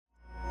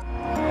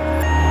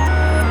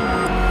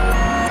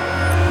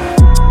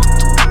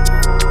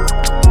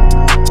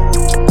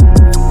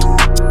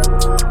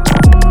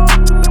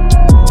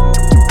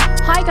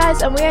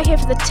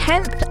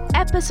10th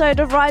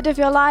episode of Ride of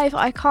Your Life.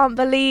 I can't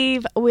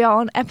believe we are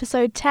on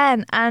episode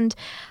 10, and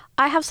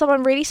I have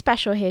someone really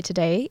special here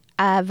today,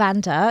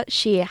 Vanda.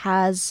 She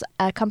has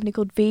a company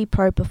called V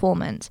Pro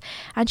Performance,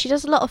 and she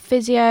does a lot of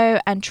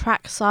physio and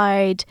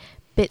trackside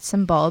bits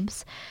and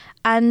bobs.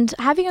 And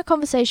having a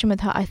conversation with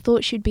her, I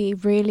thought she'd be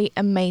really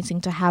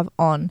amazing to have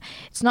on.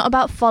 It's not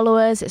about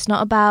followers. It's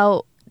not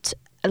about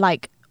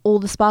like all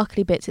the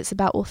sparkly bits. It's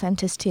about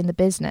authenticity in the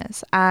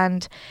business.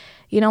 And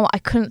you know what? I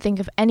couldn't think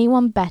of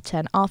anyone better.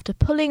 And after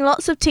pulling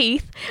lots of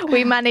teeth,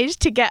 we managed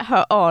to get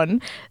her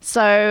on.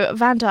 So,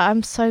 Vanda,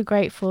 I'm so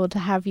grateful to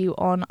have you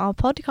on our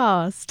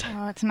podcast.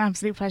 Oh, it's an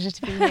absolute pleasure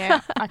to be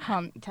here. I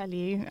can't tell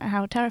you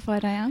how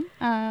terrified I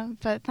am.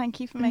 But thank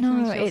you for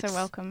making me feel so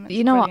welcome. It's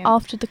brilliant. What?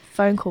 After the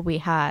phone call we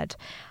had,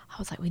 I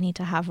was like, we need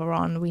to have her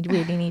on. We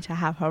really need to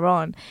have her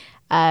on.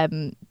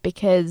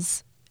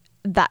 Because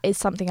that is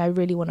something I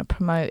really want to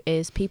promote,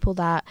 is people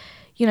that,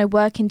 you know,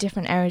 work in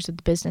different areas of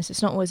the business.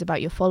 It's not always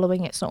about your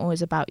following. It's not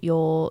always about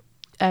your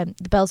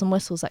the bells and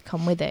whistles that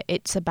come with it.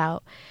 It's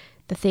about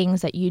the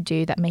things that you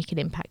do that make an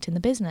impact in the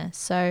business.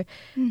 So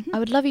I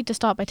would love you to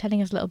start by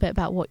telling us a little bit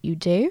about what you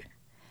do.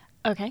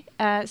 Okay,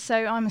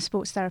 so I'm a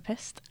sports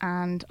therapist,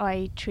 and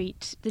I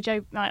treat the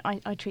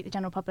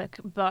general public,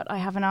 but I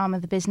have an arm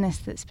of the business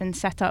that's been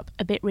set up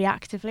a bit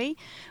reactively,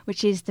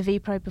 which is the V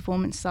Pro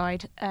Performance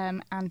side,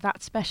 and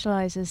that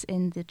specialises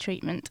in the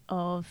treatment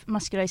of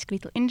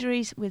musculoskeletal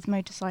injuries with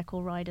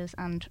motorcycle riders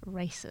and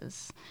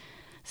racers.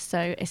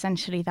 So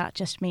essentially that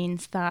just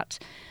means that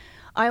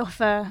I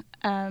offer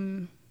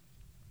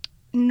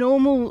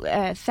normal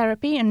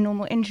therapy and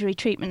normal injury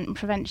treatment and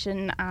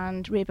prevention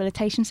and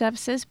rehabilitation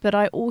services, but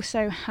I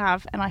also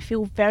have, and I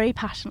feel very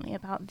passionately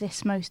about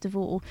this most of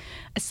all,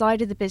 a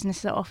side of the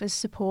business that offers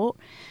support.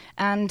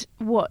 And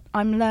what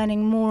I'm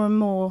learning more and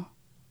more,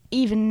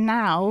 even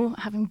now,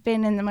 having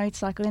been in the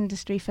motorcycle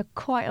industry for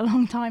quite a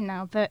long time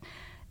now, but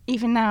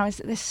even now, is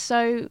that there's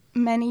so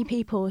many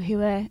people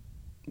who are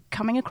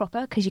coming a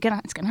cropper, because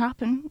it's going to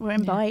happen. We're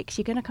in bikes,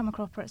 you're going to come a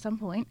cropper at some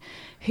point,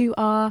 who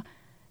are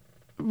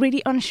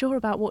really unsure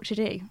about what to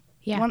do.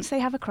 Once they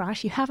have a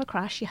crash,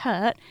 you're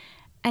hurt,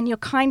 and you're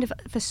kind of,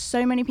 for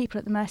so many people,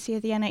 at the mercy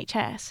of the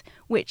NHS,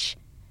 which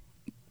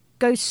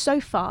goes so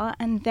far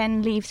and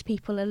then leaves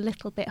people a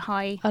little bit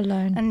high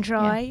alone and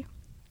dry.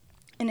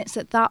 And it's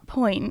at that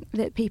point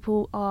that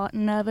people are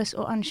nervous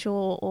or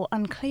unsure or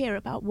unclear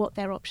about what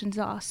their options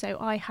are. So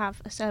I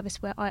have a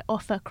service where I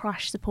offer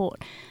crash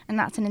support, and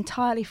that's an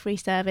entirely free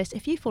service.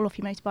 If you fall off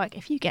your motorbike,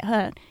 if you get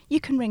hurt,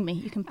 you can ring me.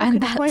 You can book an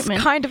appointment. And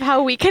that's kind of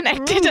how we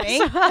connected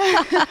as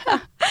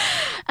well.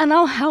 And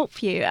I'll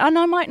help you. And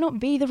I might not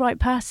be the right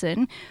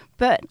person,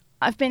 but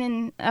I've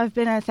been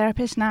a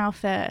therapist now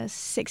for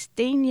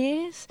 16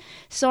 years,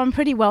 so I'm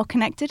pretty well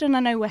connected, and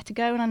I know where to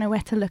go, and I know where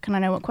to look, and I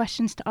know what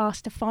questions to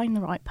ask to find the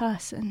right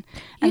person.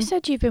 You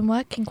said you've been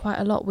working quite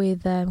a lot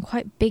with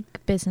quite big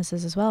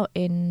businesses as well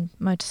in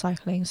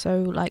motorcycling.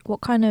 So, like,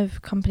 what kind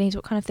of companies,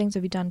 what kind of things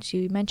have you done? So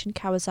you mentioned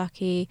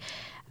Kawasaki.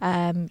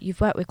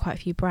 You've worked with quite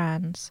a few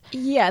brands.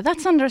 Yeah,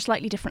 that's under a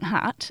slightly different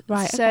hat.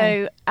 Right. So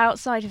okay.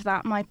 Outside of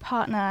that, my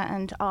partner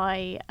and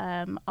I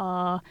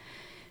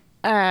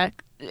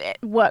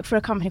work for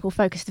a company called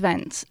Focused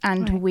Events,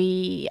 and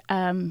we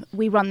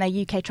run their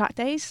UK track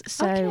days.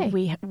 So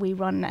we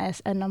run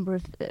a number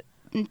of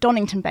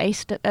Donington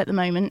based at the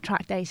moment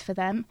track days for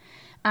them,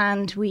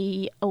 and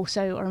we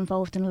also are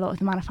involved in a lot of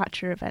the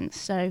manufacturer events.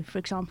 So for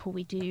example,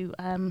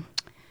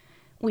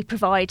 we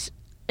provide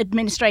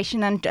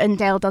administration, and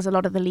Dale does a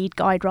lot of the lead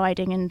guide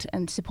riding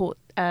and support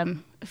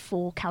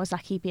for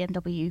Kawasaki,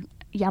 BMW,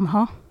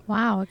 Yamaha.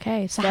 Wow,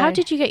 okay. So how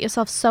did you get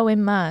yourself so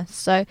immersed?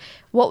 So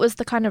what was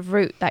the kind of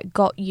route that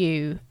got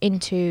you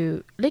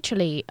into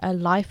literally a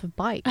life of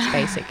bikes,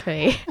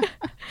 basically?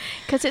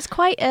 Because it's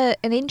quite an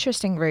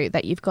interesting route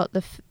that you've got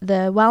the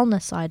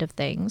wellness side of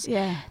things,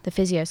 the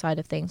physio side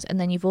of things, and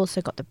then you've also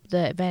got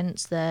the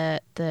events, the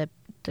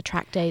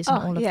track days and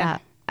all of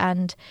that.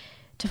 And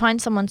to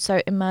find someone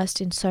so immersed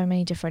in so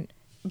many different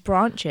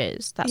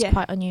branches, that's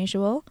quite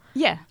unusual.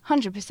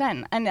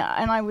 100%, and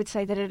I would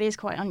say that it is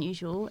quite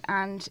unusual,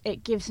 and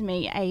it gives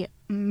me a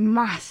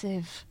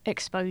massive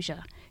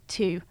exposure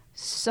to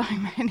so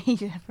many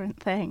different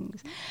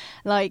things.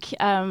 Like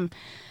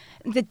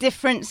the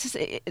difference,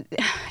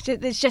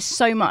 there's just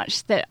so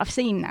much that I've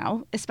seen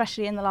now,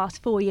 especially in the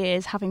last 4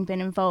 years, having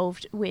been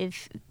involved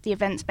with the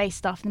events-based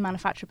stuff, the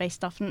manufacturer-based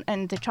stuff,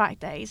 and the track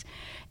days.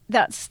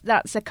 That's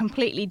a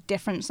completely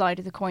different side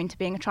of the coin to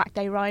being a track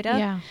day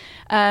rider.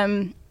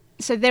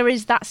 So there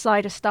is that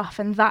side of stuff,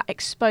 and that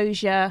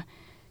exposure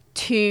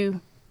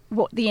to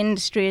what the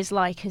industry is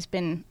like has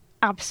been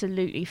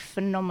absolutely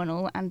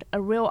phenomenal, and a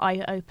real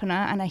eye-opener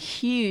and a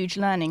huge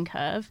learning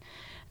curve.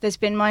 There's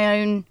been my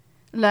own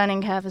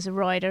learning curve as a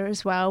rider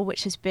as well,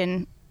 which has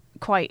been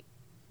quite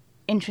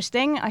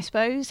interesting, I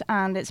suppose,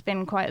 and it's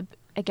been quite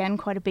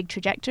a big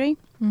trajectory.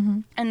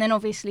 And then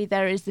obviously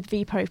there is the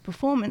V Pro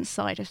Performance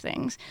side of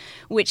things,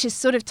 which is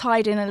sort of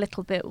tied in a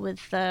little bit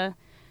with the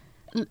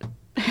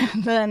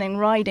learning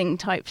riding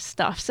type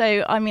stuff.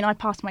 So I mean, I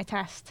passed my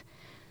test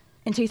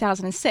in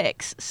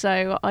 2006,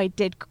 so I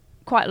did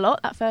quite a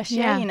lot that first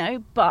year, you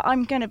know, but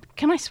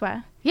can I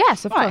swear?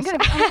 Yes, of course. I'm going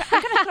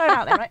to throw it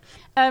out there,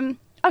 right?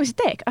 I was a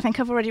dick. I think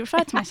I've already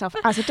referred to myself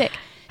as a dick.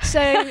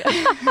 So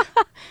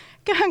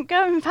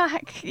going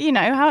back, you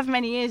know, however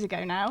many years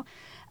ago now,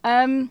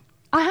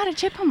 I had a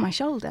chip on my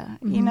shoulder,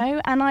 you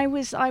know, and I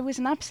was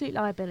an absolute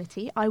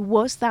liability. I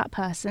was that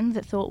person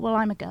that thought, well,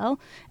 I'm a girl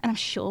and I'm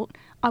short.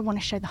 I want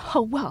to show the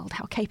whole world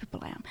how capable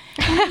I am.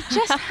 And I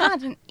just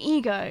had an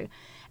ego.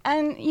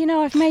 And, you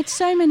know, I've made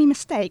so many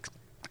mistakes.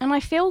 And I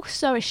feel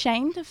so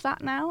ashamed of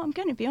that now. I'm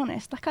going to be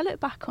honest. Like, I look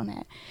back on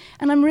it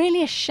and I'm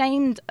really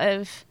ashamed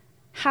of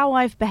how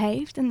I've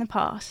behaved in the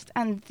past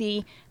and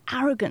the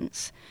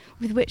arrogance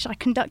with which I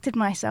conducted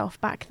myself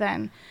back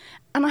then.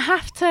 And I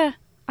have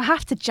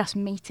to just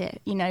meet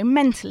it, you know,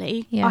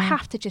 mentally. Yeah. I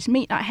have to just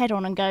meet that head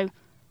on and go,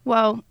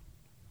 well,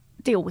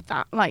 deal with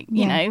that. Like,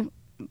 you know,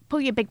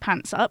 pull your big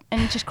pants up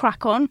and just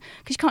crack on,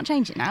 because you can't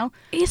change it now.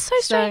 It's so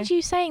strange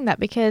you saying that,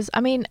 because I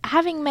mean,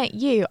 having met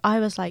you, I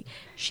was like,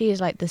 she is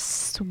like the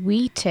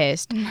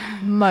sweetest,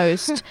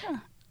 most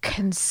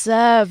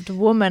conserved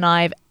woman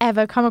I've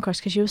ever come across,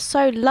 because you were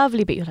so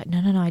lovely, but you're like, no,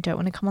 I don't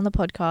want to come on the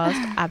podcast.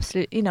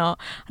 Absolutely not.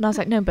 And I was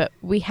like, no, but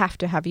we have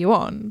to have you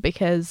on,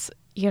 because,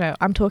 you know,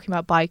 I'm talking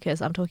about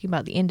bikers, I'm talking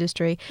about the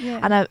industry.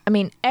 And I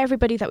mean,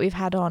 everybody that we've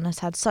had on has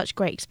had such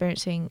great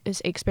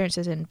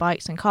experiences in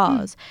bikes and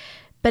cars,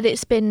 but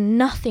it's been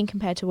nothing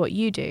compared to what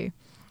you do.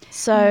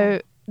 So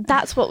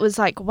that's what was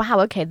like, wow,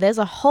 okay, there's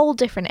a whole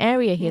different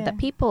area here that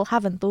people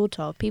haven't thought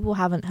of, people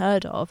haven't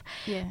heard of,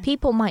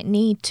 people might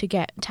need to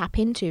tap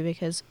into,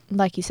 because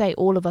like you say,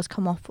 all of us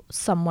come off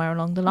somewhere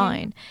along the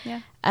line.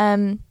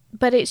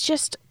 But it's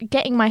just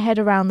getting my head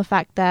around the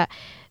fact that,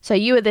 so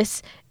you were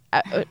this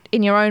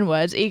in your own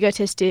words,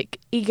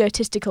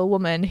 egotistical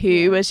woman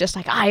who was just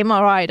like, I'm a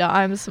rider,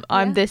 I'm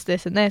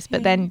this and this,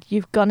 but then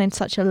you've gone in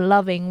such a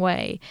loving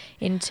way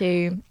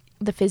into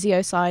the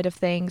physio side of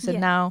things,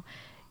 and now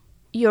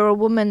you're a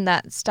woman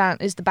that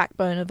is the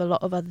backbone of a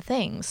lot of other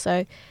things.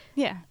 So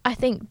I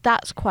think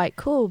that's quite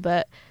cool.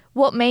 But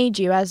what made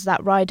you, as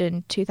that rider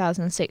in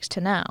 2006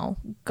 to now,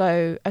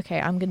 go,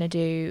 okay, I'm going to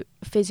do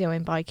physio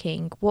in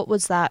biking? What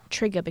was that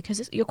trigger?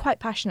 Because you're quite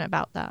passionate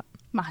about that.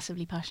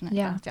 Massively passionate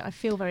about it. I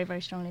feel very,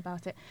 very strongly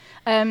about it.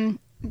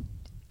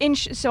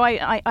 So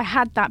I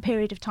had that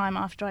period of time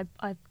after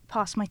I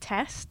passed my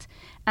test,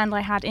 and I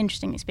had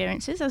interesting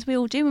experiences, as we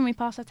all do when we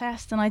pass our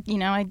test. And I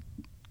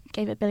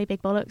gave it Billy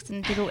Big Bollocks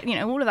and did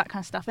all of that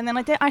kind of stuff. And then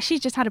I actually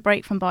just had a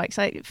break from bikes.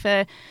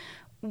 For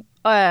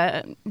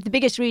the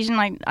biggest reason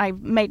I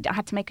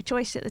had to make a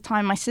choice at the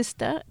time. My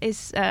sister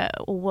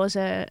was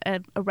a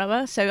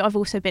rower, so I've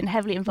also been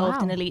heavily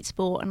involved in elite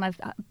sport, and I've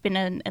been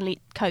an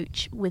elite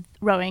coach with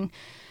rowing.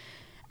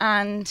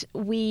 And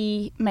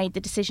we made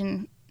the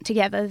decision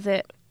together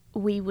that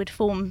we would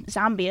form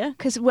Zambia,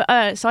 because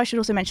so I should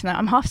also mention that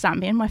I'm half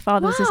Zambian. My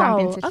father's a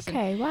Zambian citizen.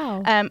 Okay,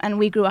 wow. And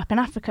we grew up in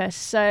Africa.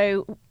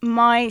 So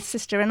my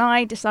sister and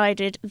I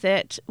decided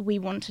that we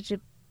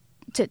wanted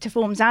to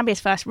form Zambia's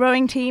first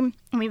rowing team.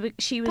 And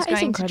she was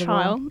going to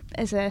trial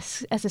as a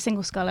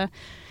single sculler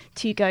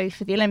to go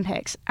for the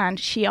Olympics, and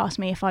she asked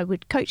me if I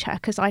would coach her,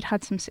 because I'd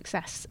had some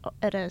success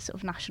at a sort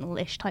of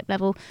national-ish type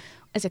level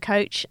as a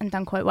coach and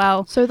done quite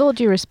well. So with all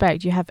due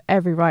respect, you have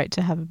every right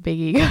to have a big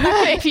ego.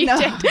 If you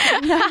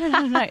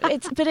did. No.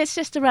 It's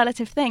just a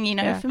relative thing, you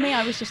know. Yeah. For me,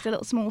 I was just a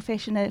little small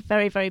fish in a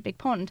very, very big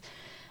pond.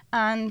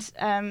 And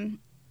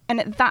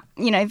at that,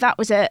 you know, that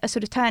was a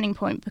sort of turning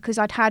point, because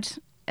I'd had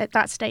at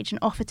that stage an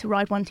offer to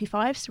ride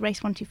 125s, to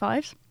race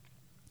 125s,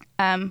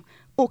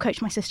 or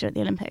coach my sister at the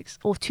Olympics,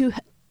 or to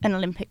an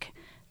Olympic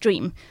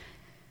dream.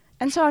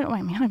 And so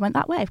I went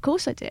that way. Of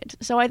course I did.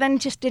 So I then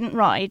just didn't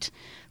ride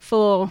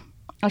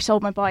I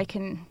sold my bike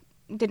and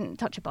didn't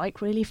touch a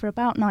bike really for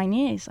about 9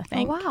 years, I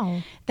think. Oh,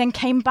 wow. Then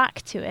came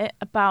back to it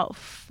about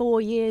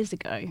 4 years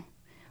ago,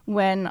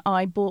 when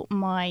I bought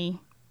my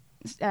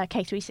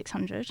K3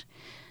 600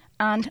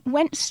 and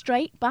went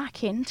straight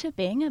back into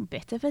being a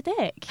bit of a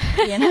dick.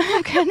 You know,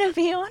 I'm going to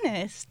be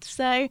honest.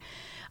 So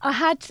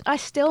I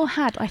still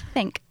had, I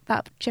think,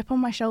 that chip on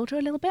my shoulder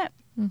a little bit.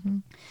 Mm-hmm.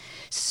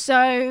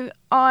 So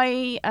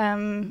I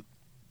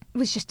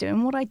was just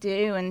doing what I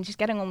do and just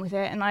getting on with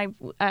it. And I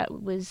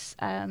was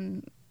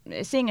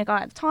seeing a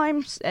guy at the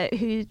time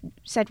who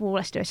said, well,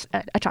 let's do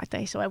a track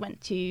day. So I went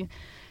to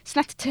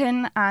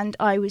Snetterton, and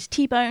I was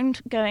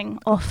T-boned going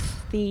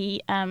off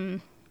the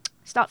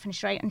start-finish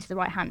straight into the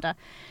right-hander.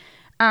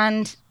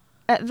 And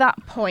at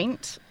that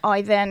point,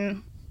 I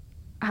then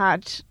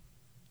had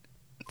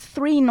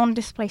 3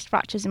 non-displaced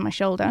fractures in my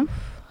shoulder,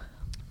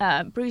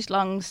 bruised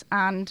lungs,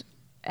 and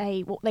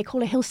what they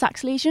call a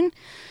Hill-Sachs lesion,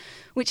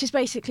 which is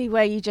basically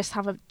where you just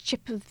have a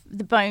chip of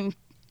the bone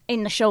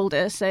in the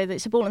shoulder, so that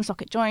it's a ball and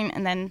socket joint,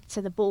 and then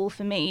so the ball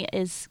for me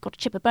is got a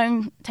chip of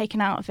bone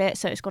taken out of it,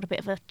 so it's got a bit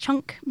of a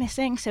chunk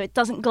missing, so it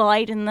doesn't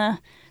glide in the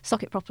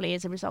socket properly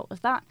as a result of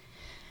that.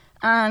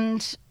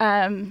 And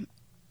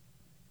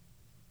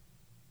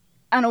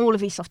all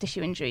of these soft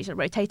tissue injuries, a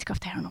rotator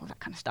cuff tear and all that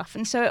kind of stuff.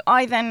 And so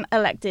I then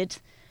elected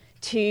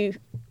to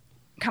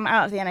come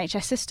out of the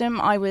NHS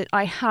system,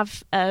 I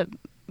have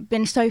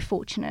been so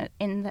fortunate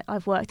in that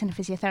I've worked in a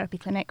physiotherapy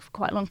clinic for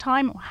quite a long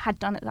time, or had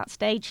done at that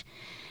stage,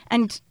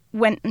 and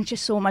went and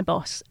just saw my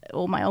boss,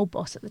 or my old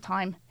boss at the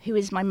time, who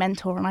is my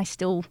mentor, and I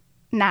still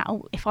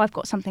now, if I've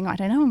got something I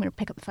don't know, I'm going to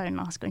pick up the phone and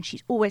ask her, and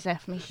she's always there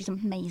for me. She's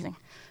amazing.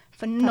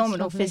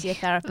 Phenomenal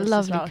physiotherapist. Lovely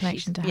as well.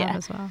 connection to have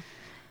as well.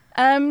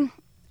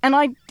 And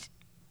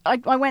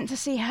I went to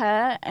see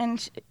her,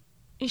 and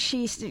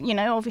she's, you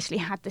know, obviously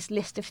had this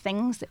list of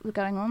things that were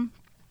going on,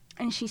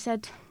 and she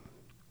said,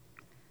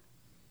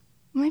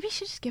 maybe you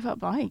should just give up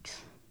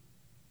bikes.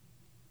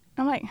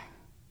 I'm like,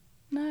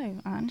 no,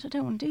 Ange, I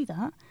don't want to do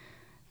that.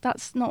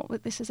 That's not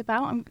what this is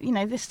about.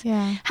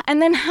 Yeah.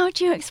 And then how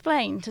do you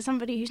explain to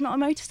somebody who's not a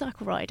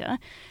motorcycle rider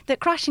that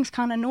crashing's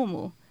kind of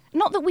normal?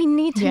 Not that we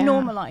need to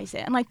normalise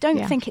it, and I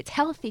don't think it's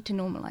healthy to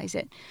normalise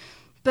it.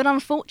 But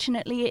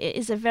unfortunately, it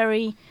is a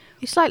very...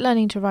 It's like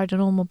learning to ride a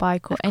normal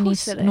bike or any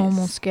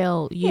normal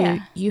skill.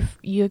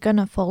 You're going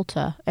to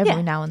falter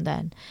every now and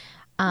then.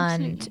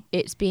 And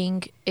it's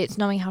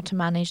knowing how to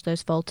manage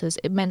those falters.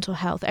 Mental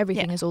health,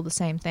 everything is all the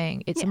same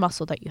thing. It's a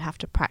muscle that you have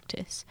to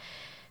practice.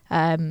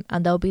 And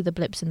there'll be the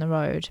blips in the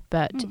road.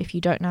 But if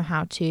you don't know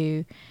how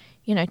to,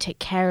 you know, take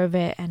care of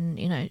it and,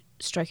 you know,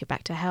 stroke it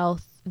back to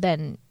health,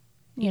 then,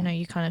 you know,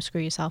 you kind of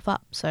screw yourself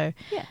up. So,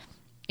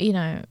 you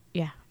know,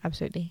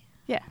 absolutely.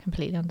 Yeah.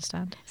 Completely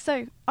understand.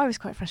 So I was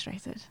quite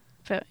frustrated.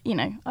 But, you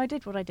know, I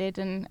did what I did.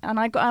 And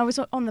I was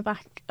on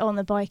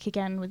the bike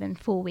again within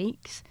 4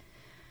 weeks.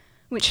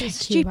 Which is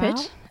stupid.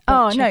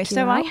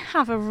 I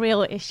have a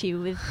real issue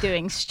with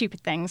doing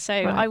stupid things. So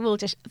I will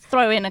just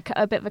throw in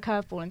a bit of a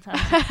curveball in terms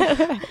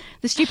of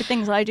the stupid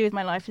things I do with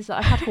my life. Is that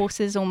I've had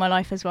horses all my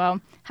life as well.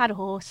 Had a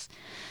horse,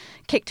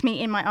 kicked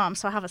me in my arm,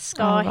 so I have a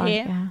scar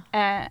here.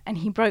 And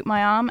he broke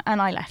my arm,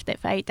 and I left it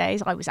for 8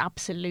 days. I was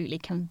absolutely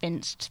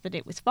convinced that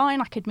it was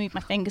fine. I could move my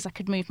fingers, I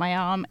could move my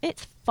arm.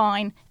 It's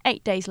fine.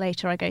 8 days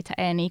later, I go to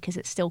A&E because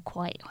it's still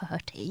quite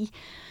hurty.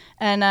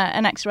 And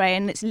an X-ray,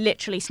 and it's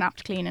literally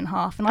snapped clean in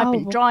half. And I've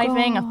been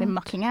driving, I've been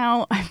mucking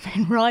out, I've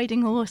been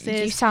riding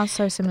horses. You sound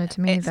so similar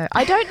to me, though.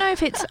 I don't know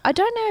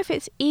if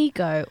it's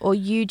ego or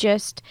you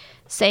just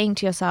saying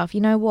to yourself,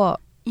 you know what,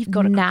 you've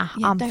got to.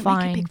 I'm don't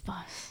fine. Make a big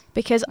fuss.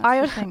 Because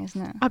That's the thing,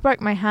 isn't it? I broke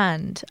my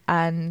hand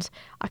and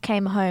I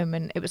came home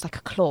and it was like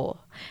a claw.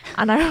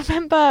 And I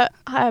remember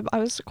I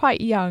was quite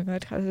young.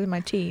 I was in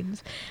my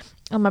teens.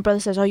 And my brother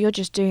says, oh, you're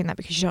just doing that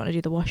because you don't want to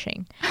do the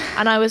washing.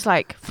 And I was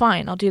like,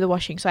 fine, I'll do the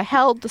washing. So I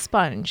held the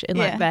sponge in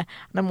like there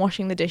and I'm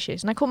washing the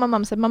dishes. And I called my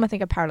mum and said, Mum, I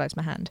think I paralysed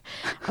my hand.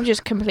 I'm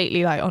just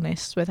completely like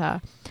honest with her.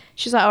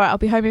 She's like, all right, I'll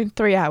be home in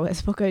 3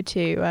 hours. We'll go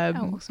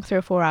to 3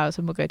 or 4 hours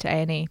and we'll go to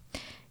A&E.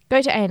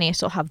 Go to A&E, I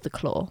still have the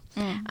claw.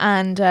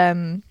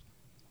 And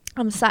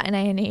I'm sat in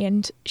A&E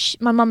and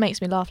my mum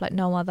makes me laugh like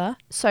no other.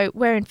 So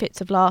we're in fits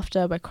of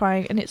laughter, we're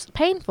crying, and it's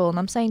painful. And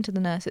I'm saying to the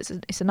nurse,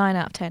 it's a 9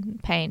 out of 10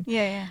 pain.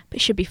 Yeah. But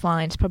it should be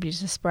fine. It's probably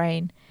just a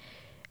sprain.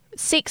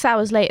 6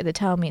 hours later, they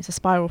tell me it's a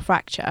spiral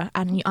fracture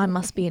and I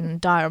must be in a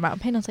dire amount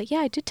of pain. I was like, yeah,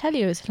 I did tell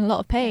you it's in a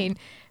lot of pain.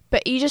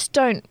 But you just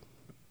don't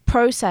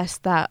process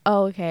that,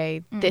 oh,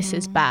 okay, this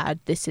is bad.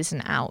 This is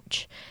an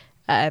ouch.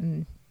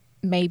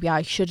 Maybe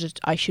I should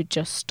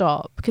just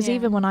stop. Because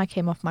even when I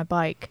came off my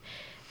bike,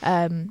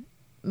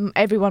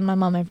 everyone, my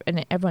mum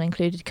and everyone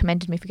included,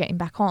 commended me for getting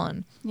back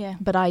on. Yeah.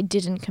 But I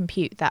didn't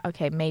compute that,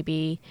 okay,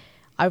 maybe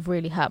I've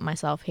really hurt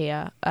myself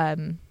here.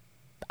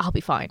 I'll be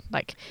fine.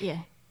 Like,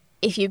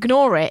 if you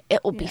ignore it,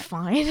 it will be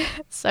fine.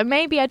 So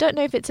maybe, I don't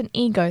know if it's an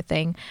ego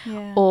thing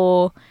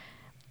or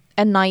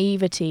a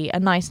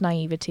nice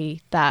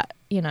naivety that,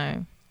 you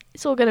know,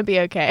 it's all going to be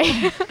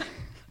okay.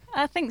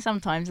 I think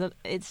sometimes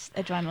it's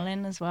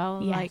adrenaline as well.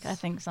 Yes. Like, I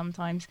think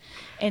sometimes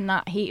in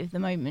that heat of the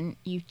moment,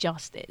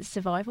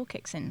 survival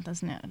kicks in,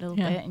 doesn't it, a little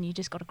bit, and you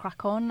just got to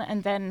crack on,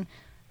 and then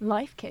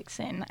life kicks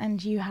in,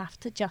 and you have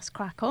to just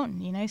crack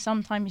on. You know,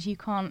 sometimes you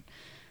can't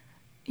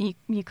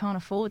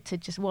afford to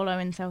just wallow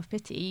in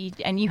self-pity,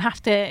 and you have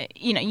to,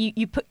 you know,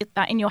 you put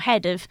that in your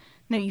head of,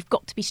 no, you've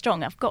got to be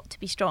strong. I've got to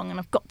be strong, and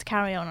I've got to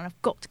carry on, and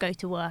I've got to go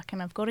to work,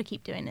 and I've got to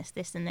keep doing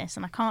this,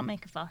 and I can't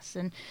make a fuss.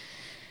 And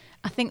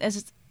I think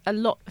there's a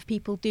lot of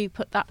people do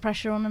put that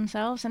pressure on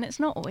themselves, and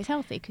it's not always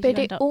healthy. But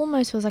it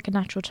almost feels like a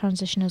natural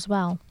transition as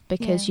well,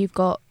 because you've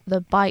got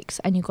the bikes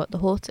and you've got the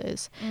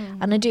horses.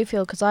 And I do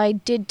feel, because I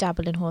did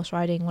dabble in horse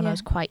riding when I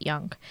was quite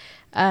young,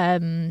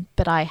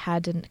 but I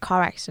had a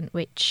car accident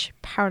which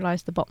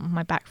paralysed the bottom of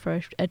my back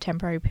for a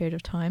temporary period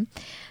of time.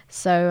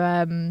 So,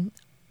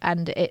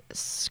 and it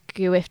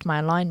skewiffed my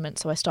alignment,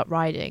 so I stopped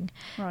riding.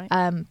 Right.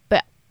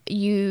 But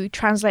you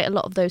translate a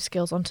lot of those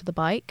skills onto the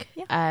bike,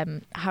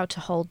 how to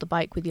hold the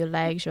bike with your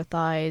legs, your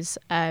thighs,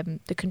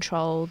 the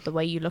control, the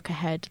way you look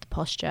ahead, the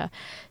posture.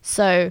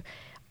 So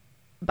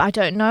I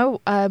don't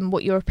know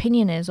what your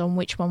opinion is on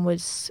which one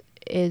is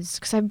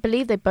because I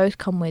believe they both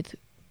come with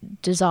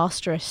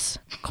disastrous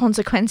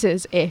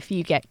consequences if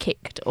you get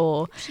kicked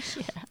or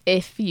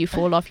if you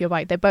fall off your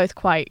bike. They're both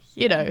quite,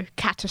 you know,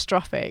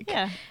 catastrophic.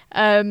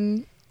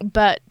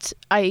 But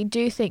I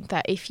do think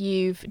that if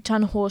you've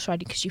done horse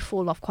riding, because you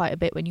fall off quite a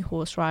bit when you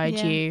horse ride,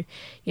 you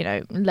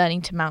know,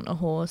 learning to mount a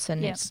horse,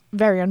 and it's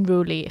very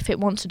unruly. If it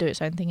wants to do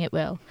its own thing, it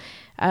will.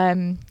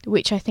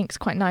 Which I think is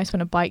quite nice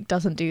when a bike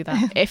doesn't do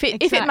that. If it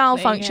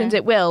malfunctions,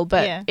 it will,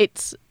 but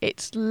it's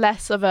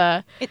less of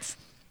a... It's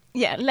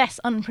less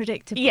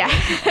unpredictable. Yeah,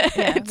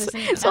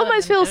 it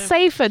almost feels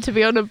safer to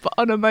be on a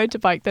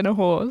motorbike than a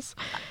horse.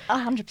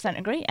 100%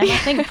 agree, and I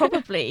think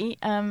probably,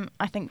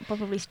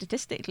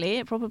 statistically,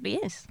 it probably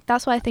is.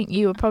 That's why I think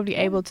you were probably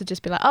able to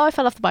just be like, oh, I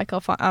fell off the bike,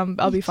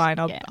 I'll be fine,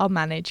 I'll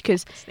manage.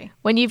 Because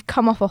when you've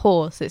come off a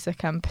horse, it's a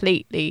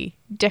completely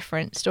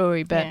different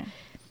story, but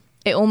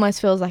it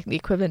almost feels like the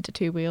equivalent to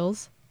two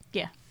wheels.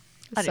 Yeah,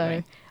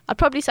 so I'd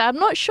probably say I'm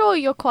not sure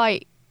you're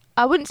quite.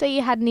 I wouldn't say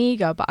you had an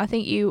ego, but I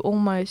think you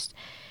almost.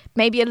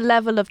 Maybe a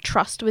level of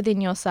trust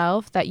within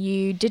yourself that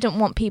you didn't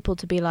want people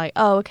to be like,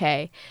 oh,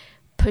 okay,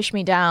 push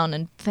me down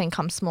and think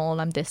I'm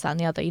small, I'm this, that, and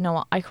the other. You know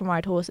what? I can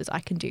ride horses.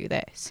 I can do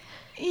this.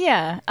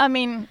 Yeah. I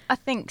mean, I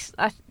think,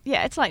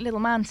 it's like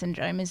little man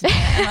syndrome, isn't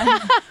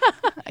it?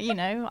 You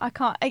know, I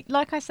can't,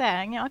 like I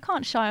say, you know, I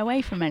can't shy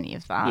away from any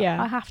of that.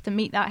 Yeah. I have to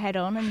meet that head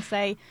on and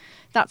say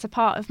that's a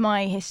part of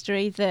my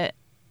history that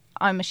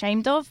I'm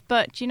ashamed of.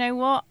 But you know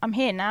what? I'm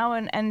here now,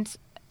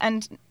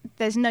 and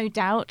there's no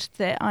doubt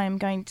that I'm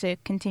going to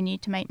continue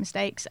to make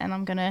mistakes, and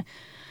I'm going to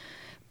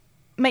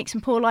make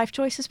some poor life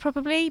choices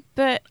probably.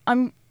 But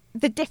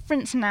the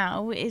difference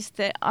now is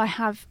that I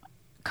have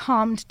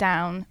calmed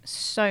down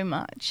so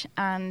much,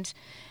 and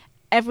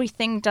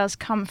everything does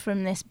come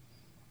from this.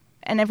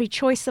 And every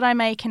choice that I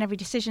make and every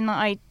decision that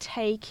I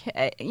take,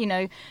 you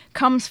know,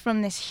 comes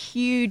from this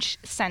huge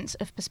sense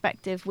of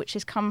perspective, which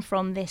has come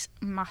from this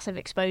massive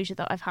exposure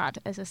that I've had,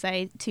 as I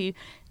say, to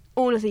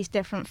all of these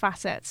different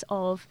facets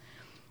of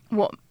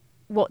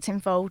what's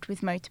involved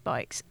with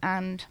motorbikes.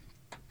 And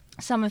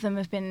some of them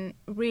have been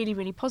really,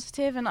 really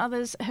positive, and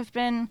others have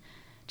been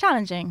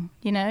challenging,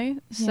 you know.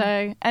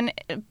 So,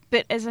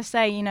 but as I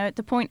say, you know, at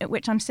the point at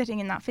which I'm sitting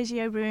in that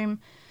physio room,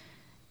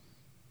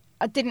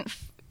 I didn't,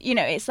 you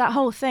know, it's that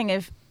whole thing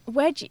of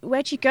where'd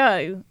you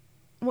go?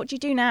 What do you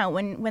do now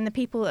when the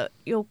people that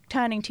you're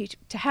turning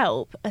to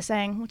help are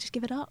saying, well, just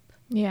give it up.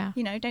 Yeah.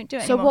 You know, don't do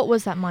it So anymore. what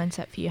was that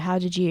mindset for you? How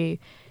did you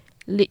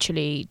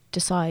literally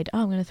decide,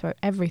 oh, I'm going to throw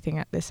everything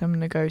at this, I'm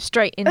going to go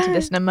straight into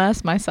this and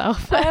immerse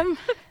myself?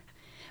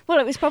 Well,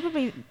 it was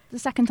probably the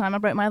second time I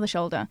broke my other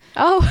shoulder.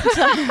 Oh,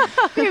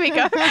 here we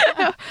go.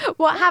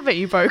 What haven't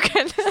you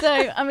broken?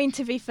 So, I mean,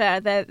 to be fair,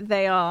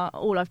 they are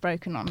all I've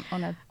broken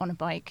on a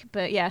bike.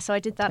 But yeah, so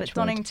I did that at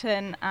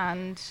Donington,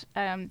 and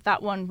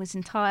that one was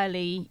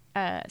entirely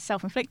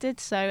self-inflicted.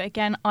 So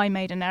again, I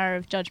made an error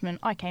of judgment.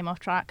 I came off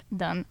track,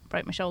 done,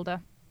 broke my shoulder.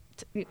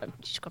 You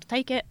just got to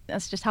take it.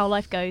 That's just how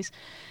life goes.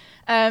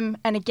 And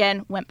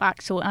again, went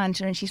back, saw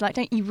Angela, and she's like,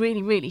 don't you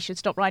really, really should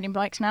stop riding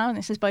bikes now? And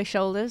this is both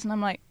shoulders. And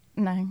I'm like,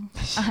 no,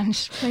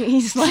 Ange,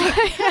 please, like,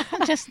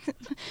 just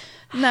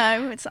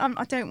no.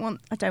 I don't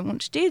want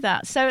to do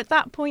that. So at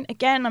that point,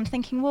 again, I'm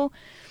thinking, well,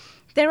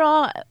 there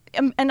are,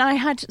 and I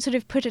had sort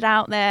of put it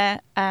out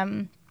there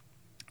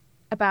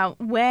about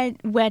where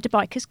do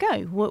bikers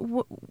go?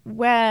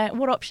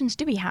 What options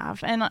do we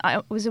have? And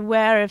I was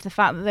aware of the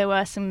fact that there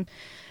were some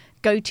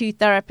go-to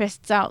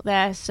therapists out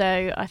there.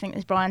 So I think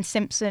there's Brian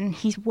Simpson.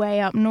 He's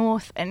way up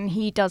north, and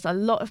he does a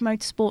lot of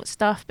motorsport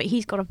stuff, but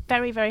he's got a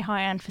very, very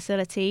high-end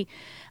facility,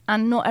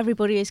 and not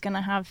everybody is going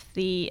to have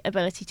the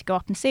ability to go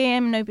up and see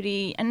him.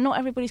 Not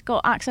everybody's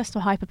got access to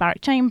a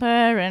hyperbaric chamber,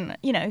 and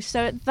you know.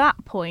 So at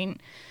that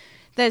point,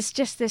 there's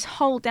just this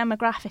whole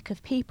demographic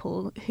of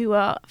people who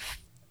are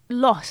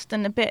lost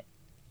and a bit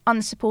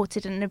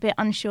unsupported and a bit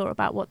unsure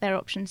about what their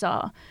options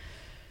are.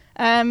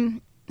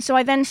 So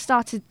I then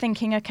started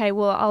thinking, okay,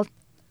 well,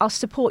 I'll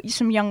support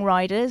some young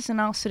riders, and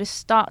I'll sort of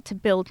start to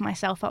build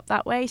myself up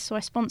that way. So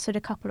I sponsored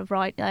a couple of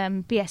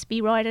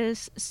BSB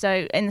riders.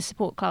 So in the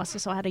support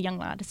classes, so I had a young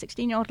lad, a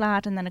 16-year-old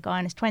lad, and then a guy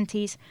in his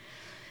 20s.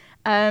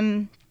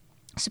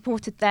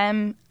 Supported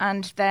them,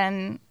 and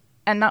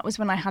that was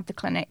when I had the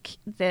clinic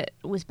that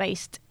was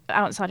based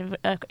outside of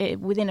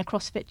within a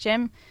CrossFit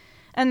gym,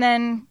 and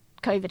then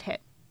COVID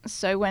hit.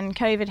 So when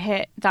COVID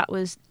hit, that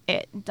was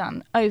it,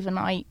 done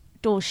overnight,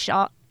 doors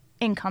shut.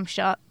 Income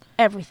shut,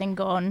 everything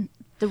gone,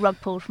 the rug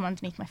pulled from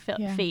underneath my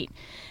feet.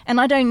 And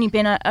I'd only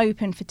been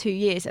open for 2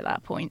 years at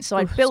that point. So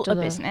I'd built a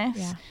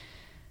business,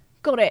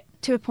 got it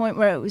to a point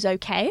where it was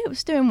okay. It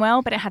was doing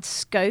well, but it had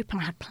scope and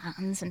I had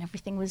plans and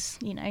everything was,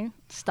 you know,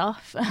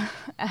 stuff.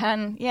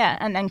 And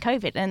then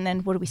COVID. And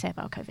then what do we say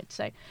about COVID?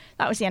 So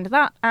that was the end of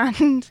that.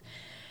 And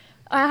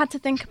I had to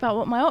think about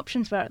what my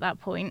options were at that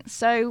point.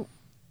 So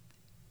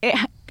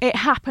it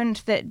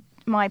happened that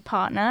my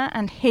partner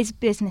and his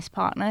business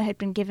partner had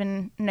been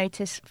given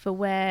notice for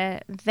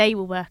where they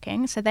were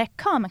working. So they're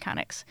car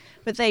mechanics,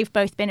 but they've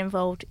both been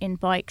involved in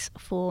bikes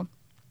for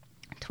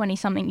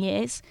 20-something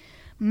years.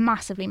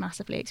 Massively,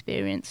 massively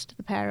experienced,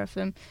 the pair of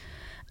them.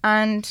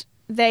 And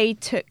they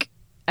took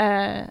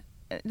the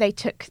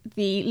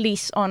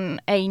lease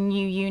on a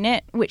new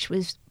unit, which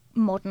was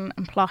modern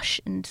and plush,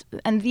 and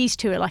these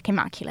two are like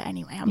immaculate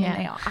anyway. I mean, Yeah.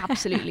 they are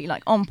absolutely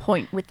like on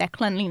point with their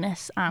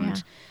cleanliness,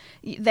 and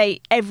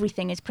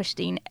everything is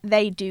pristine.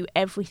 They do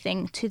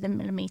everything to the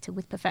millimetre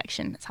with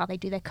perfection. That's how they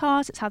do their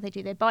cars, it's how they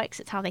do their bikes,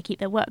 it's how they keep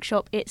their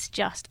workshop. It's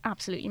just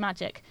absolutely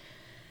magic.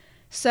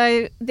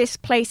 So this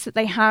place that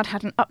they had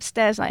an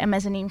upstairs, like a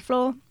mezzanine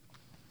floor.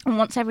 And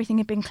once everything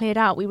had been cleared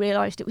out, we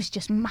realised it was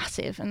just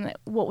massive, and that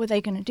what were they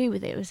going to do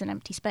with it? It was an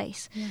empty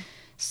space. Yeah.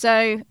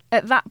 So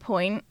at that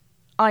point,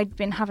 I'd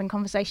been having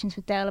conversations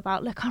with Dale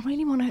about, look, I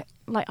really want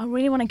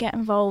to get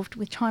involved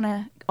with trying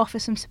to offer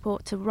some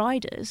support to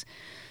riders.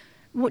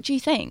 What do you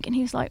think? And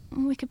he was like,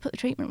 well, we could put the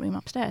treatment room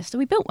upstairs. So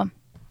we built one.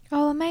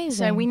 Oh,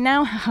 amazing. So we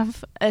now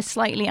have a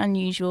slightly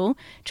unusual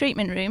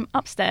treatment room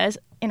upstairs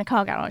in a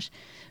car garage.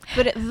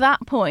 But at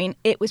that point,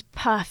 it was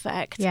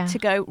perfect to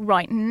go,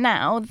 right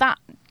now, that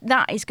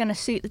is going to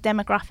suit the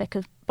demographic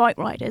of bike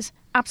riders.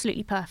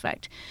 Absolutely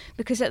perfect.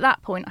 Because at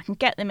that point, I can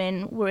get them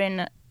in. We're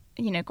in,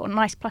 got a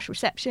nice plush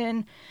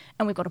reception,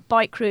 and we've got a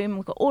bike room.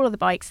 We've got all of the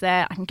bikes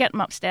there. I can get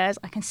them upstairs.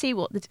 I can see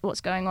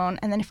what's going on.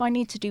 And then if I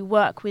need to do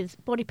work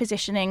with body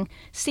positioning,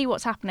 see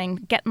what's happening,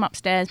 get them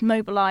upstairs,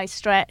 mobilise,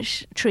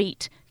 stretch,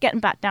 treat, get them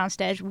back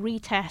downstairs,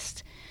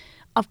 retest.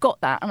 I've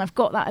got that, and I've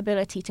got that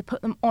ability to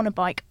put them on a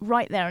bike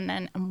right there and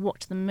then and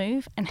watch them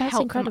move and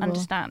help them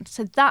understand.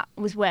 So that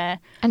was where...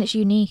 And it's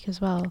unique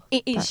as well.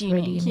 It is unique,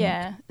 really unique,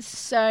 yeah.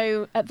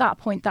 So at that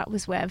point, that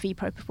was where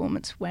V-Pro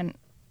Performance went,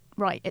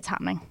 right, it's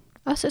happening.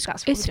 Oh, so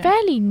it's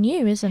fairly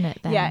new, isn't it,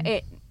 then? Yeah,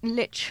 it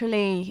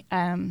literally,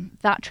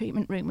 that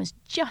treatment room was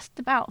just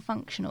about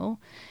functional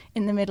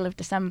in the middle of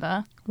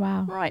December.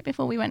 Wow. Right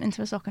before we went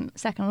into a second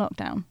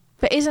lockdown.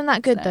 But isn't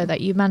that good, though,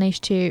 that you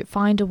managed to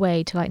find a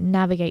way to, like,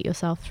 navigate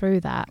yourself through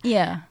that?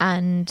 Yeah.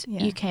 And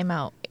you came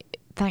out,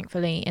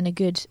 thankfully, in a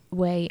good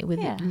way with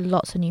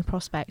lots of new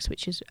prospects,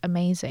 which is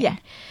amazing. Yeah.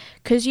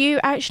 Because you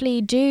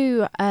actually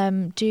do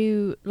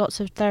lots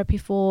of therapy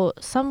for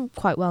some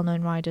quite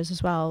well-known riders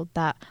as well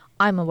that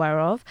I'm aware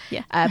of.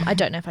 Yeah. I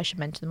don't know if I should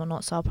mention them or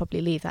not, so I'll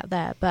probably leave that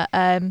there. But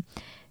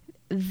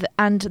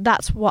and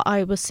that's what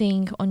I was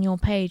seeing on your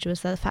page, was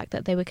the fact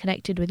that they were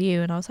connected with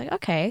you, and I was like,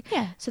 okay,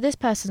 so this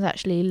person's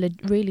actually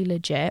really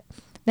legit.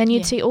 Then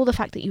you'd see all the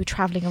fact that you were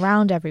traveling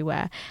around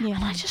everywhere,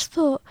 and I just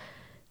thought,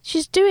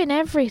 she's doing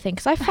everything.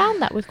 Because I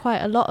found that with quite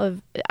a lot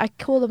of, I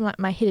call them like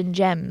my hidden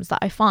gems that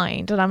I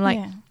find, and I'm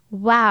like,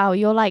 wow,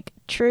 you're like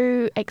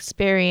true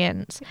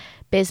experience,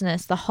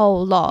 business, the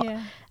whole lot.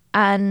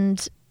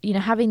 And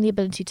having the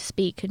ability to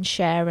speak and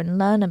share and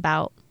learn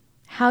about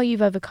how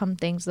you've overcome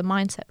things, the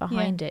mindset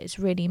behind it is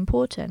really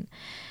important.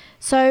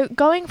 So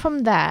going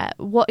from there,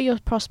 what are your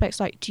prospects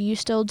like? Do you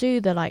still do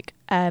the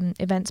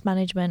events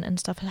management and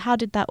stuff? How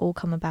did that all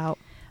come about?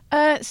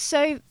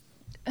 So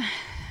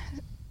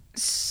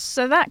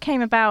that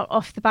came about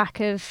off the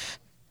back of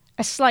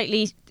a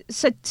slightly...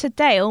 So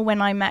Dale,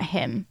 when I met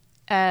him,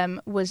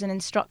 was an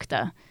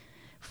instructor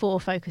for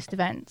focused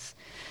events.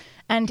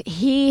 And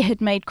he had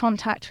made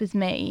contact with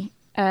me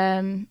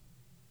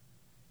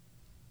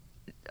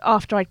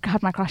after I'd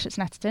had my crash at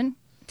Snetterton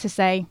to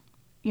say,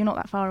 you're not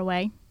that far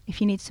away. If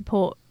you need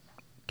support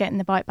getting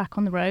the bike back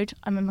on the road,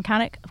 I'm a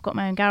mechanic, I've got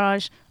my own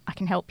garage, I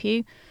can help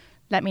you,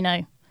 let me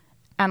know.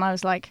 And I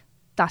was like,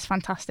 that's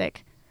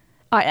fantastic.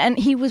 And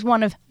he was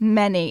one of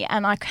many,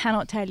 and I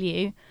cannot tell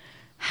you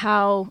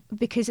how,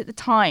 because at the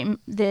time,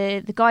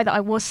 the guy that I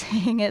was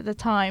seeing at the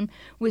time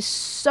was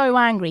so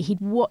angry. He'd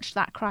watched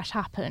that crash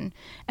happen,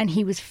 and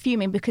he was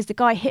fuming because the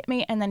guy hit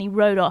me, and then he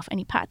rode off, and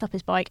he packed up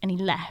his bike, and he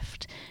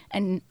left.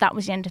 And that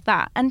was the end of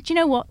that. And do you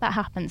know what? That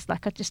happens.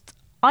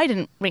 I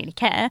didn't really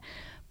care,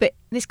 but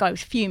this guy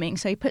was fuming,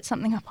 so he put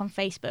something up on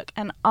Facebook,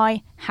 and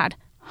I had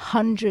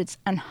hundreds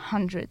and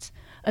hundreds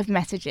of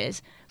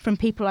messages from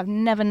people I've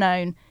never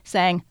known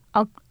saying,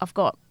 I've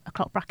got a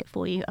clock bracket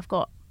for you, I've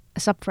got a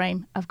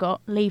subframe, I've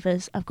got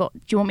levers, do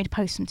you want me to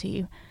post them to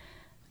you?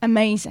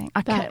 Amazing.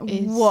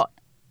 What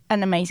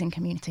an amazing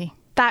community.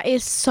 That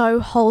is so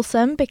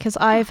wholesome, because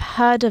I've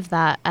heard of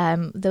that.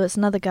 There was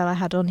another girl I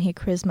had on here,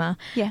 Charisma,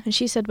 and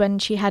she said when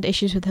she had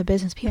issues with her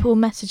business, people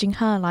were messaging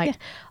her like,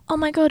 oh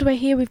my God, we're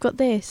here, we've got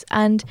this.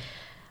 And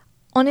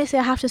honestly,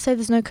 I have to say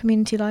there's no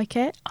community like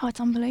it. Oh, it's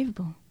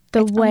unbelievable.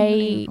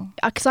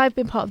 Because I've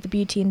been part of the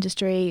beauty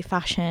industry,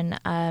 fashion,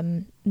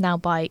 now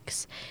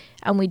bikes,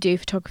 and we do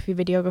photography,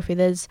 videography.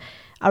 There's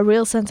a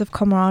real sense of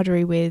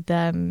camaraderie with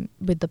the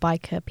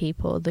biker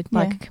people, the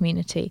biker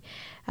community,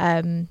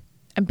 and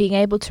being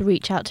able to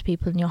reach out to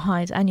people in your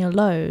highs and your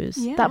lows.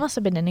 That must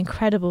have been an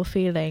incredible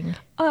feeling.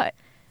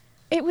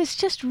 It was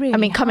just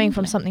really coming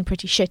from something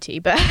pretty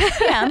shitty, but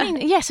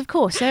yes, of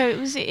course. So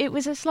it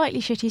was a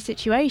slightly shitty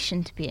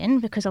situation to be in,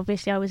 because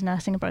obviously I was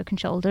nursing a broken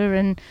shoulder,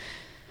 and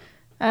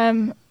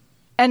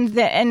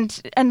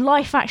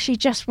life actually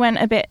just went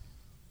a bit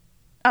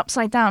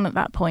upside down at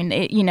that point.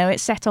 It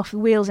set off the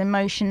wheels in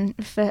motion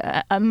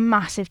for a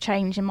massive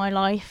change in my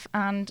life,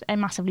 and a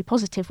massively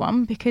positive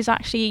one, because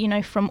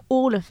actually, from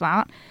all of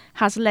that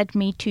has led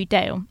me to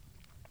Dale.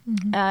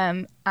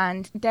 Mm-hmm.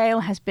 And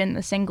Dale has been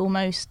the single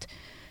most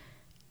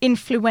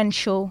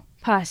influential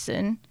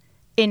person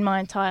in my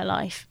entire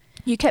life.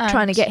 You kept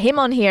trying to get him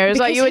on here. It was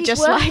like you were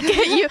just like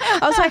I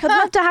was like, I'd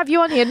love to have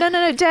you on here.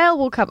 No, Dale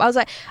will come. I was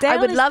like, I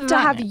would love to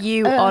have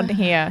you on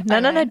here.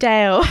 No,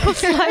 Dale. I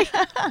was like,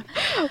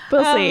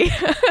 we'll see.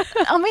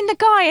 I mean, the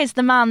guy is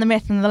the man, the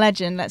myth, and the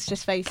legend. Let's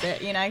just face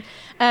it,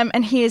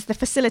 and he is the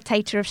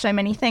facilitator of so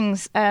many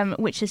things,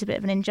 which is a bit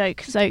of an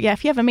in-joke. So yeah,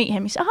 if you ever meet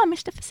him, you say, "Oh,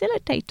 Mr.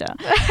 Facilitator."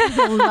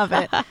 He'll love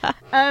it.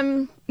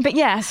 But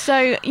yeah,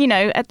 so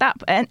at that,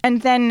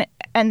 and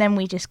then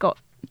we just got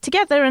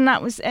together, and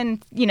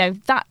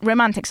that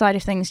romantic side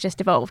of things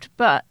just evolved.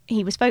 But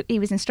he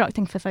was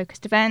instructing for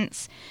focused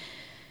events,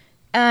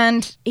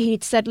 and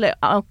he'd said, "Look,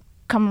 I'll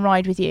come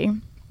ride with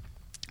you."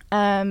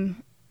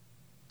 And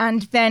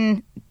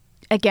then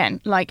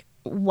again, like,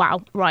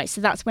 wow, right,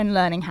 so that's when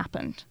learning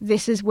happened.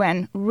 This is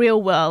when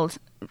real world,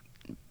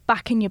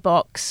 back in your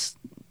box,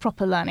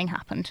 proper learning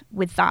happened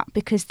with that,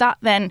 because that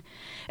then,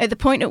 at the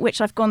point at which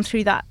I've gone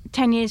through that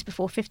 10 years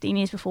before, 15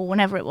 years before,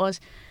 whenever it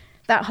was,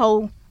 that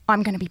whole,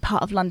 I'm going to be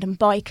part of London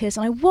Bikers,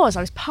 and I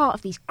was part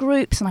of these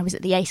groups, and I was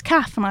at the Ace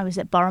Cafe, and I was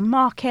at Borough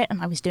Market,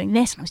 and I was doing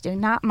this, and I was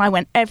doing that, and I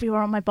went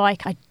everywhere on my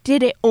bike. I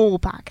did it all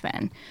back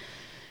then.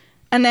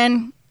 And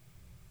then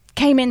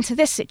came into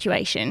this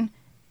situation,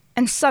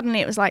 and suddenly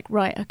it was like,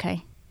 right,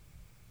 okay,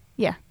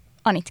 yeah,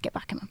 I need to get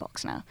back in my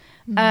box now.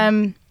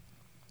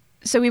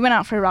 So we went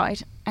out for a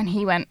ride, and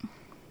he went,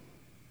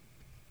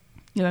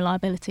 "You're a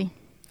liability."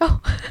 Oh.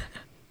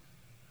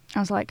 I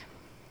was like,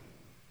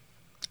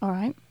 all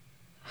right,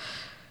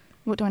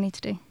 what do I need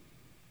to do?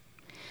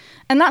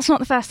 And that's not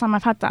the first time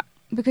I've had that,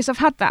 because I've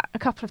had that a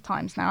couple of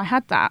times now. I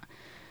had that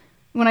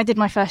when I did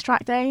my first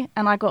track day,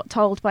 and I got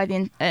told by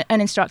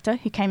an instructor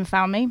who came and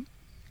found me,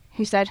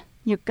 who said,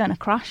 "You're going to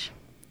crash.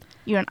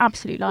 You're an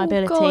absolute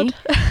liability.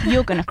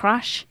 You're going to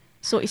crash.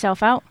 Sort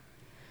yourself out."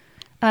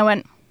 And I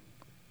went,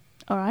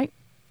 all right,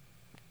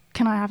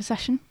 can I have a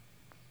session?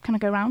 Can I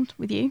go round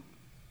with you?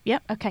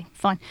 Yep, okay,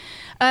 fine.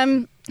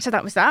 So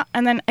that was that.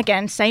 And then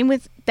again, same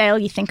with Dale.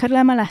 You think I'd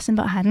learned my lesson,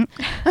 but I hadn't.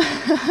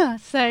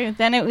 So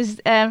then it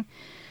was,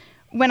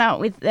 went out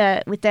with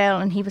Dale,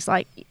 and he was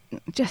like,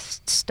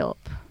 just stop.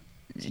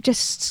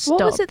 Just stop.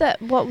 What was it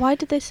why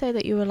did they say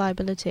that you were a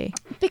liability?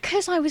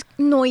 Because I was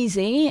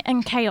noisy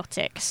and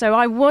chaotic. So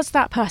I was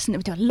that person that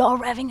would do a lot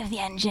of revving of the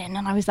engine,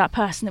 and I was that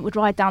person that would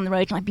ride down the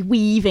road and I'd be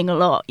weaving a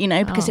lot,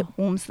 because it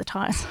warms the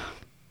tyres.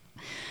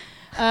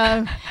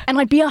 And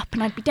I'd be up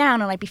and I'd be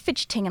down, and I'd be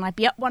fidgeting, and I'd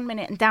be up 1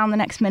 minute and down the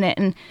next minute,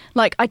 and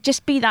like I'd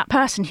just be that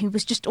person who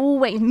was just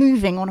always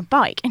moving on a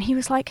bike. And he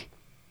was like,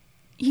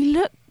 "You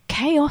look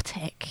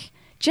chaotic.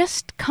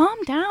 Just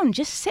calm down.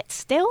 Just sit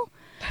still."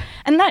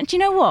 And that, do you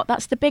know what?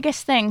 That's the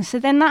biggest thing. So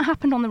then that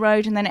happened on the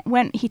road, and then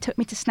he took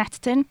me to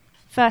Snetterton.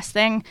 First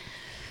thing,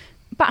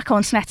 back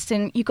on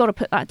Snetterton, you got to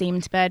put that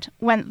demon to bed.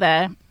 Went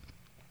there,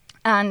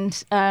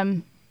 and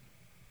then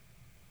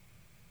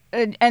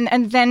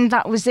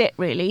that was it,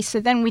 really. So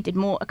then we did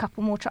a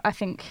couple more, I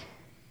think,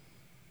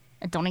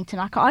 at Donington.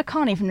 I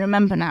can't even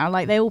remember now.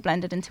 Like, they all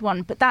blended into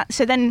one. But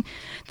so then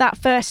that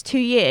first 2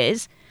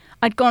 years,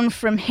 I'd gone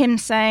from him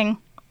saying,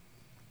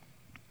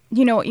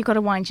 "You know what, you've got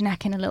to wind your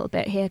neck in a little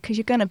bit here, because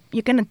you're gonna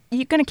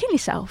kill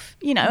yourself,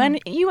 And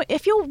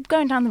if you're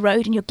going down the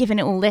road and you're giving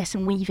it all this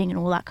and weaving and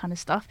all that kind of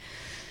stuff,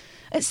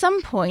 at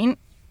some point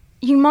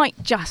you might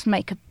just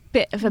make a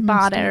bit of a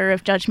bad error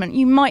of judgment.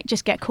 You might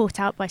just get caught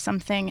out by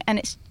something, and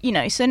it's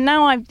So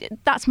now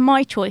that's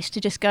my choice to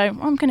just go,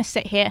 I'm going to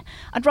sit here.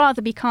 I'd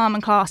rather be calm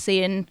and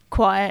classy and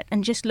quiet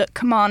and just look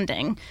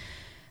commanding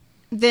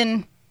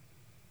than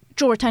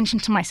draw attention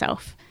to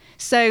myself.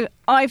 So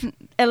I've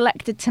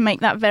elected to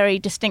make that very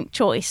distinct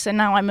choice. So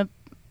now I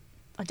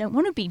don't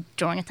want to be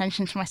drawing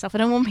attention to myself. I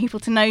don't want people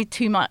to know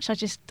too much.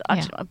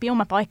 I'll be on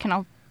my bike, and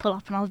I'll pull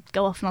up and I'll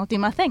go off and I'll do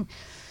my thing.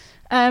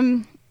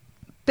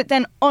 But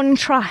then on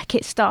track,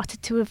 it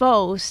started to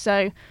evolve.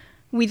 So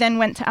we then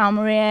went to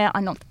Almeria.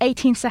 I knocked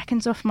 18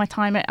 seconds off my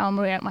time at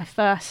Almeria at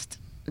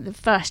the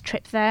first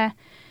trip there,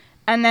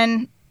 and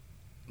then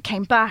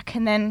came back,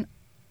 and then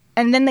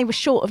they were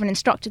short of an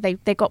instructor.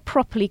 They got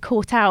properly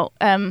caught out.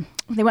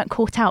 They weren't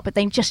caught out, but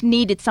they just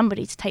needed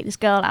somebody to take this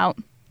girl out.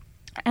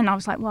 And I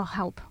was like, well,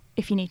 help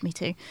if you need me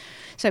to.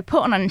 So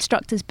put on an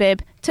instructor's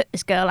bib, took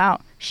this girl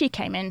out. She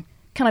came in.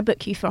 Can I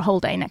book you for a whole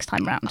day next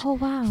time round? Oh,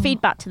 wow.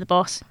 Feedback to the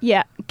boss.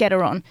 Yeah, get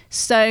her on.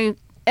 So,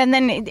 and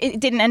then it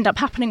didn't end up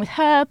happening with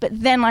her, but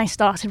then I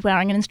started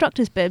wearing an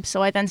instructor's bib.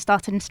 So I then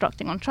started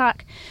instructing on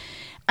track.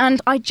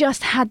 And I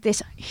just had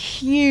this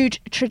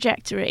huge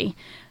trajectory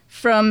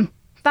from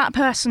that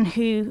person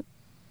who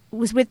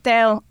was with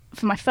Dale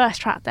for my first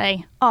track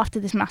day after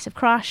this massive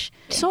crash.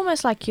 It's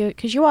almost like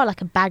because you are like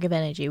a bag of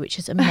energy, which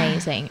is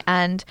amazing.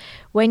 And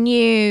when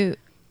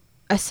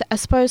I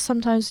suppose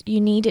sometimes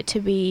you need it to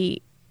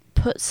be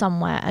put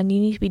somewhere, and you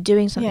need to be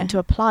doing something to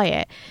apply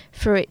it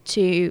for it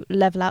to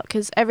level out.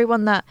 Because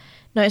everyone that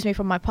knows me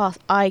from my past,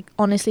 I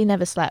honestly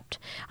never slept,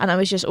 and I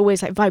was just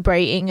always like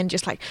vibrating and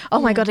just like, oh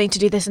my God, I need to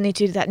do this, I need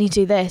to do that, I need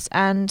to do this.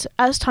 And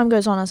as time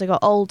goes on, as I got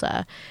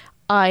older,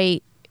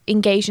 I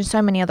engaged in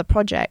so many other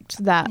projects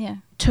that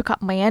took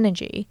up my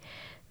energy,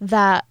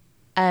 that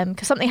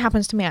because something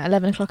happens to me at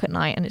 11 o'clock at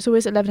night, and it's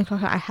always 11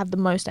 o'clock I have the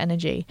most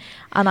energy,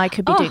 and I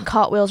could be doing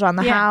cartwheels around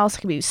the house,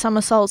 I could be doing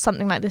somersaults,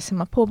 something like this, and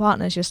my poor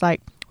partner's just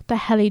like, what the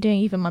hell are you doing?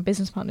 Even my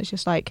business partner's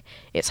just like,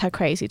 it's her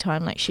crazy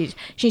time, like she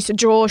needs to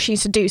draw, she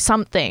needs to do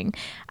something,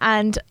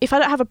 and if I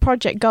don't have a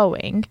project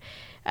going,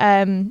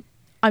 I'm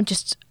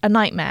just a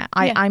nightmare.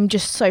 I'm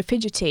just so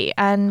fidgety,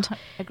 and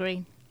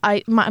agree.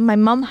 My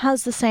mum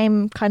has the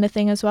same kind of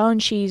thing as well,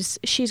 and she's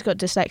got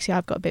dyslexia.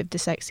 I've got a bit of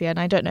dyslexia, and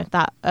I don't know if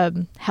that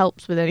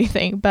helps with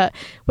anything, but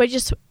we're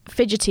just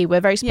fidgety.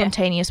 We're very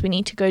spontaneous. We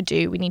need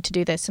to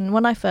do this. And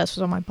when I first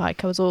was on my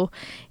bike, I was all,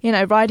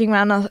 riding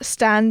around,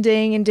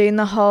 standing and doing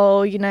the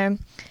whole,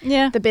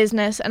 the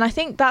business. And I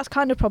think that's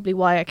kind of probably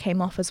why I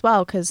came off as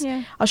well, because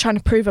I was trying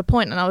to prove a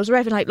point, and I was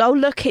revving like, oh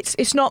look,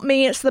 it's not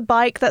me, it's the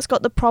bike that's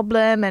got the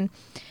problem. And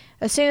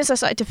as soon as I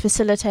started to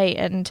facilitate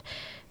and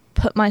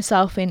put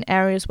myself in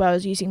areas where I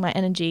was using my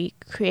energy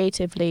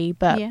creatively,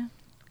 but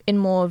in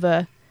more of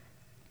a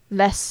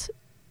less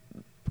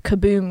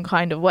kaboom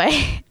kind of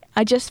way,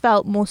 I just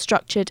felt more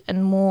structured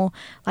and more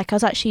like I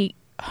was actually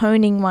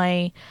honing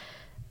my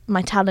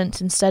talents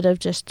instead of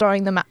just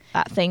throwing them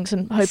at things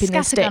and hoping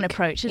they stick. Scattergun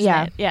approach, isn't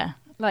it? Yeah.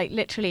 Like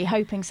literally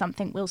hoping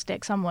something will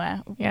stick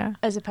somewhere,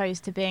 as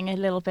opposed to being a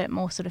little bit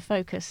more sort of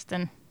focused.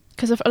 And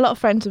because a lot of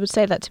friends would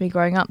say that to me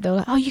growing up. They were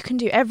like, oh, you can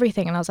do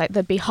everything. And I was like,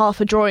 there'd be half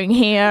a drawing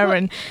here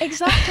and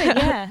exactly,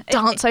 yeah.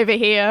 dance over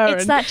here.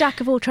 It's that jack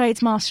of all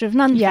trades, master of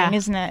none thing,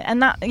 isn't it?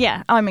 And that,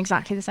 I'm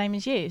exactly the same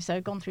as you.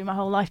 So gone through my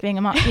whole life being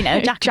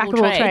a jack of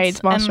all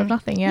trades, master of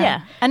nothing,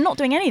 Yeah, and not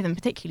doing any of them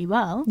particularly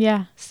well.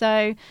 Yeah.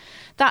 So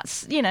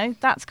that's,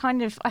 that's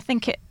kind of, I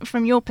think it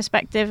from your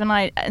perspective,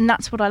 and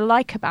that's what I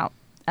like about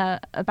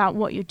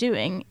what you're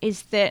doing,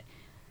 is that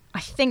I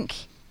think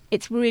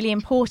it's really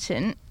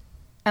important.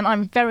 And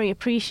I'm very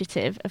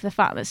appreciative of the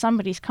fact that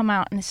somebody's come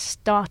out and has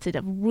started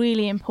a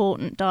really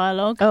important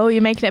dialogue. Oh,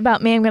 you're making it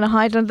about me. I'm going to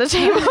hide under the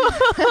table.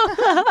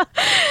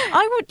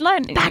 I would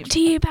learn. Back to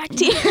you.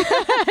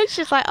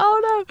 She's like,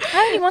 oh no.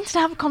 I only wanted to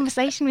have a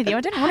conversation with you.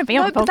 I didn't want to be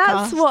on the podcast. But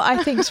that's what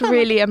I think is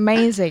really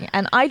amazing.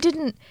 And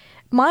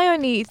my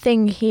only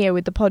thing here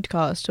with the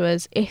podcast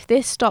was, if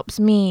this stops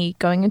me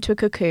going into a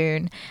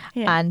cocoon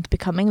and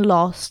becoming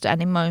lost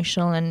and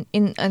emotional, and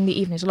in the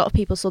evenings, a lot of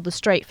people saw the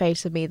straight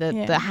face of me,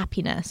 the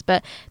happiness,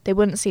 but they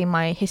wouldn't see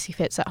my hissy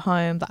fits at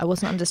home that I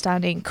wasn't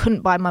understanding, couldn't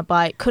buy my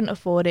bike, couldn't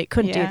afford it,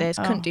 couldn't do this,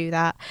 couldn't do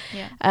that.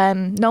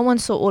 No one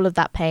saw all of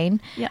that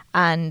pain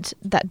and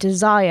that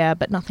desire,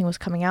 but nothing was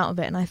coming out of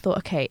it. And I thought,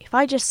 okay, if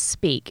I just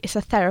speak, it's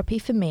a therapy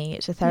for me,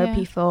 it's a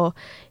therapy for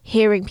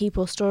hearing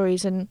people's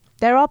stories. And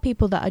there are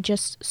people that are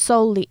just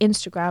solely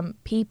Instagram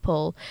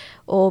people,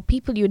 or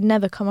people you would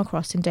never come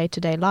across in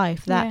day-to-day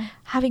life, that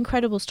have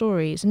incredible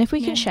stories. And if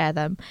we can share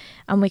them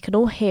and we can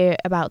all hear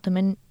about them,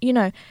 and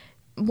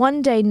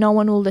one day no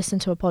one will listen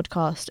to a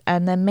podcast,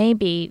 and then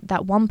maybe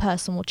that one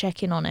person will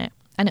check in on it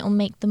and it will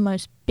make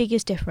the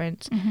biggest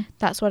difference.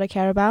 That's what I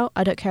care about.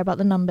 I don't care about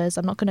the numbers.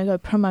 I'm not going to go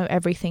promote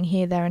everything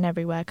here, there and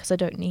everywhere, because I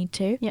don't need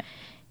to.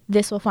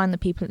 This will find the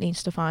people it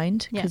needs to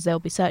find, because they'll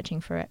be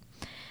searching for it.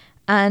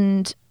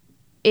 And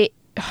it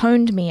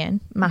honed me in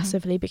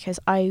massively, because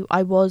I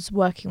was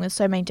working with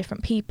so many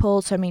different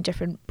people, so many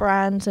different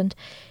brands, and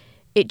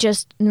it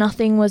just,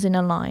 nothing was in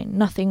a line.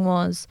 Nothing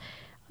was,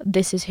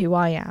 this is who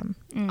I am.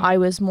 I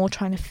was more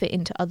trying to fit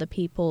into other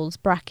people's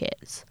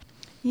brackets.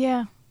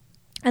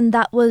 And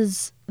that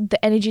was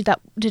the energy that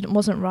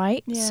wasn't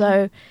right.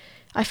 So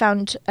I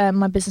found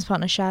my business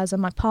partner Shaz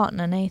and my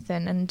partner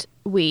Nathan, and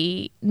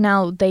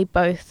they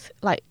both,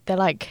 they're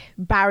like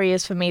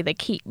barriers for me. They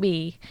keep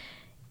me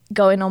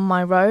going on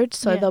my road.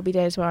 So there'll be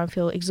days where I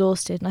feel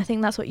exhausted, and I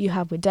think that's what you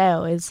have with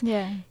Dale, is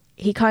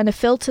he kind of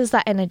filters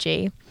that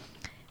energy,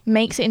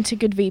 makes it into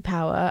good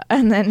V-power,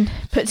 and then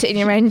puts it in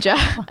your Ranger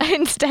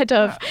instead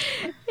of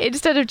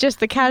just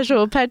the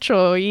casual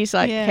petrol. He's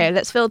like, okay,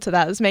 let's filter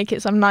that, let's make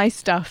it some nice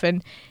stuff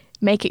and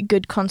make it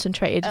good,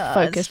 concentrated,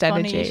 focused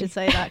energy. Funny you should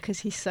say that, because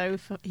he's so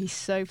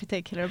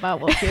particular about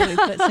what fuel he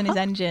puts in his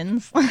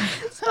engines.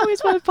 So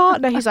is my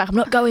partner. He's like, I'm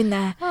not going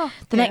there.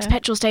 The next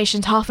petrol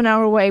station's half an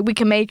hour away. We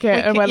can make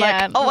it. And we're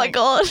like, oh my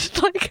god,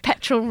 like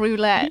petrol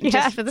roulette,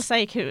 just for the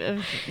sake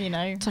of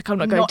It's like, I'm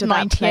not going to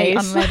that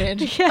place.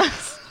 Unleaded.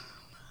 Yes.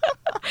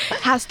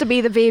 It has to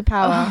be the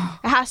V-power.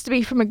 It has to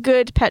be from a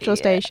good petrol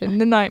station.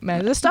 The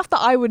nightmare. The stuff that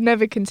I would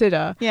never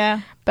consider.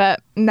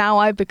 But now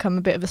I've become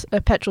a bit of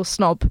a petrol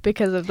snob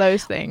because of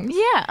those things.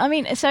 I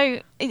mean, so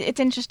it's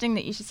interesting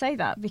that you should say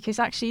that, because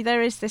actually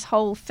there is this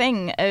whole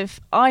thing of,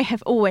 I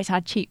have always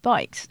had cheap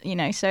bikes,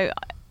 so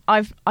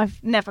I've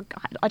never,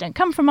 I don't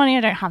come from money,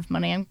 I don't have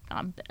money.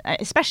 I'm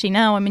especially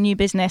now, I'm a new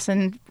business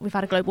and we've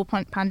had a global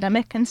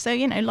pandemic, and so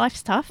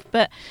life's tough.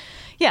 But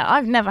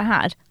I've never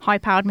had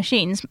high-powered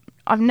machines.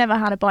 I've never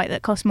had a bike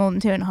that cost more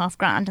than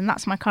 $2,500, and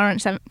that's my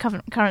current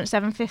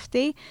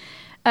 750.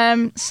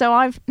 So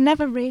I've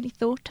never really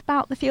thought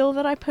about the fuel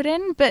that I put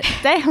in. But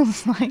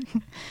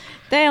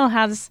Dale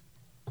has,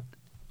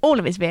 all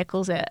of his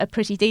vehicles are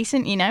pretty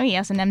decent. He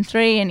has an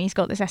M3 and he's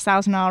got this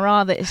S1000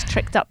 RR that is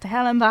tricked up to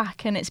hell and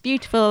back, and it's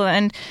beautiful.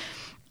 And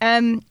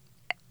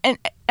and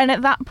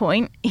at that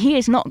point, he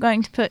is not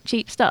going to put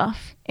cheap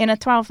stuff in a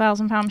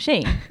 £12,000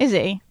 machine, is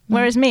he?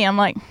 Whereas me, I'm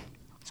like,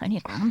 it's only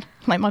 £1,000.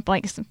 Like, my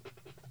bike's a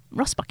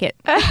rust bucket.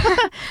 But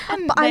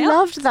I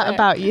loved that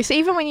about you. So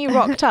even when you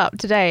rocked up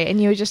today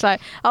and you were just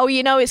like, oh,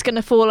 you know it's going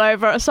to fall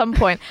over at some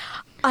point,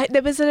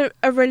 there was a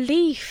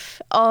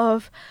relief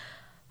of,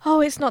 oh,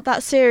 it's not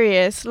that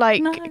serious.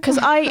 Like, because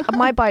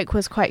my bike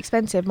was quite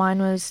expensive. Mine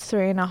was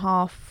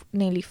 3.5,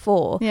 nearly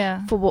 4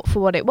 for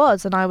what it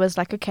was. And I was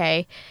like,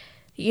 okay,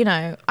 you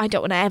know, I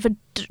don't want to ever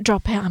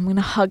drop it. I'm going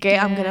to hug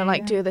it. I'm going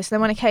to do this. And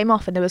then when it came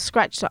off and there was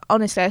scratch,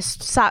 honestly, I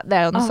sat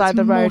there on the side of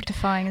the road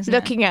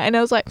looking at it, and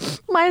I was like,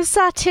 my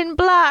satin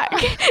black.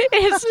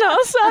 It's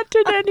not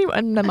satin anymore.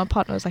 And then my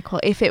partner was like, well,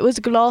 if it was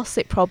gloss,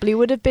 it probably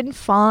would have been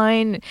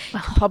fine. You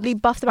could probably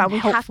buff them out. We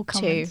have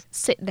to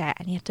sit there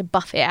and you have to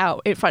buff it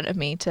out in front of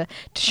me to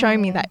show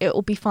me that it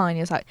will be fine.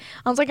 He was like,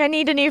 I was like, I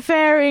need a new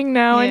fairing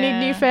now. I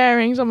need new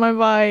fairings on my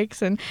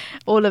bikes and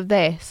all of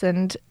this.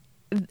 And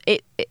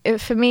it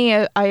for me,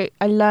 I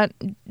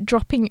learned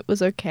dropping it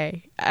was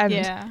okay, and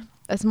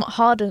as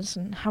hard as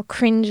and how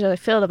cringe I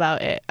feel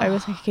about it, I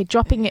was like, okay,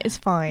 dropping it is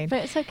fine,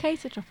 but it's okay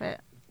to drop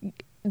it.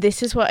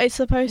 This is what it's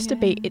supposed to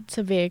be. It's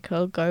a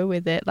vehicle, go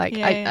with it. Like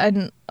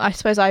and I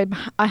suppose I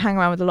hang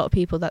around with a lot of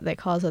people that their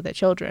cars are their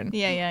children,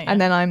 and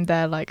then I'm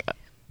there like,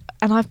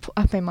 and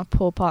I've made my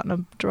poor partner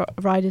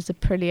ride as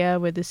Aprilia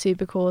with the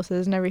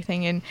supercourses and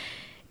everything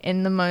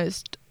in the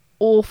most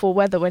awful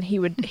weather when he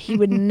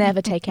would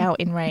never take out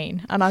in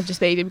rain, and I've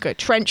just made him go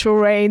torrential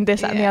rain,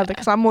 this that and the other,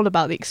 because I'm all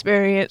about the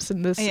experience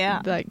and this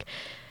like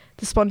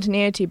the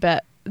spontaneity,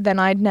 but then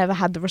I'd never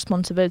had the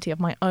responsibility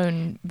of my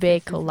own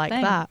vehicle like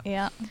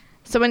that.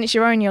 So when it's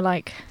your own, you're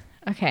like,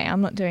 okay,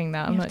 I'm not doing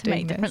that. I'm not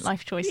doing this. Different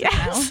life choices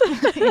now.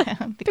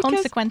 The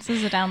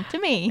consequences are down to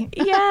me.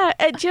 Do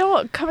you know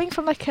what? Coming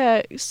from like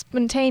a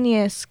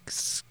spontaneous,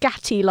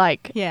 scatty,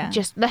 like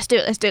just let's do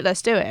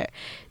it,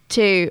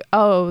 to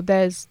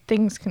there's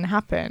things can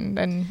happen,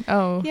 and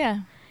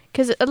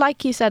because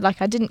like you said,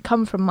 like I didn't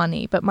come from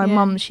money, but my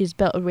mum, she's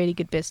built a really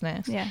good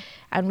business,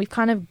 and we've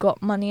kind of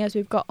got money as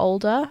we've got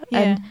older,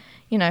 and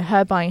you know,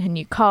 her buying her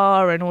new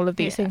car and all of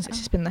these things, it's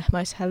just been the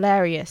most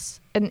hilarious,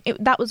 and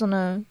that was on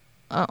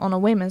a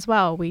whim as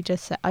well.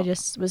 I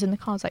just was in the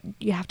car, I was like,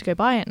 you have to go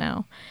buy it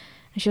now,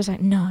 and she was like,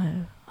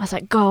 no. I was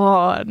like, go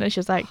on. And she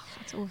was like,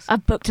 that's awesome.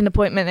 I've booked an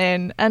appointment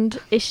in. And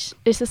it's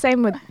the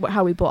same with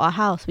how we bought our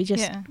house.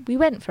 We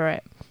went for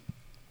it.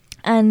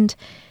 And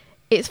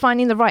it's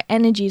finding the right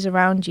energies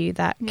around you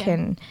that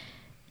can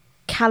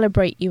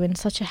calibrate you in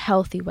such a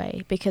healthy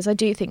way. Because I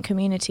do think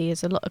community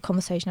is a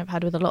conversation I've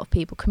had with a lot of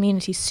people.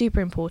 Community is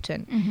super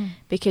important,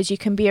 because you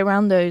can be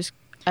around those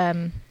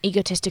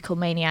egotistical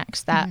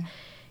maniacs that,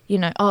 you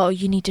know, oh,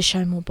 you need to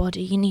show more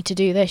body. You need to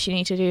do this. You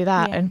need to do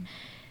that. And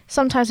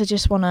sometimes I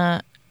just want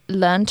to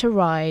learn to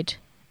ride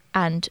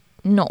and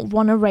not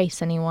want to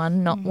race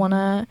anyone, not want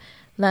to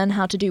learn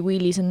how to do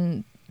wheelies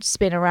and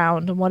spin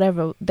around and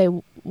whatever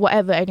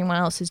anyone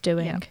else is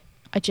doing.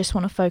 I just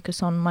want to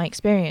focus on my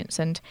experience,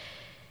 and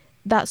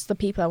that's the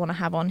people I want to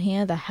have on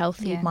here, the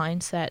healthy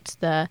mindset,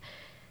 the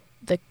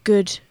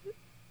good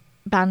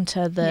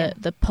banter,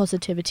 the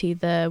positivity,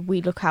 the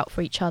we look out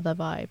for each other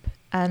vibe.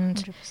 And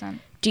 100%.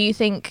 Do you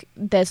think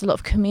there's a lot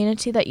of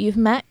community that you've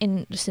met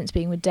since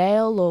being with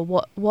Dale, or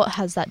what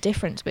has that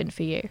difference been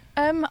for you?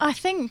 I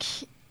think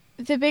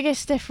the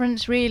biggest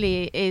difference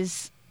really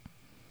is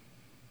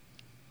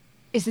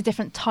the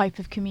different type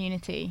of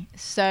community.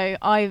 So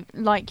I've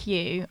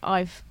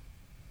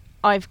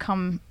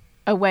come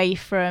away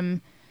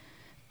from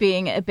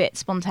being a bit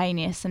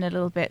spontaneous and a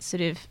little bit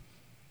sort of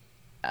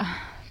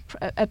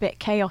a bit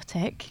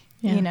chaotic.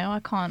 You know,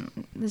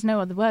 there's no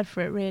other word for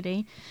it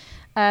really.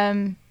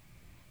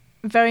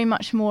 Very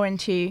much more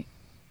into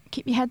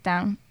keep your head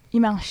down,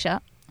 your mouth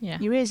shut,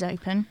 your ears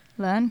open,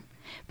 learn.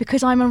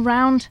 Because I'm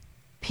around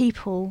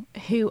people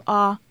who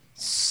are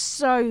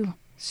so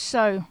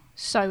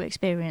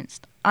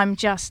experienced. I'm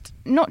just,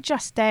 not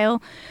just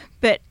Dale,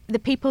 but the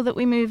people that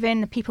we move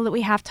in, the people that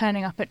we have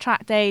turning up at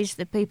track days,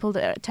 the people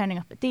that are turning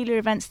up at dealer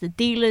events, the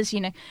dealers, you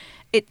know,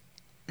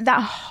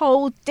 that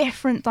whole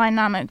different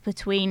dynamic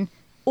between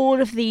all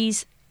of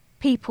these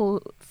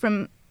people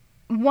from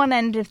one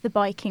end of the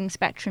biking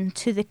spectrum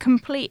to the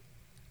complete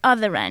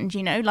other end,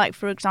 you know, like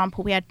for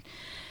example we had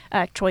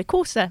Troy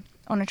Corsa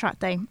on a track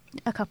day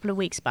a couple of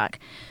weeks back.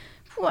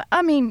 Well,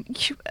 I mean,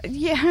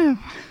 the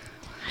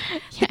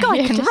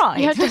guy can ride.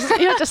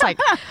 You're just like,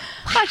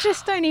 I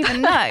just don't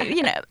even know,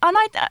 you know. And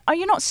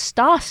you're not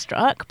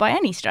starstruck by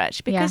any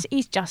stretch, because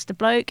he's just a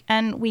bloke,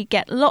 and we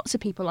get lots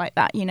of people like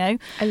that, you know.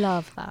 I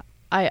love that.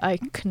 I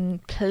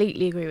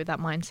completely agree with that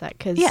mindset,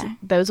 because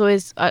there was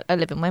always, I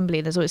live in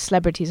Wembley, there's always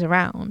celebrities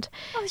around,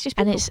 it's just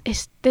people. And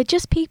they're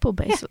just people,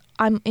 but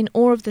I'm in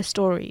awe of the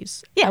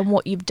stories and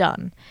what you've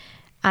done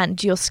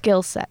and your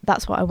skill set.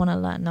 That's what I want to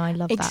learn. No, I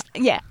love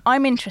that.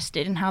 I'm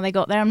interested in how they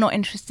got there. I'm not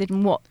interested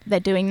in what they're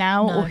doing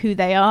now or who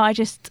they are.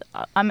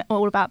 I'm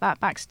all about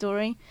that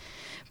backstory.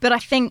 But I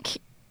think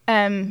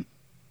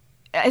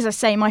as I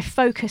say, my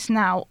focus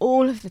now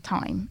all of the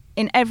time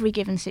in every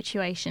given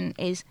situation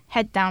is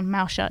head down,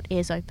 mouth shut,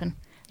 ears open.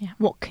 Yeah.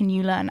 What can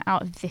you learn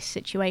out of this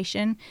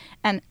situation?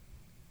 And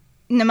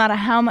no matter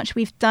how much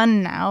we've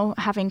done now,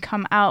 having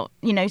come out,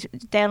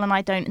 Dale and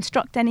I don't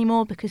instruct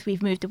anymore because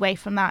we've moved away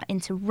from that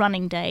into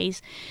running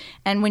days.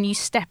 And when you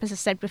step, as I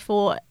said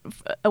before,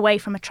 away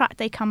from a track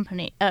day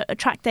a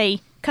track day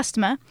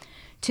customer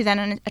to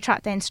then a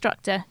track day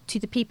instructor to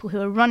the people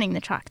who are running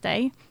the track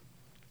day,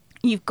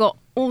 you've got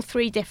all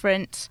three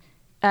different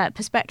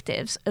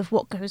perspectives of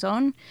what goes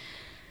on.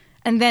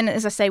 And then,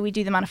 as I say, we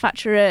do the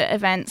manufacturer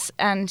events,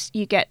 and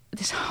you get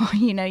this whole,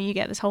 you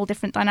get this whole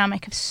different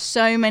dynamic of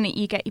so many.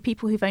 You get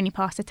people who've only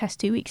passed a test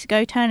 2 weeks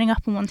ago turning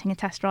up and wanting a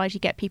test ride. You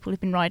get people who've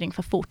been riding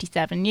for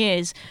 47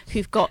 years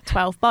who've got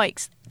 12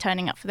 bikes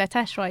turning up for their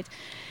test rides.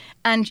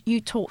 And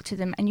you talk to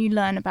them and you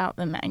learn about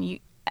them,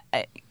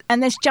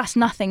 and there's just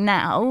nothing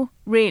now,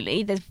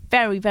 really. There's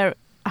very, very.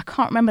 I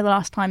can't remember the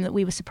last time that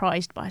we were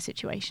surprised by a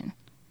situation.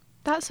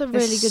 That's a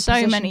really good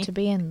position to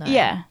be in, though.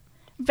 Yeah.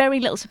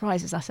 Very little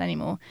surprises us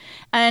anymore.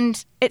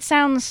 And it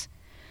sounds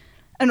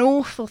an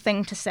awful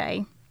thing to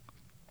say,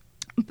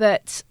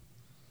 but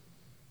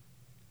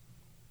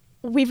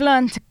we've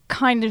learned to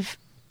kind of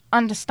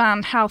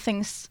understand how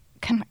things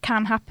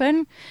can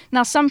happen.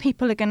 Now, some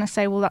people are going to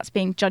say, well, that's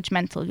being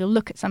judgmental. You'll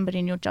look at somebody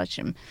and you'll judge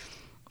them.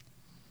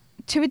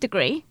 To a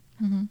degree,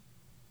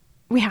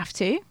 we have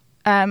to.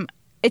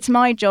 It's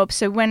my job.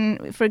 So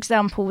when, for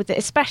example,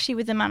 especially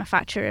with the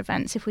manufacturer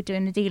events, if we're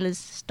doing the dealers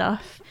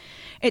stuff,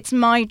 it's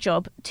my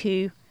job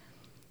to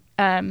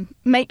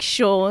make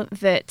sure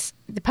that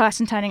the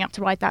person turning up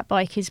to ride that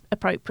bike is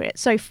appropriate.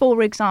 So,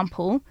 for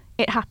example,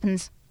 it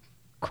happens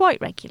quite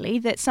regularly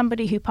that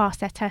somebody who passed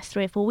their test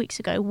 3 or 4 weeks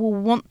ago will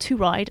want to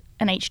ride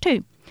an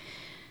H2.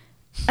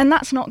 And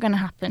that's not going to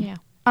happen. Yeah.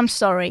 I'm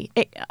sorry.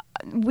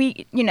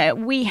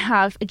 We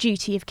have a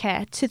duty of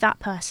care to that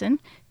person,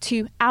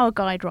 to our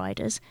guide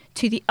riders,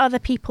 to the other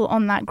people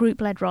on that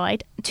group-led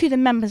ride, to the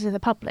members of the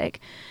public,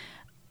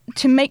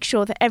 to make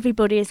sure that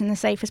everybody is in the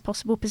safest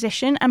possible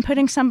position. And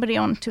putting somebody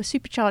onto a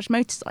supercharged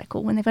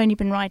motorcycle when they've only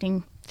been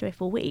riding 3 or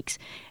 4 weeks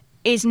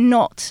is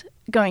not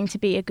going to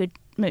be a good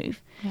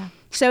move. Yeah.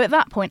 So at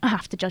that point, I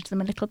have to judge them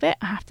a little bit.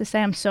 I have to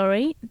say, I'm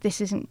sorry,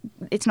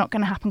 it's not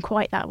going to happen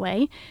quite that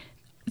way.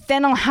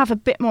 Then I'll have a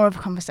bit more of a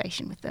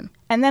conversation with them,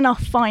 and then I'll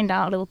find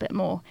out a little bit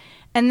more.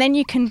 And then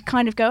you can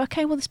kind of go,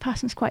 okay, well, this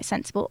person's quite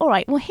sensible. All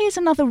right, well, here's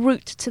another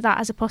route to that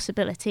as a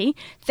possibility.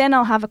 Then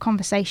I'll have a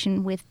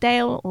conversation with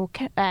Dale or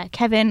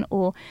Kevin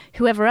or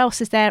whoever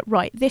else is there.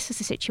 Right, this is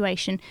the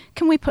situation.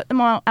 Can we put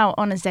them out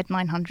on a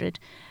Z900,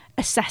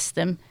 assess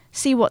them,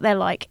 see what they're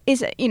like?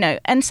 Is it,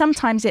 and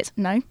sometimes it's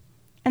no,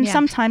 and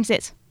sometimes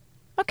it's,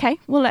 okay,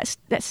 well, let's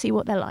see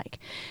what they're like.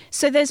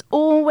 So there's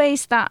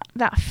always that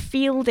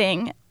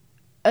fielding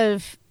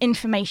of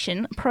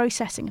information,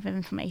 processing of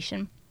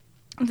information,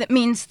 that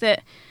means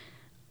that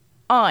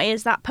I,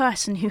 as that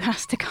person who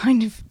has to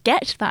kind of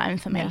get that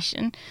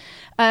information,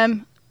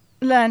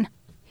 learn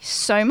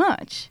so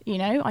much.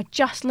 I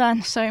just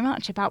learn so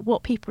much about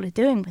what people are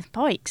doing with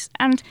bikes,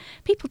 and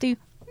people do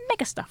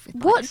mega stuff with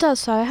bikes.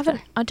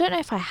 I don't know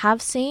if I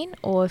have seen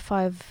or if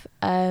I've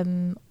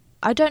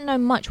I don't know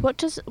much.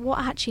 What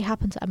actually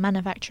happens at a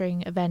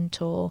manufacturing event,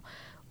 or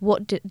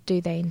what do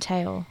they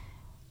entail?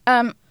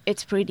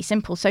 It's really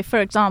simple. So, for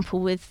example,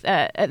 with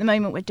at the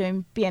moment we're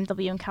doing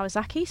BMW and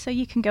Kawasaki. So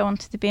you can go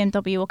onto the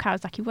BMW or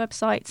Kawasaki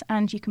websites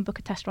and you can book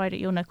a test ride at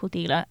your local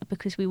dealer,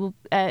 because we will.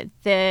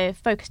 The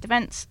focused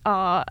events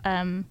are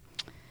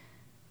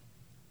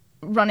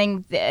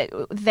running.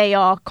 They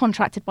are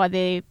contracted by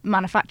the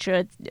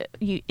manufacturer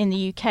in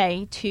the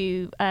UK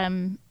to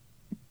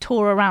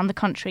tour around the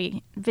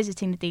country,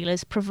 visiting the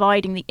dealers,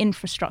 providing the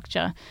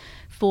infrastructure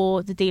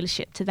for the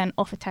dealership to then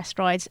offer test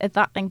rides.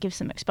 That then gives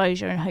them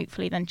exposure and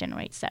hopefully then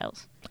generates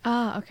sales.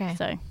 Ah, okay.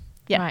 So,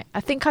 yeah. Right.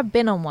 I think I've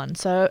been on one.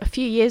 So a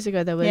few years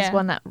ago there was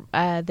one that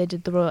they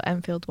did, the Royal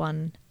Enfield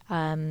one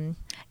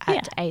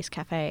at Ace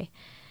Cafe.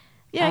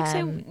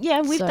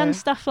 Yeah, we've done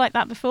stuff like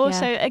that before. Yeah.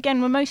 So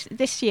again,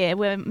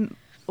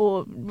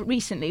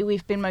 recently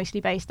we've been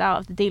mostly based out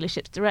of the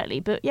dealerships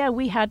directly, but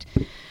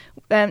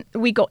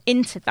we got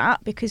into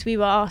that because we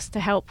were asked to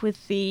help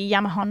with the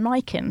Yamaha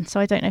Nikon. So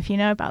I don't know if you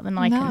know about the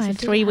Nikons, the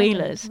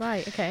three-wheelers.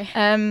 Right, okay.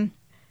 I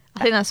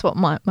think that's what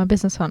my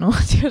business one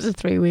was. It was a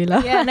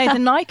three-wheeler. Yeah, no, the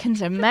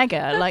Nikons are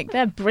mega. Like,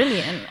 they're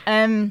brilliant.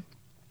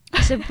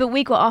 But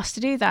we got asked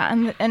to do that,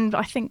 and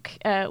I think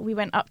we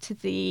went up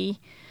to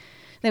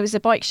there was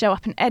a bike show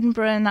up in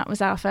Edinburgh, and that was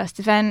our first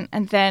event.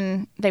 And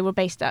then we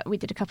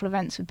did a couple of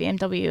events with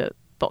BMW at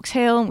Box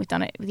Hill, and we've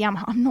done it with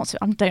Yamaha.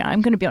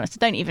 I'm going to be honest,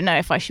 I don't even know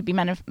if I should be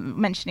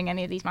mentioning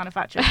any of these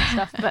manufacturers and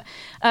stuff, but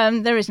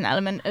there is an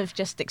element of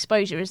just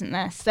exposure, isn't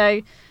there?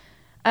 So,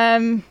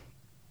 but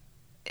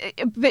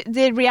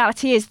the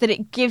reality is that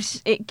it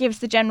gives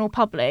the general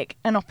public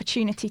an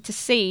opportunity to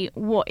see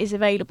what is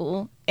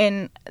available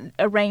in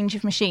a range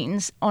of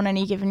machines on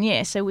any given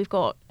year. So we've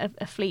got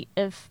a fleet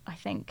of, I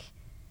think,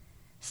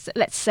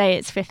 let's say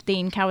it's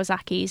 15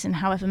 Kawasaki's and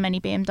however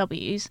many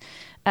BMW's.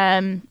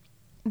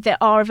 that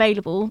are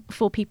available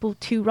for people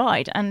to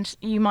ride. And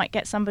you might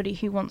get somebody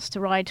who wants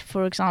to ride,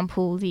 for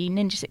example, the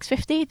Ninja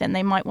 650, then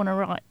they might want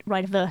to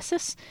ride a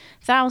Versus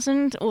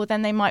 1000, or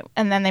then they might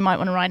want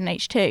to ride an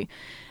H2.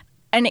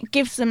 And it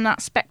gives them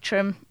that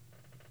spectrum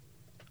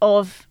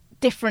of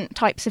different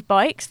types of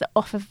bikes that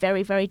offer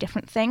very, very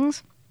different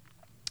things.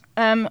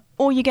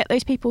 Or you get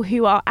those people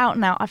who are out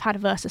and out. I've had a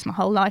Versus my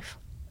whole life.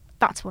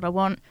 That's what I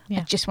want. I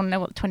just want to know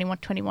what the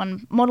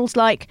 2121 model's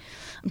like.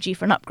 I'm due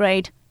for an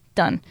upgrade.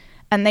 Done.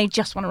 And they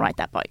just want to ride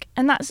that bike.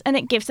 And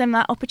it gives them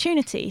that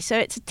opportunity. So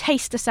it's a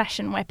taster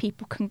session where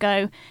people can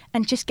go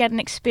and just get an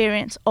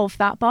experience of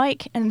that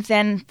bike, and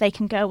then they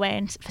can go away,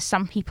 and for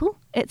some people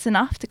it's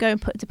enough to go and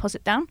put a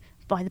deposit down,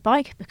 buy the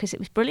bike because it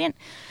was brilliant.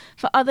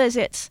 For others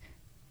it's,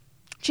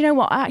 do you know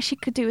what, I actually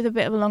could do with a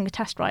bit of a longer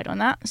test ride on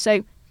that.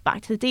 So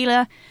back to the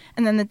dealer,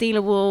 and then the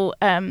dealer will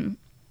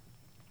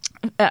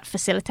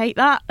facilitate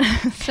that.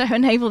 So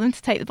enable them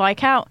to take the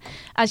bike out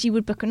as you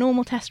would book a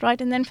normal test ride.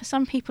 And then for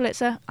some people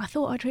it's I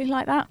thought I'd really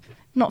like that,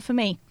 not for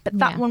me, but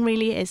that one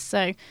really is.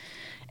 So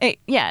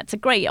it's a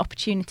great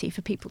opportunity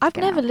for people to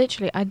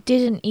I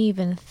didn't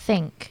even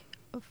think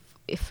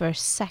for a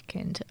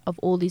second of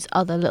all these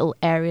other little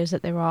areas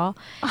that there are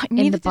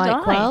in the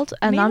bike world.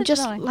 And I'm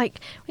just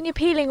like, when you're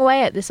peeling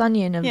away at this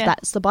onion of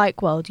that's the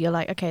bike world, you're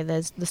like, okay,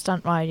 there's the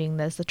stunt riding,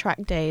 there's the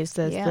track days,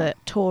 there's the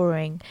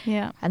touring,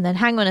 and then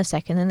hang on a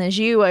second, and there's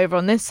you over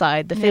on this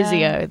side, the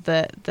physio,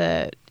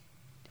 the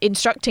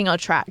instructing our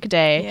track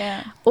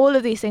day. All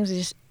of these things have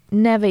just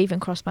never even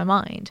crossed my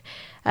mind.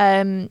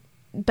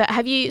 But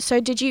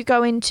did you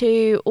go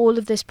into all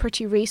of this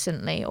pretty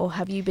recently, or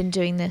have you been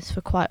doing this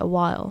for quite a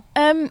while?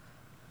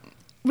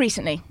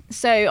 Recently.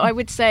 So I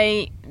would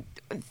say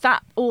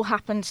that all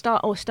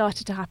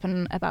started to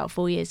happen about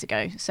 4 years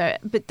ago. So,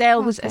 but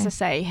Dale was, as I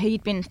say,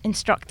 he'd been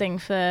instructing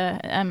for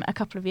a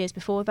couple of years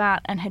before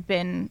that, and had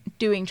been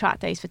doing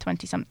track days for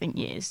 20-something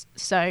years.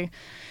 So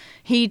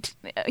he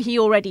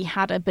already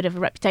had a bit of a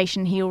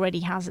reputation. He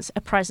already has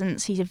a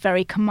presence. He's a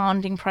very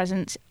commanding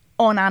presence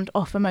on and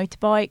off a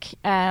motorbike,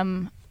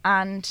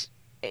 and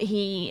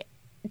he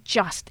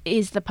just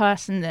is the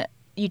person that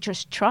you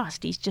just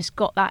trust. He's just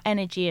got that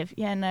energy of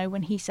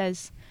when he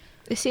says.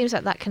 It seems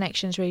like that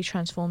connection's really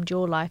transformed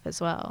your life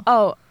as well.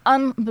 Oh,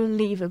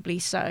 unbelievably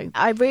so.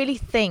 I really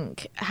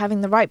think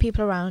having the right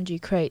people around you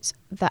creates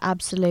the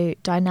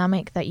absolute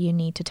dynamic that you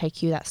need to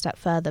take you that step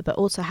further, but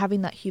also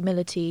having that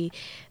humility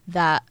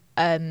that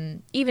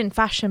even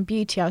fashion,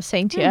 beauty, I was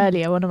saying to you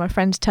earlier, one of my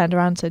friends turned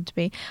around and said to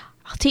me,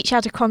 I'll teach you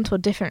how to contour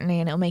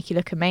differently and it'll make you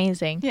look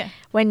amazing. Yeah.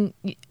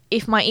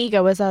 If my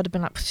ego was, I'd have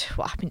been like,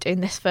 well, I've been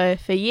doing this for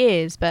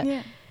years. But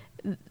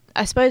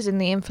I suppose in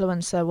the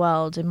influencer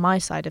world, in my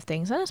side of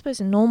things, and I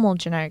suppose in normal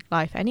generic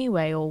life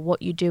anyway, or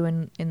what you do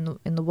in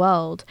the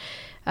world,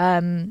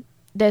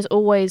 there's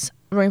always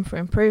room for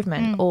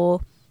improvement,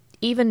 or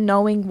even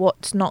knowing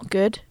what's not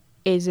good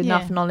is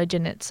enough knowledge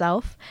in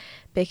itself.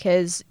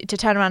 Because to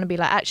turn around and be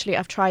like, actually,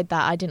 I've tried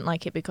that, I didn't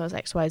like it because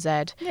X, Y,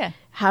 Z. Yeah.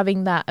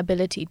 Having that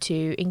ability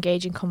to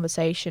engage in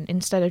conversation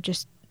instead of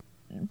just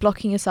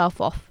blocking yourself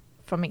off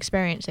from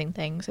experiencing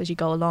things as you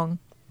go along.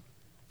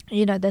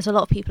 There's a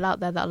lot of people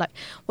out there that are like,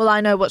 well, I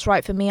know what's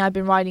right for me. I've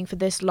been riding for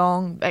this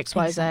long, X,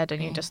 Y, Z.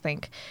 And you just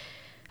think,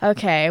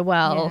 okay,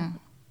 well,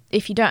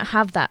 if you don't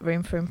have that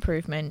room for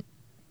improvement,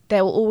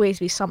 there will always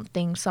be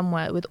something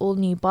somewhere with all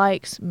new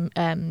bikes,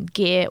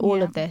 gear,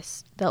 all of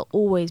this. There'll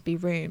always be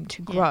room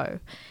to grow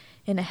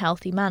in a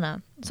healthy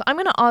manner. So I'm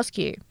going to ask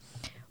you,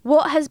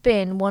 what has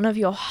been one of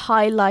your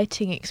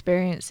highlighting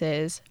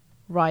experiences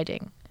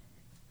riding?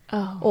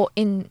 Or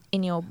in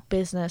your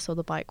business or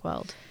the bike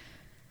world?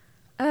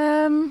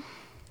 I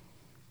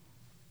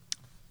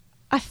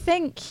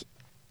think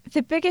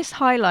the biggest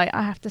highlight,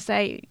 I have to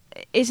say,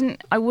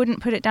 I wouldn't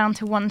put it down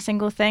to one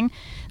single thing.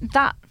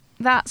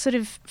 That sort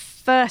of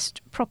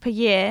first proper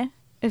year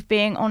of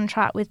being on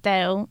track with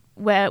Dale,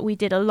 where we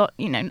did a lot,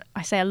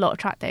 I say a lot of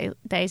track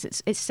days,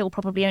 it's still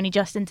probably only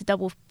just into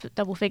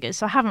double figures,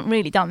 so I haven't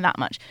really done that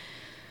much.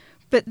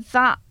 But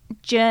that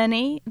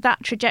journey,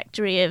 that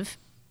trajectory of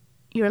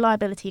your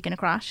reliability, you're going to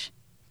crash,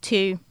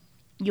 to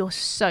you're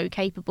so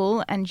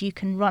capable and you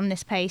can run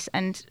this pace.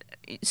 And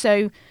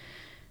so,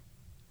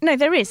 no,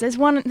 there's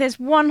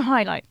one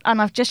highlight,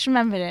 and I've just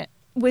remembered it,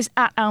 was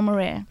at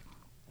Almeria.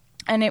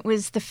 And it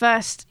was the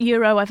first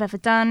Euro I've ever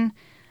done,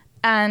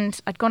 and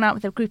I'd gone out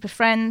with a group of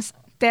friends.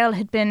 Dale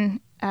had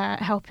been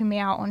helping me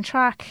out on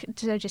track,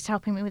 so just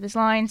helping me with his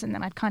lines, and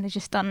then I'd kind of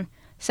just done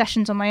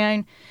sessions on my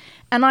own.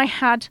 And I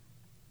had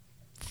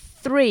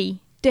 3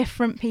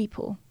 different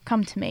people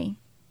come to me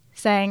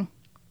saying,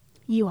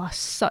 you are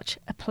such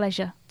a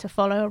pleasure to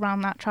follow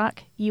around that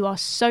track. You are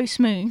so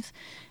smooth,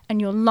 and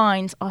your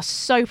lines are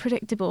so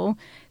predictable.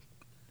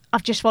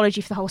 I've just followed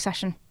you for the whole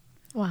session.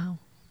 Wow.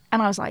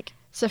 And I was like,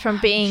 so from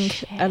being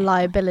a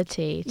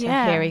liability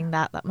to hearing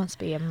that must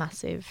be a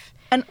massive...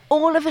 And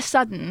all of a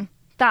sudden,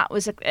 that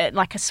was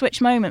like a switch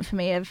moment for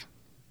me of,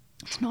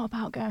 it's not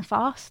about going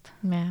fast.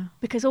 Yeah.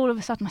 Because all of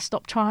a sudden I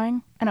stopped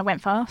trying and I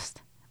went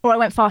fast. or I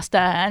went faster.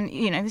 And,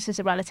 this is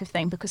a relative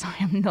thing because I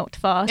am not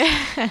fast.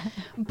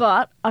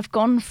 But I've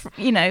gone,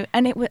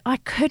 and I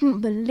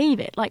couldn't believe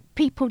it. Like,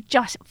 people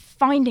just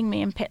finding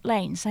me in pit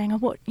lane saying,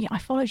 I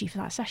followed you for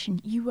that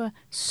session. You were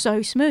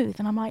so smooth.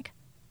 And I'm like...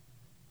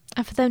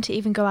 And for them to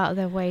even go out of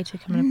their way to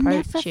come and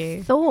approach you.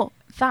 Never thought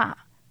that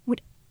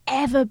would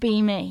ever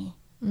be me.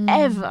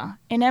 Ever.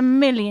 In a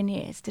million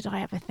years did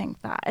I ever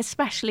think that.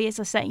 Especially, as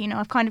I say,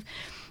 I've kind of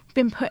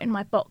been put in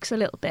my box a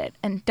little bit,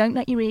 and don't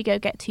let your ego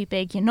get too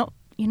big. You're not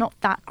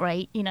that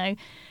great,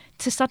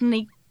 to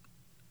suddenly,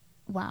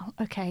 wow,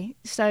 okay,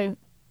 so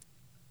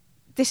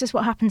this is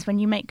what happens when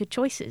you make good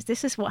choices.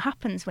 This is what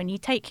happens when you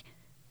take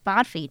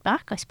bad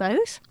feedback, I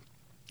suppose,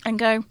 and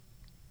go,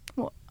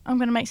 well, I'm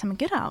going to make something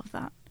good out of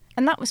that.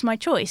 And that was my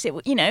choice. At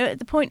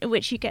the point at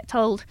which you get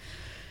told,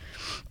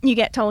 you're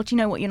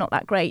not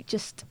that great,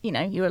 just,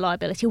 you're a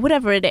liability or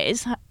whatever it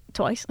is,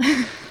 twice.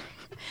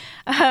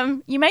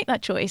 You make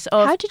that choice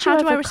of how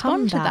do I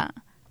respond to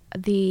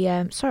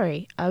that?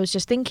 Sorry, I was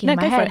just thinking in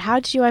my head, how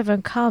did you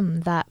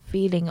overcome that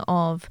feeling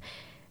of,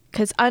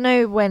 because I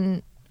know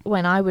when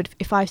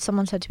if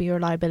someone said to me you're a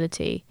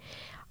liability,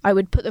 I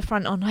would put the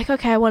front on like,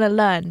 okay, I want to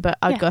learn, but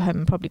I'd go home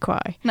and probably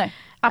cry. No,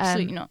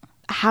 absolutely not.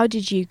 How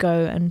did you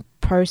go and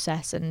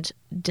process and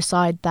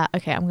decide that,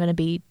 okay, I'm going to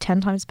be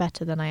 10 times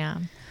better than I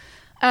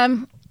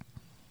am?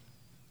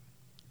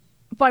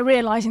 By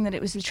realising that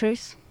it was the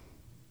truth.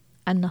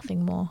 And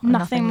nothing more.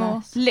 Nothing more.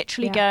 Less.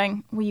 Literally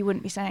going, well, you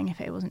wouldn't be saying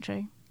if it wasn't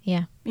true.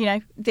 Yeah.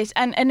 This,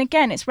 and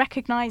again, it's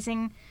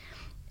recognising,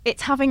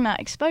 it's having that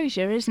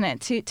exposure, isn't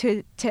it,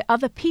 to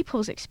other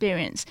people's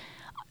experience.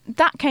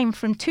 That came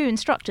from two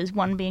instructors,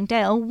 one being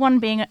Dale, one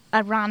being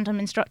a random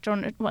instructor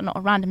not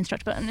a random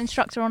instructor, but an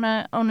instructor on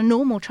a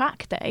normal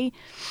track day.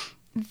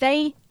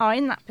 They are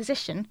in that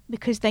position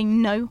because they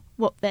know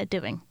what they're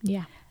doing.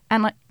 Yeah.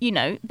 And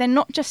they're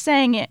not just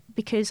saying it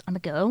because I'm a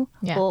girl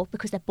or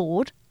because they're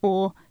bored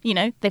or,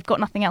 they've got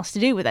nothing else to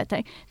do with that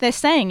day. They're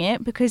saying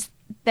it because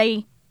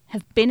they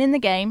have been in the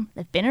game.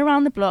 They've been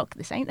around the block.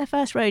 This ain't their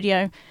first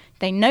rodeo.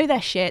 They know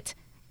their shit.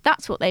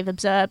 That's what they've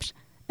observed,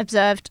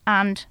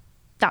 and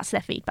that's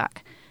their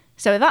feedback.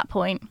 So at that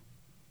point,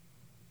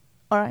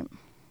 all right,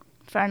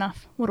 fair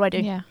enough. What do I do?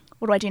 Yeah.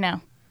 What do I do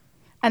now?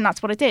 And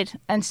that's what I did.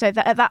 And so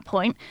at that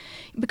point,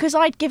 because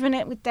I'd given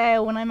it with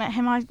Dale when I met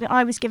him,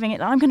 I was giving it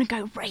that I'm going to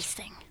go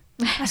racing.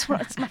 That's my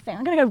thing.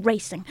 I'm going to go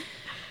racing.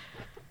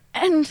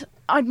 And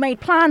I'd made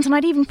plans, and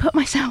I'd even put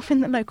myself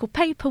in the local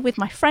paper with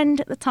my friend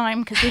at the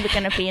time because we were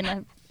going to be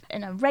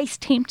in a race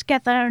team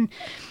together. And,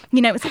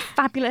 it was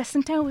fabulous.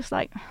 And Dale was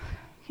like,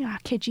 yeah,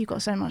 kid, you've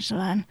got so much to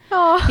learn.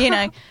 Oh.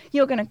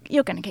 You're gonna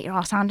get your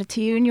ass handed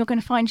to you, and you're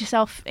going to find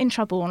yourself in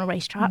trouble on a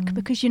racetrack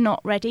because you're not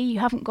ready. You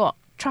haven't got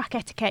track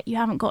etiquette, you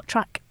haven't got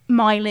track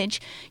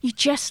mileage. You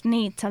just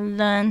need to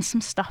learn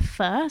some stuff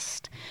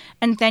first,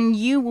 and then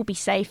you will be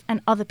safe and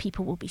other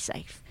people will be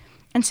safe.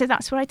 And so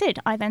that's what I did.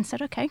 I then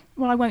said, okay,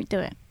 well, I won't do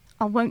it.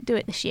 I won't do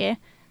it this year.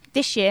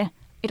 This year,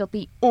 it'll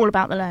be all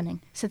about the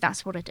learning. So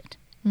that's what I did.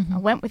 I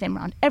went with him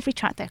around every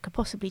track that I could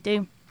possibly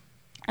do,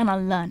 and I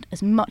learned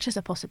as much as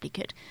I possibly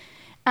could.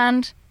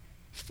 And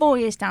 4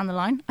 years down the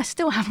line, I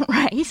still haven't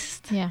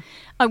raced. Yeah.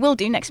 I will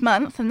do next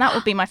month, and that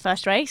will be my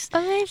first race.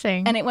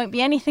 Amazing. And it won't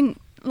be anything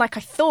like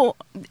I thought.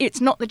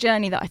 It's not the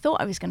journey that I thought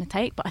I was going to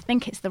take, but I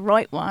think it's the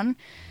right one.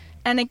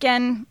 And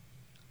again,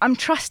 I'm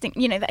trusting,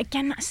 that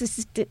again, that's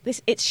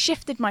this, it's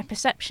shifted my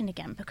perception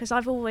again, because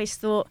I've always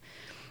thought,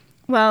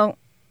 well,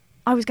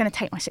 I was going to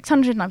take my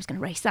 600 and I was going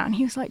to race that. And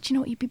he was like, do you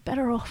know what, you'd be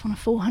better off on a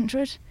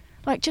 400.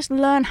 Like, just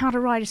learn how to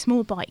ride a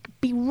small bike,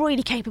 be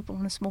really capable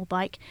on a small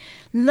bike,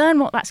 learn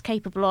what that's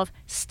capable of,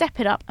 step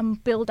it up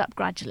and build up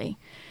gradually.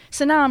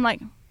 So now I'm like,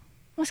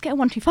 let's get a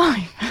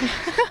 125.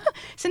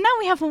 So now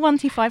we have a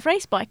 125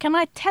 race bike, and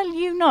I tell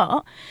you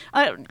not,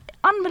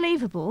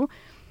 unbelievable,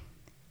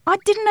 I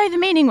didn't know the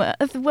meaning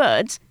of the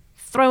words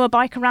throw a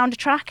bike around a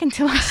track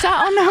until I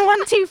sat on a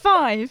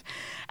 125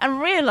 and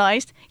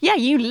realised, yeah,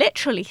 you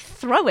literally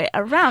throw it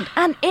around,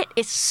 and it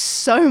is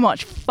so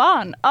much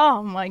fun.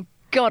 Oh my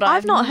God.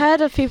 I've not heard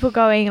of people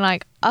going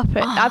like up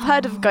it. I've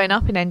heard of going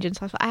up in engines.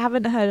 I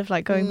haven't heard of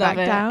like going back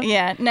down.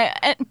 Yeah, no,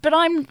 but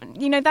I'm,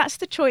 that's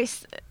the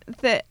choice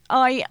that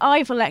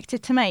I've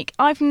elected to make.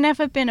 I've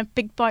never been a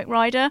big bike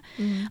rider.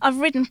 I've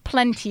ridden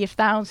plenty of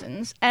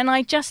thousands, and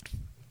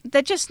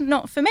they're just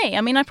not for me.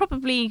 I mean,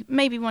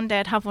 maybe one day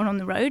I'd have one on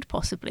the road,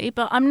 possibly,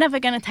 but I'm never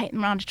going to take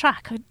them around a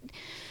track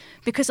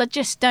because I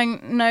just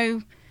don't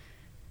know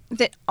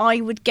that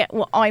I would get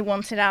what I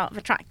wanted out of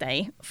a track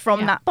day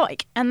from that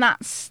bike, and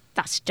that's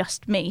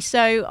just me.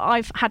 So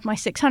I've had my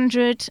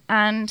 600,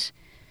 and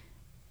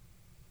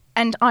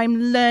I'm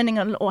learning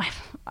a lot.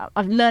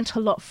 I've learnt a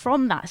lot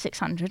from that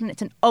 600, and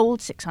it's an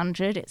old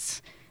 600.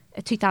 It's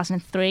a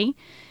 2003,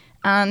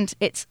 and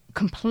it's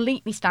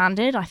completely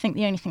standard. I think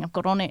the only thing I've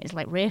got on it is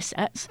like rear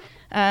sets.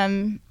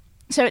 So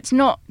it's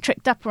not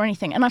tricked up or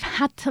anything, and I've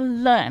had to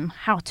learn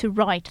how to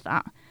ride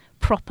that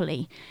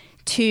properly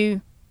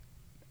to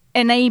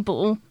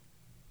enable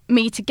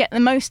me to get the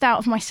most out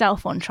of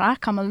myself on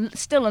track. I'm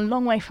still a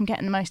long way from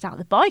getting the most out of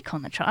the bike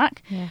on the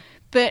track,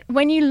 But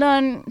when you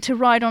learn to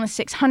ride on a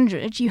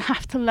 600, you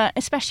have to learn,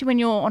 especially when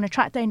you're on a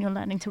track day and you're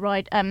learning to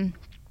ride in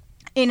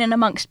and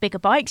amongst bigger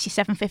bikes,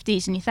 your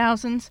 750s and your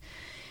 1000s,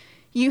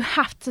 you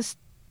have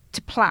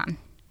to plan.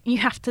 You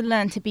have to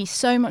learn to be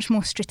so much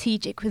more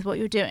strategic with what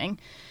you're doing.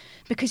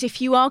 Because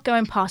if you are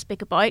going past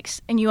bigger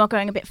bikes and you are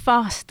going a bit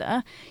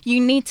faster,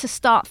 you need to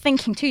start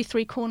thinking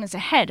 2-3 corners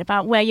ahead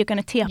about where you're going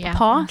to tee up a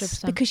pass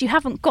 100%. Because you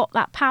haven't got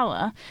that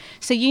power.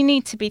 So you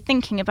need to be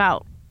thinking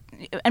about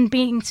and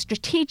being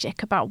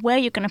strategic about where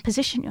you're going to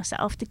position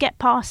yourself to get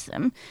past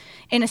them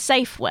in a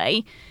safe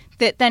way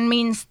that then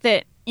means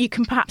that you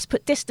can perhaps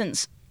put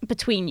distance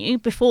between you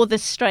before the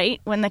straight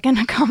when they're going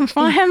to come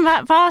flying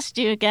back past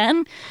you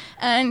again,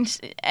 and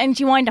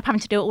you wind up having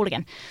to do it all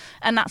again.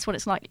 And that's what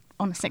it's like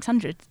on a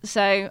 600.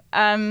 So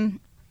I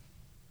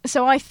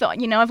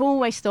thought, I've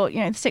always thought,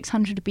 the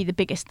 600 would be the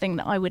biggest thing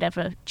that I would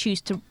ever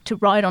choose to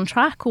ride on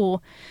track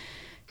or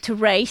to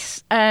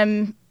race.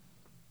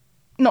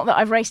 Not that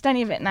I've raced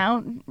any of it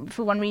now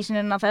for one reason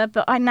or another,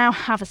 but I now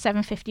have a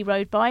 750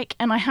 road bike,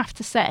 and I have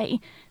to say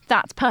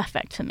that's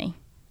perfect for me.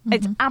 Mm-hmm.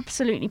 It's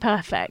absolutely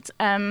perfect.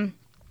 I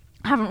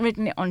haven't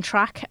ridden it on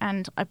track,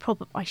 and I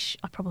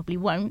probably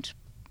won't,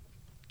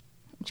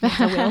 which means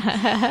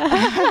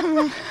I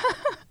will.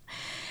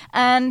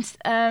 And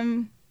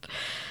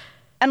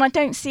I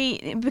don't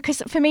see,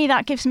 because for me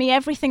that gives me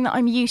everything that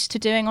I'm used to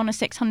doing on a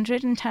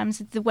 600 in terms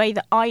of the way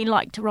that I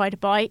like to ride a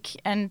bike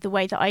and the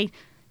way that I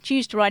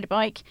choose to ride a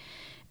bike.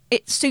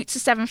 It suits a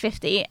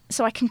 750,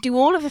 so I can do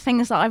all of the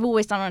things that I've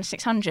always done on a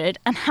 600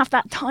 and have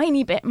that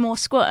tiny bit more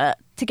squirt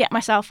to get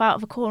myself out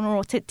of a corner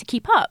or to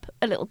keep up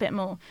a little bit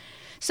more.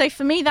 So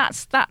for me,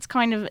 that's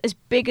kind of as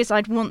big as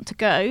I'd want to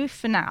go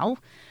for now,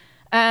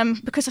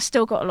 because I've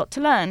still got a lot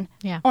to learn.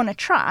 Yeah. On a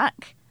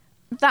track,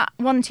 that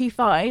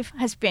 125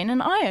 has been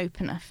an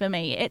eye-opener for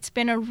me. It's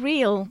been a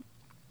real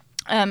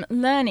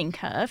learning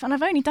curve, and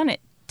I've only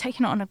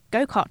taken it on a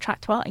go-kart track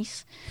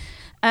twice.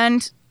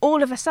 And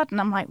all of a sudden,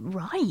 I'm like,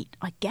 right,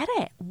 I get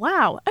it.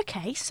 Wow,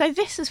 okay, so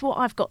this is what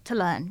I've got to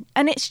learn.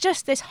 And it's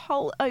just this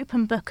whole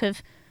open book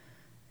of,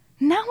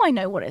 now I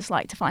know what it's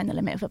like to find the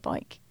limit of a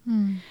bike.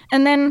 Mm.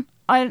 And then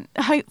I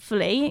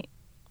hopefully,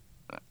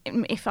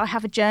 if I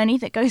have a journey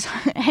that goes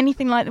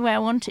anything like the way I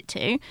want it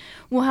to,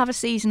 we'll have a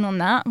season on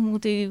that, and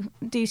we'll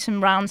do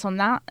some rounds on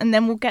that. And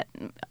then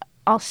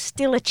I'll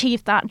still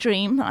achieve that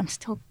dream that I'm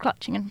still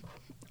clutching and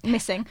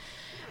missing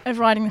of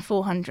riding the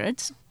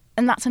 400s.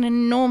 And that's an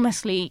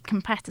enormously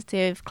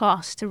competitive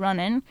class to run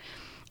in.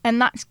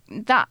 And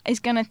that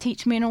is going to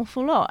teach me an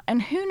awful lot.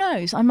 And who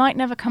knows, I might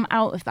never come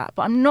out of that,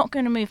 but I'm not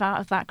going to move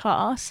out of that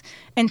class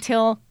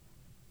until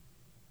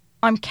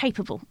I'm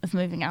capable of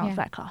moving out of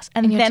that class.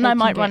 And then I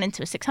might run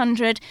into a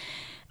 600.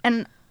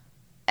 And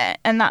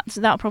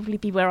that'll probably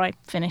be where I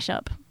finish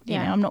up. You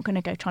know, I'm not going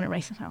to go trying to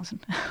race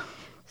 1,000.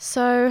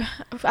 So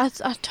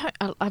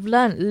I've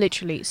learned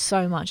literally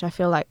so much. I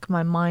feel like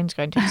my mind's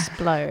going to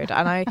explode,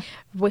 and I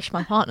wish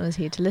my partner was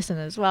here to listen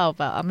as well,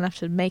 but I'm gonna have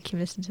to make him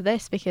listen to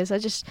this, because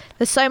there's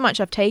so much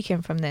I've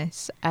taken from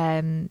this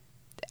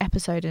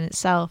episode in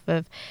itself.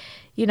 Of,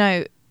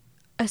 I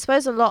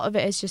suppose a lot of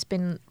it has just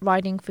been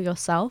riding for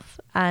yourself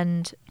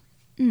and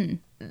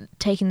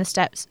taking the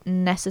steps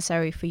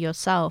necessary for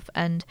yourself,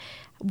 and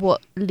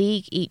what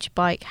league each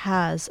bike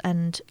has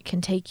and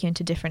can take you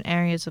into different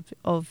areas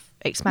of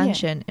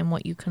expansion in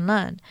what you can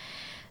learn.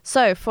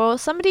 So for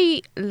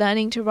somebody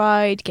learning to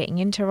ride, getting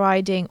into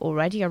riding,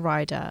 already a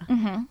rider,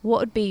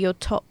 what would be your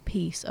top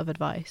piece of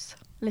advice?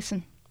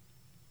 Listen.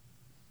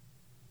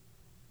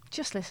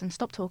 Just listen.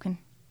 Stop talking.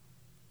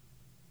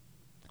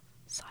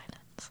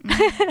 Silence.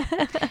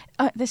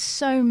 There's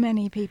so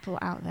many people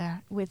out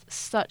there with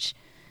such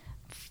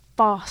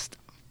vast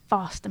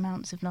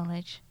amounts of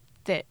knowledge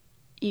that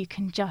you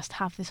can just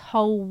have this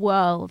whole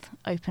world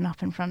open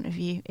up in front of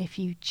you if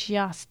you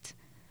just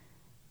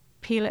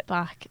peel it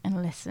back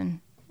and listen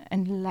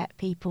and let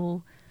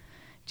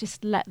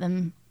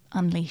them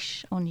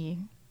unleash on you.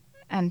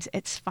 And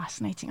it's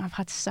fascinating. I've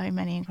had so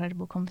many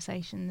incredible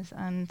conversations,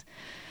 and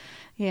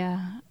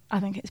I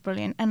think it's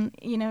brilliant. And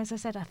as I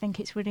said, I think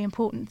it's really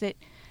important that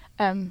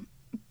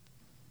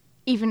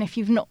even if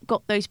you've not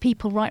got those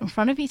people right in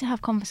front of you to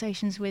have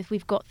conversations with,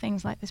 we've got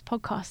things like this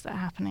podcast that are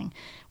happening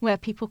where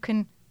people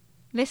can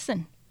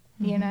listen,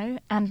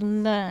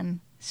 and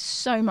learn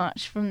so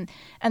much from,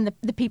 and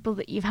the people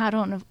that you've had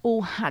on have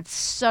all had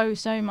so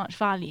much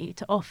value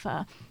to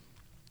offer.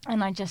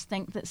 And I just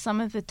think that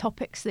some of the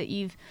topics that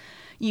you've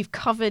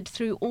covered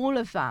through all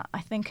of that,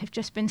 I think, have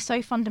just been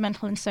so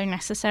fundamental and so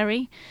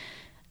necessary.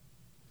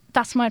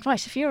 That's my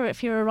advice. If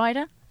you're a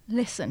rider,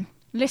 listen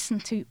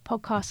to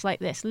podcasts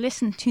like this,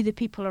 listen to the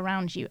people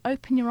around you,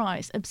 open your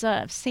eyes,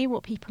 observe, see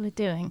what people are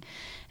doing,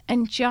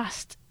 and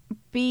just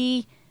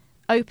be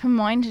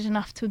open-minded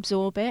enough to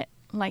absorb it.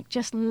 Like,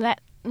 just let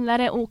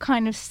it all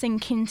kind of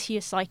sink into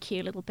your psyche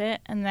a little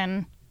bit, and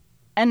then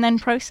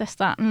process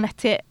that and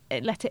let it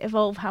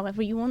evolve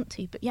however you want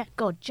to. But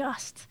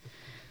just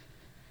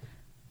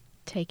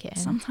take it in.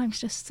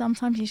 Sometimes you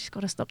just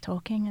got to stop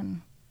talking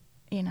and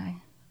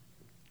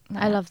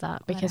I love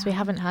that, because we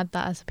haven't had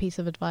that as a piece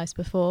of advice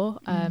before,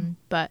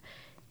 but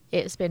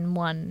it's been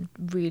one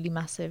really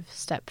massive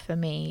step for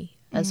me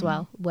as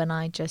well, when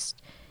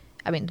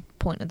the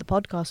point of the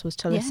podcast was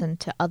to listen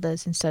to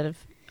others instead of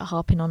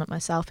harping on at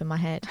myself in my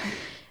head.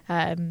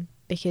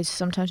 Because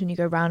sometimes when you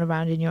go round and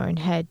round in your own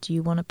head,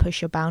 you want to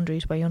push your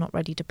boundaries where you're not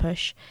ready to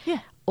push. Yeah.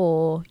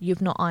 Or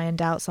you've not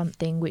ironed out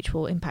something which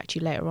will impact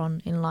you later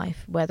on in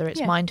life, whether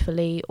it's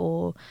mindfully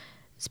or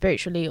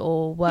spiritually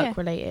or work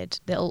related.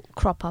 They'll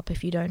crop up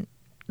if you don't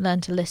learn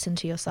to listen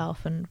to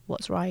yourself and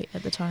what's right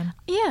at the time.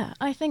 Yeah,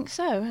 I think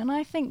so. And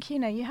I think,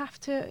 you have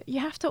to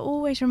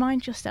always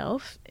remind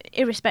yourself,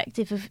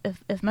 irrespective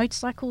of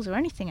motorcycles or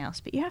anything else,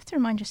 but you have to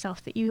remind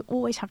yourself that you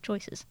always have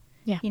choices.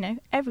 Yeah.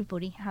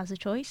 Everybody has a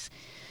choice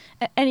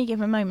at any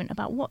given moment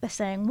about what they're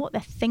saying, what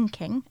they're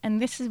thinking. And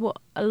this is what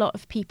a lot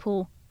of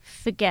people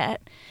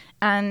forget.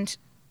 And,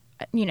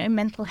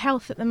 mental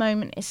health at the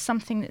moment is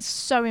something that's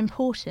so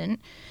important.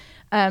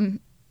 You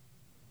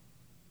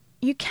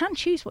can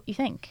choose what you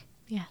think.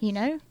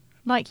 Yeah.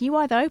 Like, you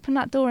either open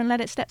that door and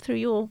let it step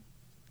through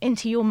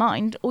into your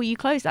mind, or you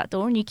close that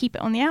door and you keep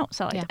it on the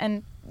outside. Yeah.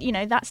 And,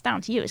 that's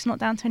down to you. It's not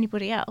down to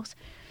anybody else.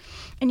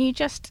 And you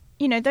just,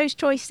 those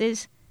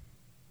choices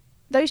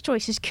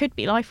could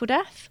be life or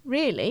death,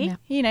 really.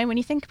 Yeah. When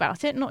you think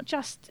about it, not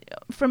just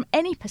from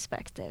any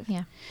perspective.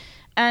 Yeah.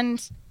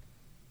 And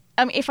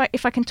if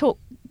I can talk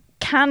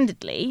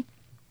candidly,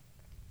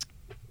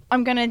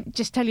 I'm going to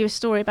just tell you a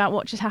story about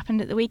what just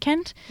happened at the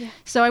weekend. Yeah.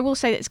 So I will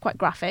say that it's quite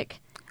graphic,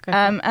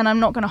 and I'm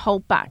not going to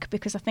hold back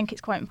because I think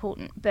it's quite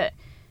important. But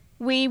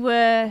we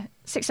were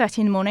 6:30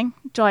 in the morning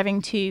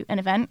driving to an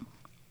event.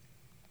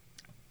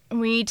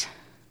 We'd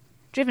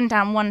driven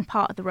down one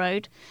part of the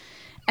road,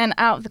 and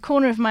out of the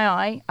corner of my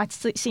eye, I'd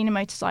seen a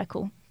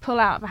motorcycle pull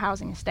out of a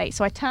housing estate.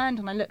 So I turned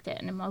and I looked at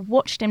it, and I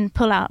watched him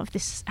pull out of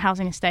this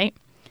housing estate.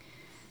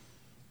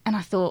 And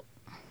I thought,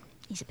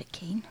 he's a bit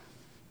keen.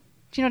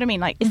 Do you know what I mean?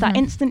 Like, it's that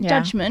instant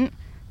judgment.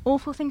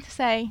 Awful thing to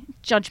say,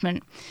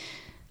 judgment.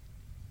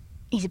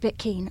 He's a bit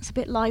keen. It's a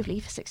bit lively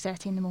for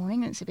 6:30 in the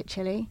morning, and it's a bit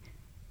chilly.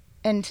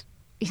 And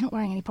he's not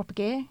wearing any proper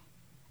gear.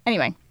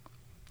 Anyway,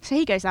 so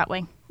he goes that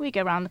way. We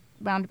go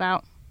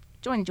roundabout,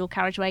 join the dual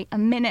carriageway. A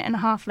minute and a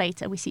half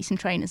later, we see some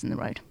trainers in the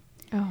road.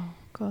 Oh,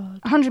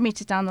 God. 100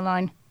 metres down the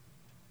line,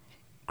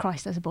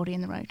 Christ, there's a body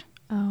in the road.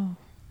 Oh.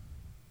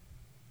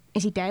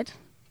 Is he dead?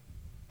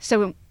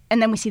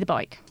 And then we see the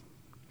bike.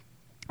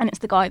 And it's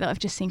the guy that I've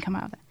just seen come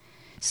out of it.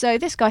 So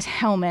this guy's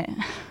helmet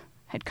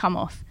had come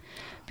off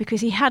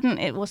because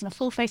it wasn't a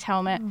full face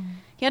helmet. Mm.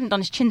 He hadn't done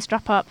his chin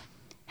strap up.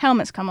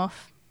 Helmet's come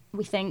off,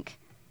 we think.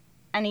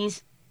 And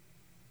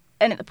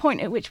at the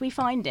point at which we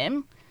find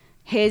him,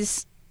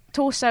 his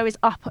torso is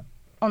up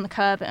on the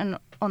curb and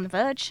on the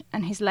verge,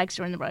 and his legs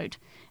are in the road.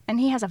 And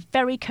he has a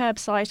very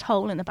curb-sized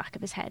hole in the back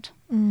of his head.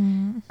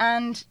 Mm.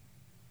 And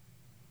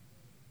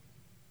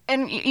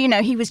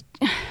he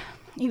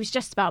was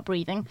just about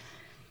breathing.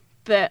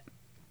 But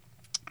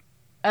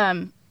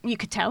you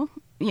could tell,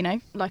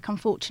 like,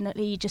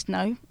 unfortunately, you just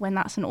know when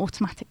that's an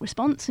automatic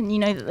response, and you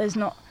know that there's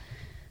not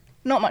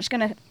much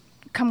going to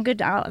come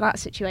good out of that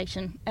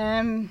situation.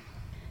 And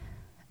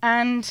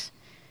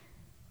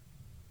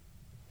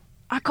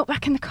I got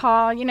back in the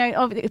car,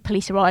 the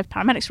police arrived,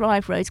 paramedics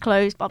arrived, roads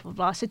closed, blah, blah,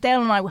 blah. So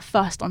Dale and I were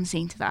first on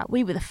scene to that.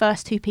 We were the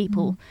first two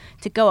people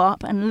to go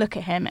up and look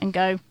at him and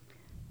go,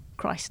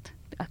 Christ,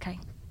 okay,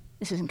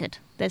 this isn't good.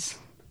 There's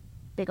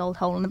big old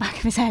hole in the back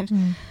of his head.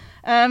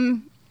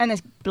 And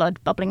there's blood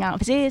bubbling out of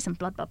his ears and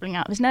blood bubbling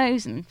out of his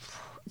nose, and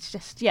it's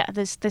just,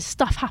 there's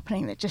stuff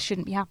happening that just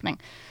shouldn't be happening.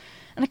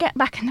 And I get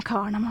back in the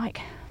car and I'm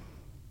like,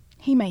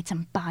 he made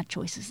some bad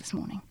choices this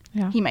morning.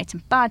 Yeah. He made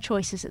some bad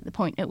choices at the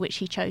point at which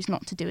he chose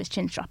not to do his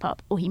chin strap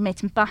up, or he made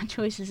some bad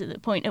choices at the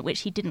point at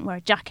which he didn't wear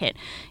a jacket,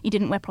 he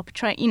didn't wear proper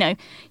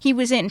he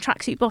was in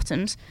tracksuit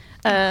bottoms,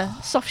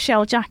 soft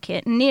shell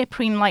jacket,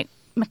 neoprene like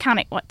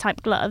mechanic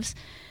type gloves,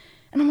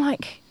 and I'm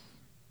like,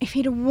 if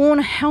he'd have worn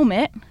a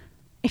helmet,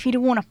 if he'd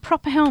have worn a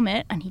proper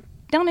helmet and he'd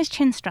done his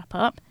chin strap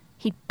up,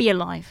 he'd be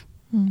alive.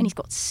 And he's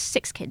got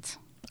 6 kids.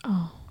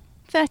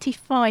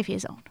 35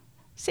 years old.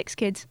 6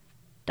 kids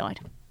died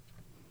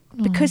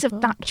because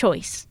of that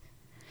choice.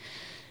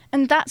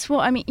 And that's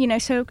what I mean,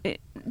 so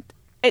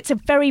it's a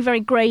very,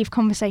 very grave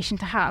conversation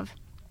to have.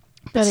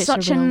 But it's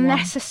such a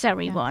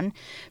necessary one,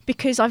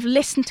 because I've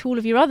listened to all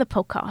of your other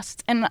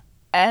podcasts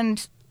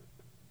and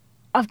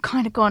I've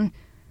kind of gone,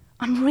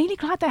 I'm really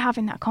glad they're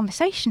having that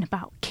conversation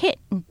about kit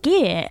and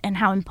gear and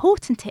how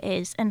important it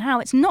is, and how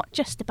it's not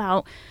just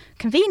about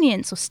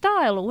convenience or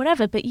style or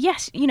whatever, but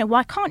yes,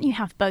 why can't you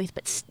have both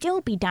but still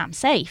be damn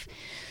safe?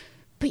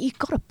 But you've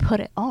got to put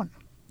it on.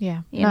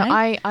 Yeah.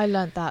 I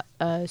learned that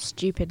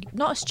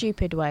not a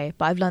stupid way,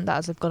 but I've learned that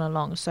as I've gone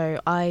along. So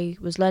I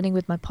was learning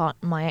with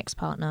my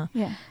ex-partner.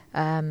 Yeah.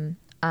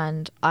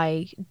 And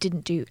I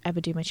didn't ever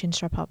do my chin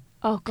strap up.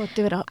 Oh God,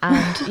 do it up.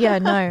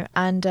 And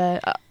and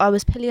I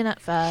was pillion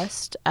at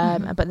first,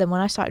 but then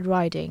when I started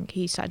riding,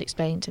 he started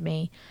explaining to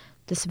me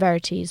the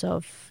severities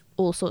of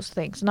all sorts of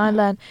things. And I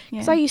learned,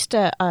 because I used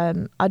to,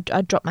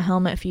 I'd drop my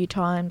helmet a few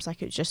times.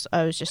 Like,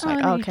 I was just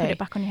like, okay. You put it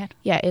back on your head.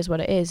 Yeah, it is what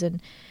it is.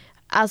 And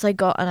as I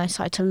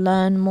started to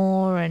learn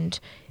more and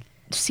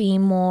see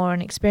more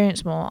and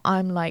experience more,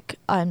 I'm like,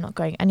 I'm not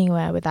going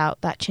anywhere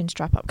without that chin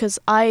strap up, because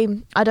I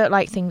don't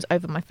like things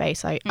over my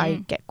face.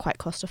 I get quite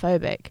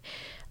claustrophobic.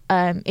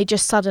 It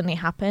just suddenly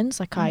happens.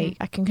 Like, I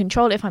can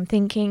control it if I'm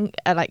thinking,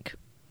 like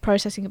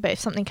processing it, but if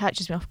something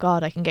catches me off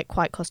guard, I can get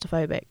quite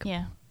claustrophobic.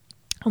 Yeah.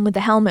 And with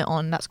the helmet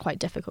on, that's quite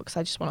difficult, because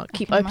I just want to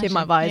keep opening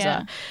my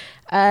visor.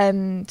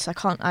 Yeah. So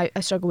I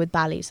struggle with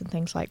ballies and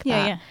things like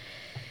that. Yeah.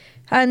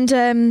 And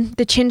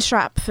the chin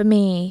strap for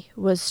me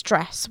was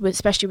stress,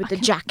 especially with the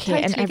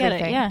jacket and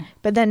everything.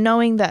 But then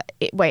knowing that,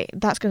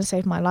 that's going to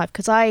save my life.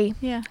 Because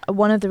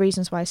one of the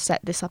reasons why I set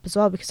this up as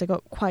well, because I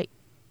got quite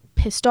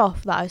pissed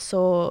off that I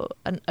saw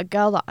a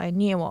girl that I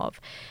knew of,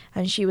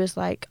 and she was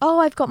like, oh,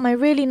 I've got my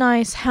really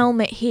nice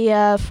helmet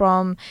here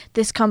from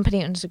this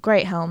company, and it's a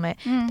great helmet.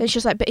 Then she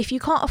was like, but if you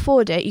can't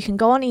afford it, you can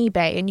go on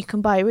eBay and you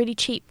can buy a really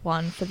cheap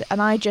one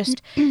and I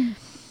just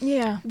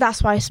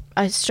that's why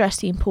I stress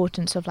the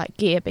importance of like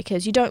gear,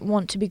 because you don't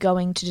want to be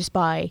going to just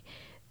buy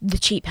the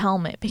cheap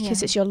helmet,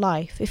 because it's your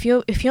life. If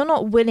you're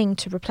not willing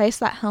to replace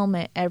that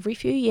helmet every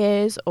few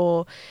years,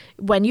 or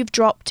when you've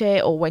dropped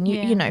it, or when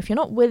you know, if you're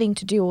not willing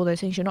to do all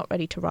those things, you're not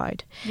ready to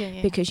ride.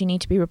 Because you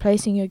need to be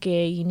replacing your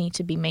gear, you need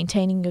to be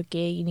maintaining your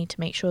gear, you need to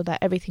make sure that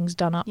everything's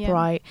done up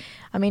right.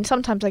 I mean,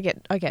 sometimes I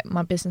get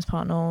my business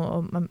partner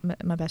or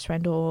my best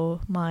friend or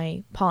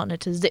my partner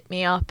to zip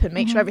me up and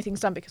make sure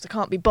everything's done, because I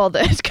can't be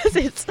bothered, because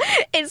it's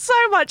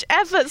so much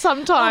effort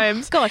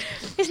sometimes. Oh, God,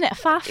 isn't it a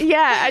faff?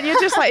 Yeah, and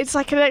you're just like, it's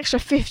like an extra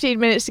 15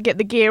 minutes to get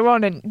the gear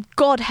on, and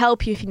God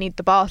help you if you need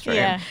the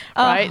bathroom,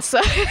 right?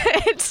 So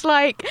it's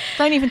like,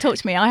 don't even talk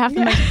to me. I have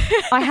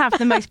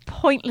the most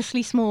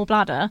pointlessly small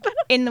bladder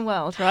in the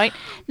world, right?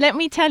 Let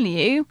me tell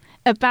you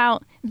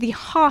about the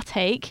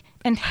heartache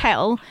and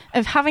hell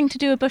of having to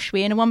do a bush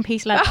wee in a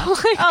one-piece leather.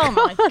 Oh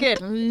my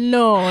good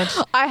Lord.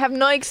 I have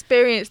not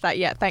experienced that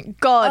yet, thank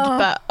God.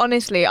 But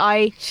honestly,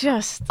 I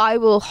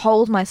will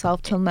hold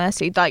myself till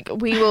mercy. Like,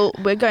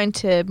 we're going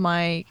to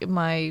my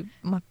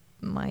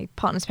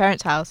partner's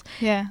parents' house,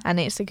 and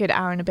it's a good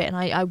hour and a bit, and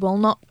I will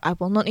not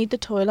need the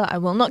toilet. I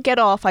will not get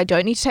off. I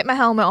don't need to take my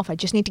helmet off. I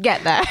just need to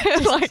get there.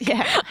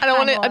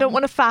 I don't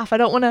want to faff. I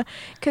don't want to,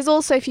 because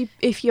also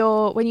if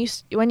you're when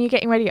you're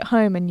getting ready at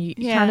home and you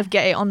kind of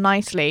get it on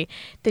nicely,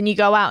 then you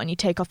go out and you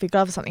take off your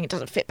glove or something, it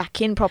doesn't fit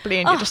back in properly,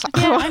 and you're just like,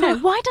 I know.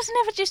 Why doesn't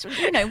it ever just,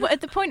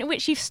 at the point at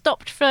which you've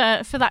stopped for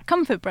that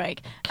comfort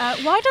break, why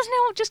doesn't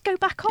it all just go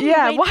back on?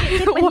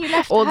 When you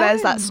left or home?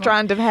 There's that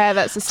strand of hair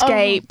that's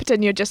escaped,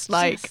 and you're just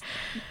like,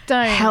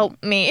 don't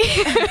help me.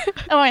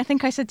 I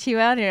think I said to you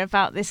earlier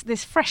about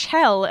this fresh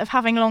hell of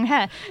having long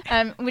hair,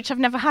 which I've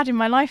never had in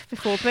my life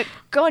before. But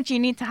God, you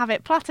need to have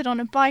it plaited on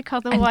a bike,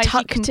 otherwise and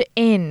tucked it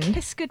in.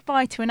 Kiss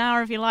goodbye to an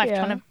hour of your life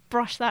trying to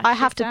brush that. I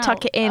have to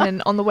tuck it in,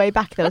 and on the way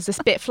back there was this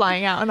bit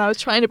flying out, and I was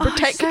trying to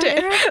protect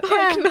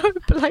it. No,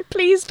 but like,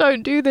 please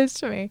don't do this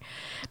to me.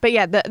 But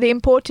the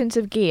importance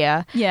of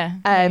gear.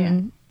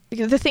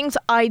 The things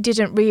I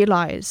didn't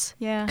realise.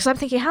 Because I'm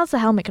thinking, how's the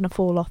helmet going to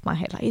fall off my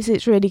head? Like, is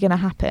it really going to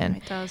happen?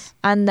 It does.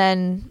 And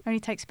then...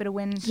 only takes a bit of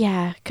wind.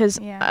 Yeah, because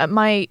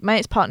my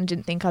ex-partner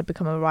didn't think I'd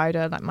become a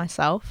rider like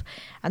myself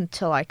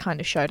until I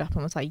kind of showed up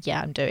and was like,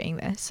 I'm doing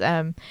this.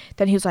 Then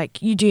he was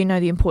like, you do know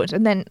the importance.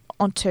 And then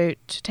to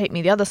take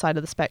me the other side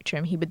of the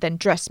spectrum, he would then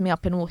dress me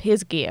up in all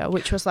his gear,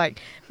 which was like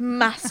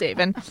massive.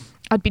 And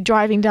I'd be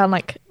driving down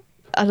like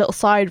a little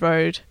side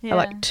road at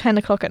like 10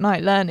 o'clock at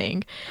night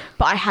learning,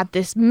 but I had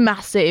this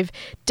massive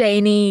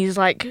Dainese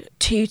like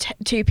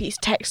two-piece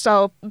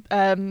textile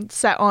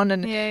set on,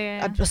 and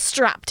I was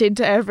strapped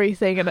into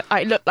everything, and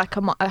I looked like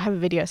I have a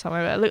video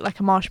somewhere, but I looked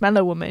like a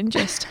marshmallow woman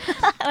just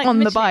like on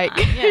the bike.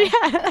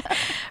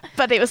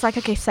 But it was like,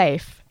 okay,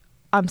 safe.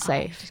 I'm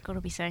safe. It's got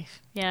to be safe.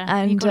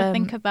 And you've got to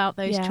think about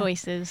those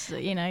choices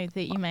that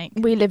you make.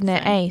 We live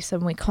near Ace,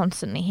 and we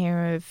constantly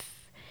hear of,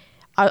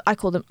 I'd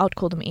call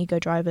them ego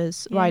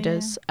drivers,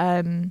 riders.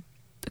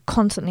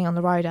 Constantly on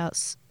the ride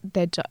outs,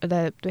 they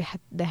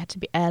had to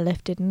be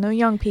airlifted, and they're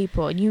young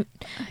people, and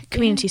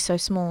community's so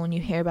small, and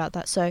you hear about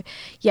that. So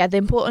the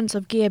importance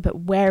of gear, but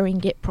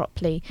wearing it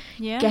properly,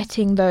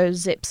 getting those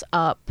zips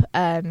up,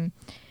 and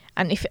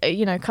if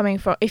coming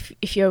from,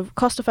 if you're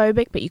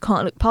claustrophobic but you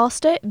can't look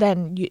past it,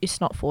 then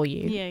it's not for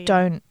you.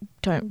 Don't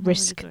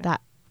risk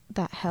that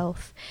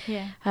health.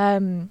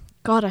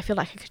 God, I feel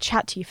like I could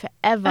chat to you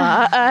forever.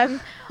 I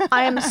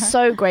am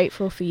so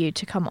grateful for you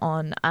to come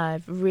on.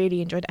 I've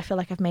really enjoyed it. I feel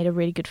like I've made a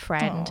really good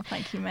friend. Oh,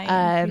 thank you, mate.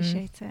 I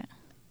appreciate it.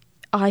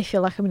 I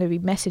feel like I'm going to be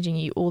messaging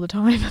you all the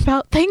time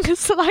about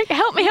things like,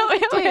 help me.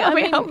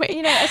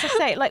 As I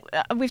say, like,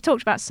 we've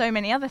talked about so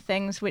many other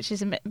things, which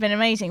has been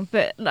amazing,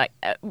 but like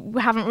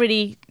we haven't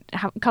really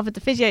covered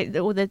the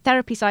physio or the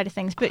therapy side of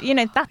things. But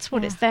that's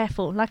what it's there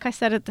for. Like I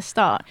said at the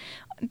start,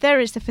 there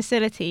is the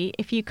facility.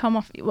 If you come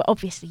off, well,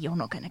 obviously you're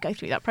not going to go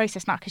through that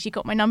process now because you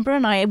got my number,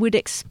 and I would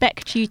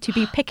expect you to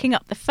be picking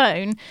up the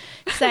phone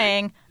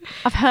saying,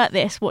 I've hurt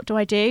this, what do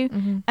I do?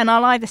 And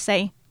I'll either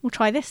say, we'll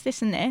try this,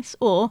 this and this,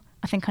 or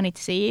I think I need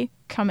to see you,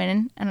 come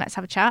in and let's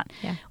have a chat.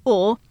 Yeah.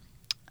 Or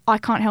I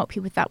can't help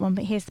you with that one,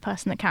 but here's the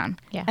person that can.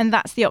 Yeah. And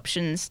that's the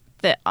options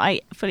that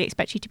I fully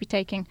expect you to be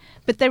taking.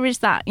 But there is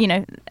that, you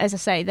know, as I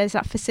say, there's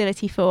that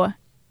facility for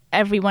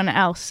everyone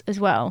else as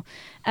well.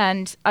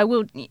 And I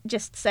will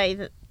just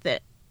say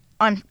that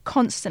I'm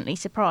constantly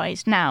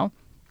surprised now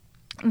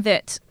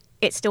that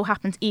it still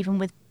happens even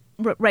with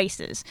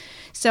racers.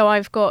 So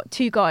I've got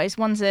two guys,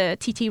 one's a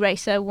TT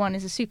racer, one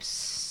is a super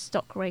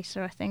stock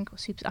racer, I think, or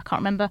super, I can't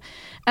remember,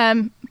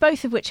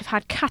 both of which have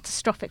had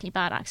catastrophically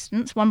bad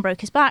accidents. One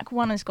broke his back,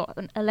 one has got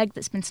a leg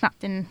that's been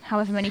snapped in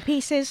however many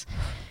pieces,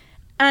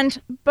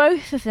 and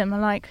both of them are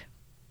like,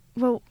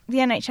 well, the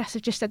NHS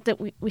have just said that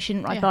we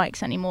shouldn't ride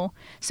bikes anymore,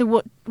 so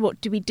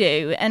what do we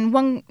do? And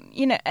one,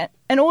 you know,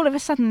 and all of a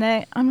sudden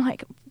I'm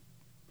like,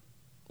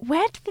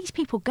 where do these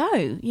people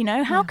go? You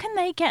know, how can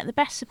they get the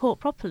best support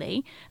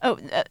properly,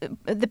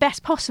 the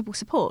best possible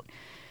support,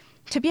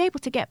 to be able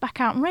to get back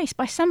out and race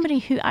by somebody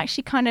who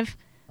actually kind of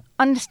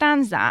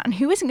understands that and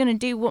who isn't going to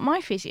do what my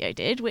physio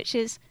did, which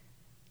is,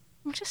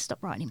 well, just stop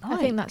riding bikes. I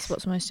think that's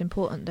what's most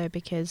important, though,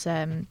 because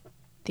the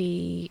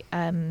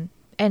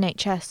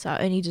NHS are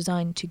only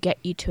designed to get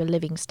you to a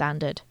living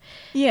standard.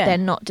 Yeah. They're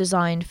not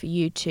designed for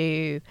you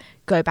to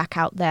go back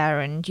out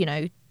there and, you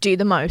know, do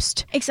the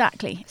most.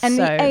 Exactly. And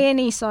the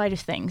A&E side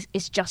of things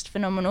is just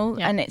phenomenal.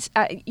 Yeah. And it's,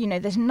 you know,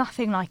 there's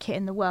nothing like it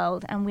in the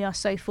world, and we are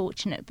so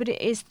fortunate. But it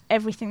is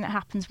everything that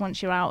happens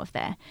once you're out of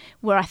there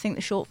where I think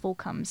the shortfall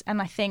comes. And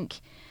I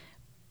think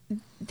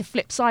the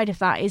flip side of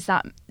that is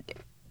that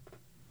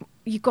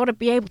you've got to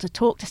be able to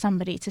talk to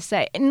somebody to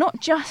say, not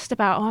just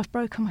about, oh, I've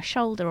broken my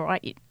shoulder, or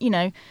you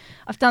know,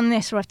 I've done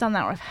this or I've done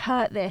that, or I've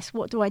hurt this,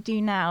 what do I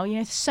do now? You know,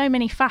 there's so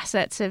many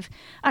facets of,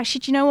 actually,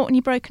 do you know what, when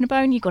you've broken a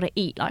bone, you've got to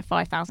eat like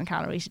 5,000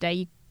 calories a day.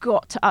 You've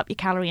got to up your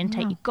calorie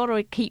intake. You've got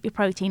to keep your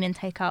protein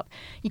intake up.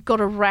 You've got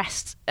to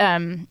rest.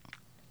 But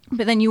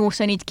then you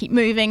also need to keep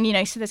moving, you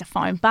know, so there's a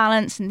fine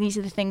balance, and these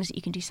are the things that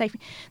you can do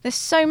safely. There's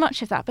so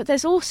much of that, but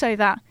there's also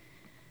that,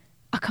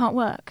 I can't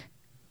work.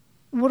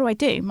 What do I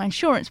do? My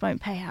insurance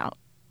won't pay out.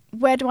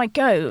 Where do I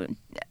go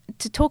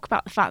to talk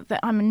about the fact that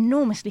I'm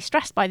enormously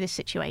stressed by this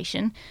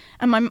situation,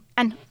 and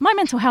my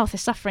mental health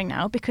is suffering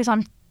now because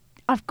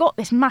I've got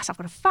this mass, I've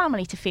got a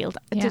family to feed,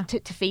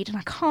 to feed, and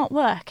I can't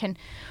work. And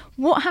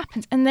what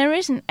happens? And there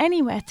isn't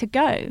anywhere to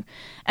go.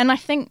 And I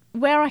think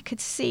where I could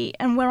see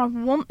and where I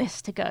want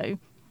this to go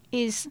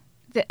is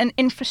an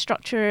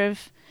infrastructure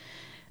of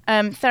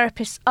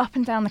therapists up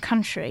and down the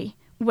country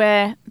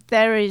where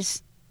there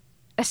is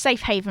a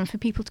safe haven for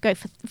people to go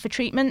for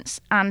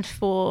treatments, and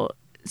for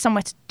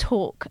somewhere to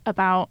talk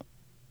about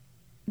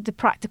the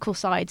practical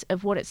sides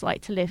of what it's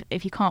like to live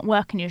if you can't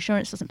work and your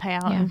insurance doesn't pay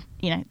out, and,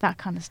 you know, that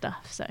kind of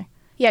stuff. So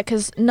yeah,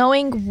 because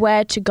knowing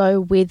where to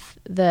go with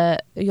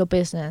your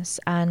business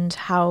and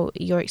how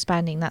you're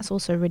expanding, that's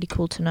also really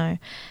cool to know.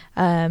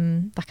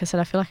 Like I said,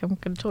 I feel like I'm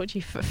going to talk to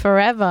you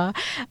forever.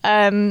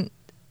 And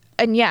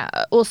yeah,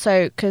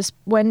 also, because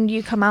when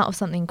you come out of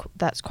something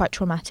that's quite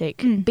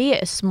traumatic, be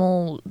it a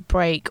small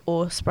break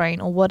or sprain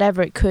or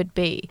whatever it could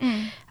be,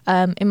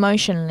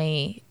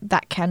 emotionally,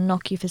 that can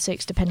knock you for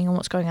six depending on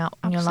what's going on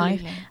in your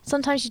life.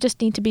 Sometimes you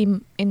just need to be,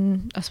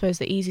 in, I suppose,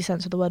 the easy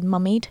sense of the word,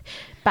 mummied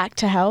back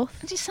to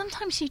health.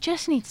 Sometimes you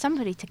just need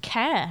somebody to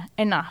care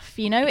enough,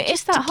 you know?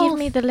 It's that to give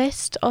me the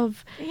list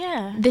of,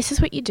 this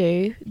is what you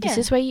do, this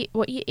is what you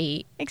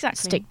eat.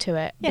 Exactly. Stick to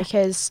it. Yeah.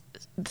 Because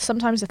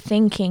sometimes the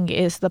thinking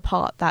is the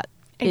part that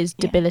is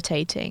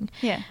debilitating.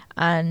 Yeah.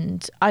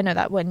 And I know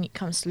that when it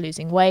comes to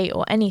losing weight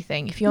or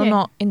anything, if you're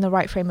not in the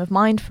right frame of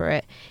mind for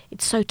it,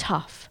 it's so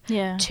tough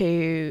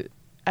to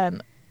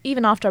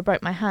even after I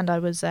broke my hand, I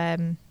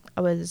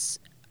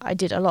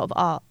did a lot of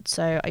art,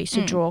 so I used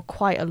to draw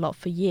quite a lot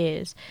for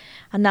years,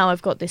 and now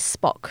I've got this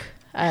Spock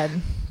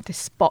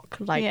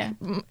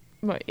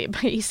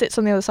he sits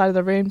on the other side of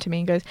the room to me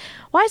and goes,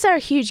 why is there a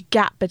huge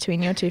gap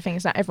between your two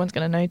fingers? Now everyone's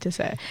going to notice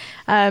it.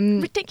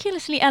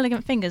 Ridiculously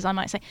elegant fingers, I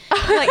might say.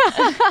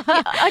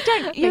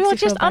 You're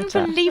just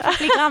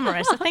unbelievably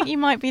glamorous. I think you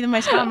might be the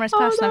most glamorous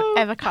person I've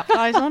ever cut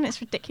eyes on.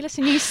 It's ridiculous,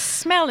 and you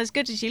smell as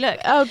good as you look.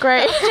 Oh,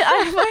 great.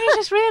 I've only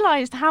just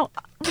realised how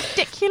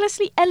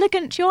ridiculously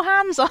elegant your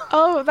hands are.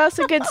 Oh, that's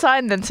a good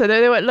sign then. So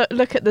they won't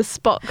look at the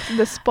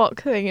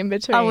Spock thing in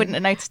between. I wouldn't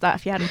have noticed that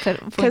if you hadn't put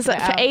it. Because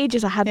for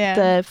ages I had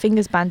the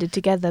fingers banded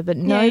together, but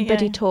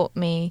nobody taught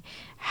me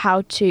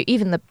how to,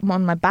 even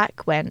on my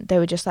back when they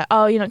were just like,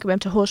 oh, you're not going to be able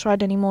to horse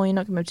ride anymore, you're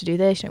not going to be able to do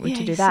this, you're not going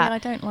to do that. See, I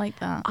don't like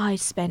that. I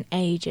spent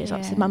ages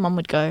upstairs. My mum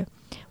would go,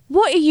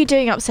 what are you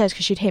doing upstairs?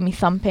 Because she'd hear me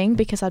thumping,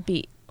 because I'd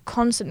be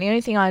constantly, the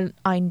only thing I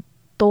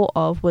thought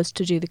of was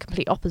to do the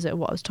complete opposite of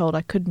what I was told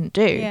I couldn't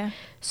do.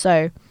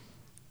 So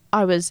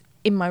I was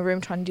in my room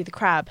trying to do the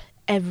crab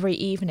every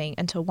evening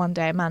until one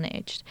day I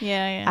managed.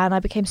 And I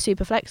became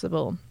super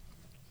flexible.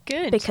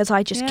 Good. Because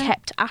I just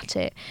kept at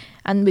it.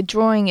 And with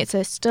drawing, it's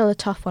still a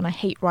tough one. I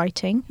hate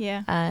writing.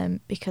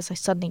 Because I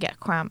suddenly get a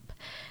cramp.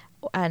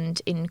 And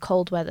in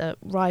cold weather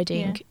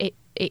riding,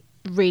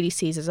 really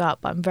seizes up,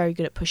 but I'm very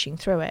good at pushing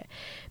through it.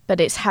 But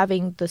it's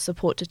having the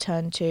support to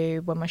turn to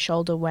when my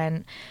shoulder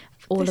went,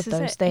 all of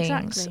those things.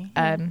 Exactly,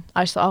 yeah.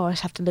 I just thought, I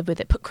just have to live with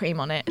it, put cream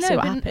on it, see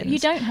what happens. You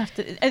don't have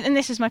to, and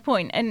this is my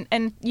point,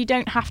 and you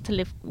don't have to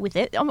live with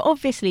it.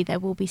 Obviously, there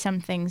will be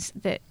some things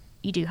that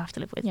you do have to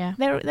live with. Yeah.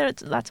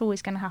 That's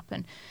always going to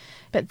happen.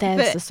 But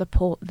there's the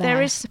support there.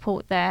 There is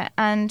support there.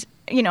 And,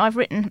 I've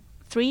written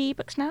 3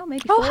 books now,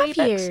 maybe 4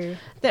 ebooks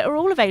that are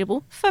all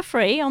available for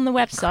free on the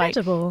website.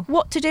 Incredible.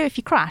 What to do if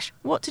you crash,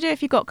 what to do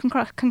if you've got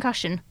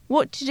concussion,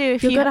 what to do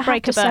if you break a bone. You're going to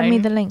have to send me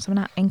the links. I'm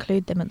going to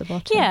include them at the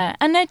bottom. Yeah,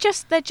 and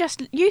they're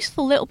just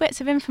useful little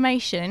bits of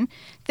information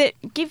that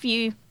give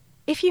you,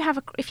 if you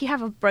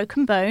have a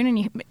broken bone,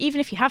 and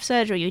even if you have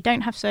surgery, you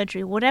don't have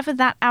surgery, whatever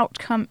that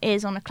outcome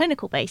is on a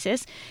clinical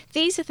basis,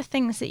 these are the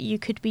things that you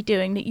could be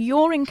doing that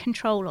you're in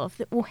control of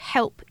that will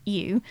help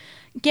you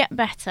get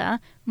better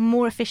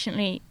more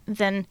efficiently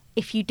than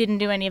if you didn't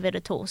do any of it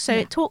at all. So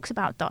it talks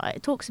about diet,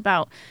 it talks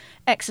about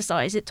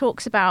exercise, it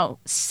talks about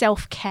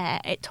self-care,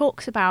 it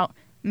talks about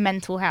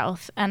mental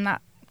health, and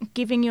that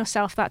giving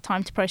yourself that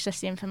time to process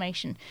the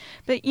information.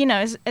 But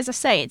as I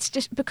say, it's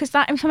just because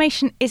that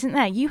information isn't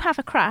there. You have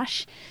a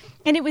crash,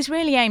 and it was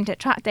really aimed at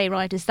track day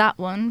riders, that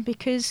one,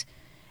 because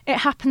it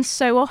happens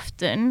so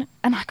often,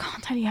 and I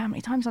can't tell you how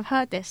many times I've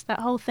heard that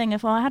whole thing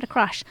of, I had a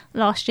crash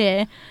last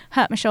year,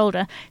 hurt my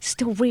shoulder,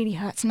 still really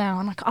hurts now,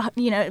 and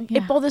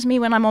it bothers me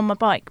when I'm on my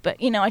bike, but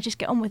I just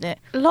get on with it.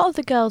 A lot of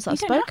the girls I've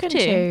spoken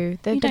to,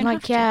 they've been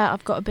like,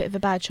 I've got a bit of a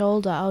bad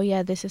shoulder, oh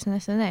yeah, this and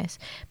this and this,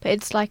 but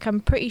it's like,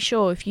 I'm pretty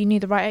sure if you knew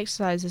the right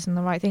exercises and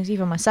the right things,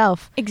 even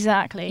myself,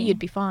 exactly, you'd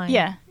be fine.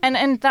 Yeah,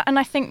 and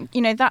I think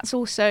that's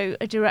also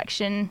a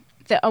direction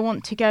that I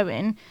want to go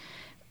in,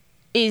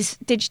 is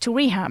digital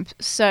rehab.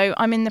 So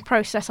I'm in the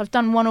process. I've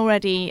done one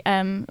already,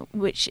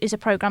 which is a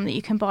program that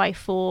you can buy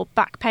for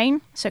back pain,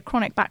 so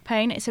chronic back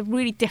pain. It's a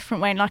really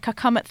different way. Like, I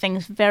come at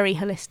things very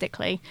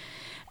holistically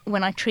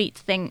when I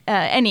treat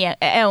any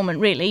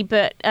ailment really,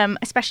 but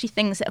especially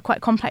things that are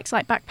quite complex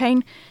like back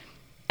pain.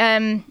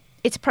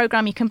 It's a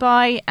program you can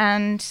buy,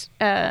 and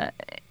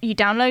you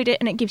download it,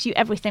 and it gives you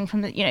everything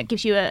from it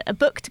gives you a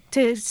book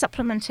to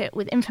supplement it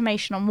with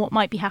information on what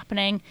might be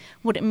happening,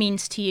 what it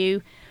means to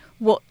you,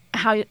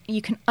 how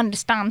you can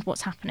understand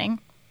what's happening,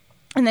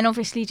 and then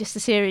obviously just a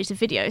series of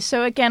videos.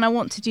 So again, I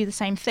want to do the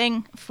same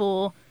thing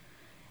for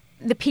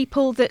the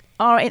people that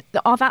are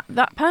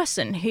that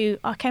person who,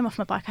 I came off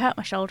my bike, I hurt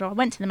my shoulder, I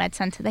went to the med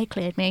centre, they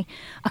cleared me,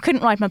 I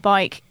couldn't ride my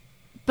bike,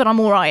 but I'm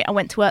all right, I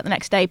went to work the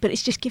next day, but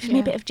it's just given me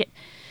a bit of do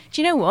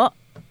you know what,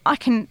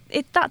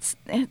 that's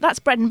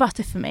bread and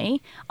butter for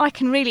me. I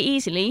can really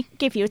easily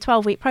give you a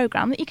 12-week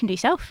programme that you can do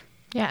yourself.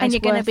 Yeah, and you're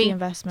going to be the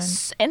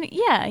investment. And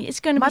it's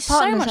going to be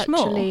so much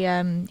more. My partner's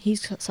actually, he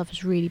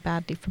suffers really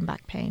badly from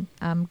back pain.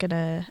 I'm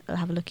gonna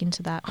have a look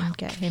into that and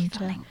get him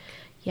to. Link.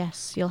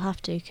 Yes, you'll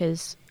have to,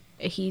 because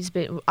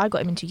I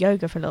got him into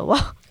yoga for a little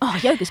while. Oh,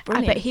 yoga's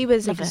brilliant. But he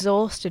was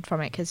exhausted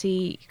from it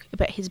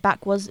but his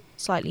back was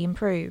slightly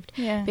improved.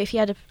 Yeah. But if he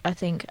had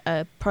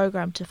a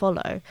program to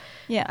follow,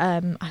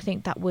 I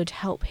think that would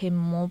help him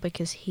more,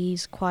 because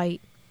he's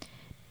directed.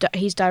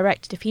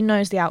 If he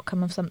knows the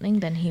outcome of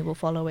something, then he will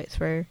follow it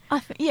through. I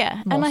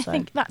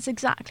think that's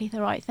exactly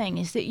the right thing,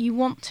 is that you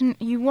want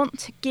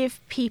to give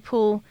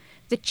people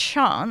the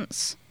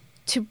chance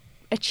to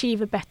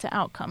achieve a better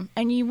outcome,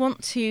 and you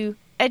want to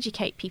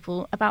educate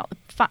people about the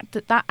fact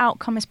that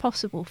outcome is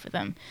possible for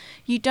them.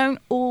 You don't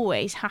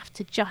always have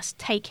to just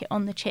take it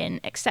on the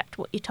chin, accept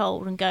what you're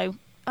told, and go,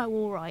 oh,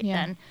 all right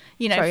then.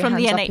 From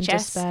the NHS.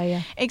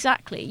 Despair,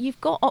 Exactly.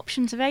 You've got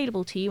options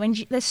available to you, and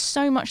there's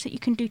so much that you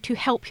can do to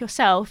help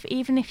yourself,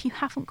 even if you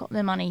haven't got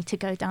the money to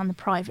go down the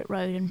private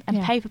road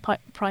and pay for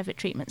private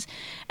treatments.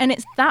 And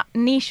it's that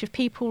niche of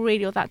people,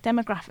 really, or that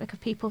demographic of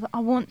people that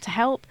I want to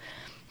help,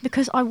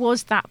 because I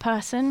was that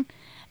person.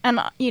 And,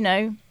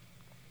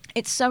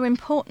 it's so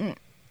important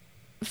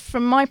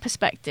from my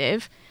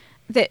perspective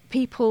that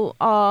people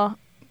are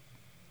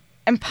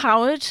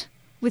empowered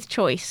with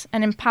choice,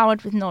 and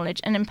empowered with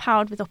knowledge, and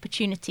empowered with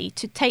opportunity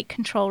to take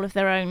control of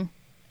their own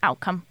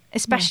outcome,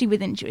 especially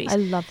with injuries. I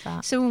love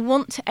that. So we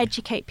want to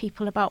educate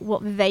people about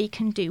what they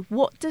can do.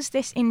 What does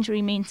this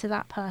injury mean to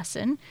that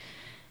person?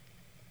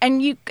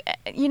 And you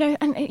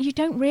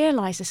don't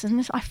realise this,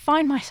 and I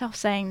find myself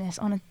saying this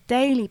on a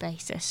daily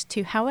basis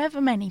to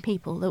however many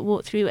people that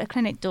walk through a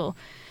clinic door,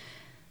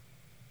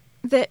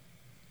 that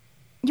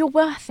you're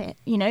worth it.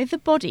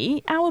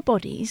 Our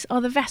bodies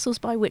are the vessels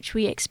by which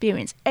we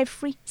experience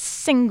every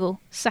single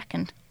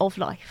second of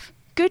life,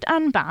 good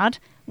and bad,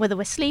 whether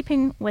we're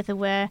sleeping, whether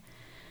we're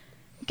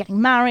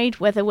getting married,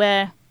 whether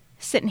we're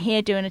sitting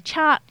here doing a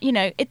chat,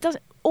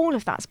 all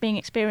of that's being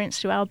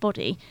experienced through our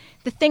body.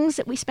 The things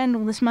that we spend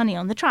all this money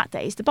on, the track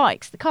days, the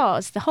bikes, the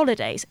cars, the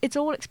holidays, it's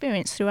all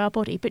experienced through our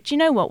body. But do you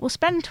know what? We'll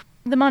spend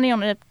the money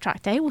on a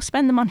track day, we'll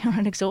spend the money on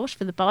an exhaust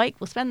for the bike,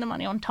 we'll spend the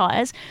money on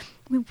tyres.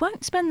 We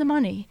won't spend the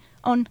money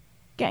on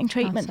getting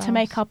treatment to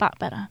make our back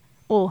better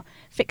or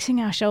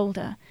fixing our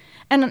shoulder.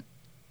 And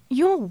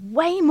you're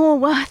way more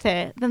worth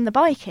it than the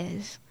bike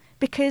is,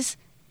 because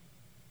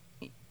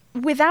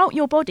without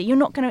your body, you're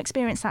not going to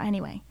experience that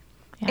anyway.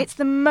 Yeah. It's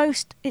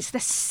the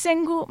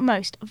single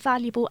most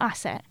valuable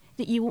asset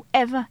that you will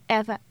ever,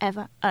 ever,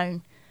 ever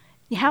own.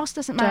 Your house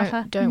doesn't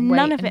matter. Don't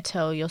None wait of it.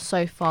 until you're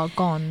so far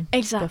gone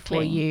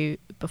Exactly.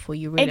 before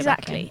you reel it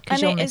back in,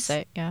 because you'll miss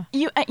it. Yeah.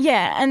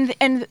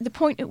 And the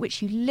point at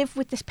which you live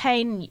with this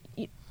pain,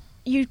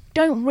 you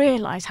don't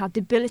realise how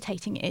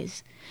debilitating it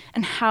is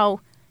and how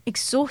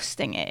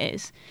exhausting it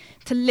is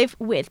to live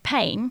with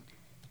pain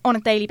on a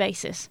daily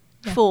basis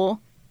for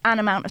an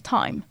amount of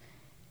time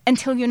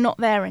until you're not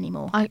there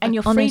anymore and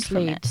you're freed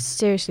from it.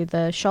 Seriously,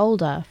 the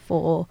shoulder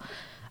for,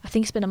 I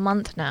think it's been a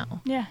month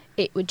now. Yeah.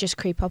 It would just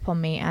creep up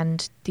on me,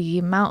 and the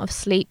amount of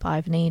sleep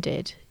I've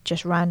needed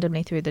just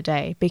randomly through the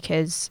day,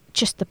 because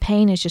just the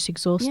pain is just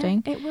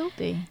exhausting. Yeah, it will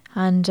be.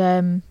 And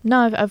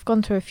I've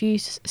gone through a few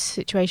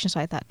situations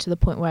like that, to the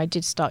point where I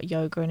did start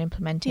yoga and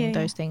implementing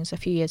those things a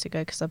few years ago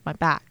because of my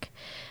back,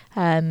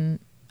 and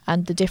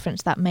the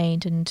difference that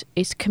made, and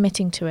it's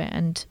committing to it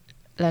and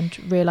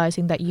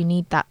realising that you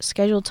need that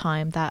scheduled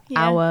time, that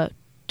hour,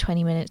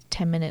 20 minutes,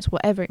 10 minutes,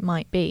 whatever it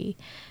might be,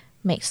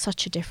 makes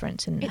such a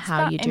difference in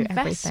how you do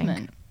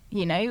everything.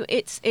 You know,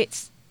 it's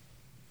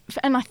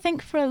and I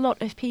think for a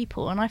lot of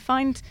people, and I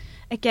find,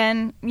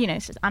 again, you know,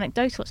 it's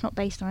anecdotal, it's not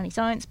based on any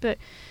science, but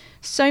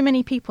so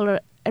many people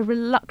are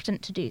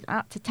reluctant to do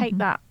that, to take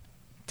that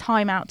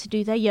time out to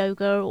do their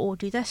yoga or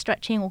do their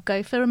stretching or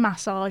go for a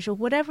massage or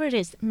whatever it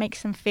is that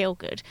makes them feel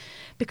good,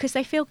 because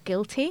they feel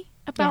guilty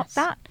about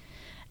that.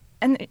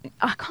 And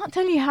I can't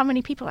tell you how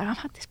many people, I've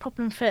had this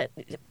problem for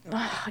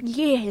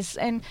years,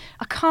 and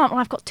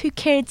I've got 2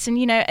 kids, and,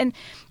 you know, and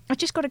I've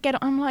just got to get it.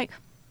 I'm like,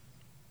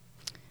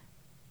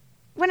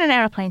 when an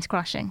aeroplane's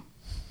crashing,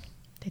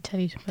 they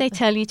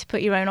tell you to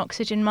put your own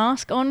oxygen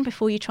mask on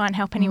before you try and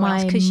help anyone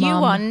else, because you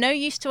are no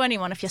use to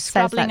anyone if you're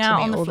scrabbling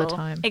out on the floor. The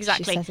time.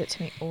 Exactly. She says it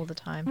to me all the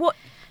time.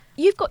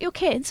 You've got your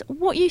kids.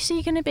 What use are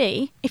you going to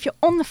be if you're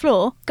on the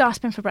floor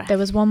gasping for breath? There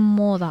was one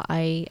more that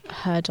I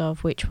heard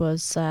of, which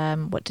was,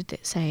 what did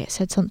it say? It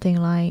said something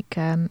like,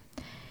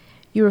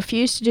 you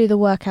refuse to do the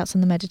workouts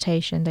and the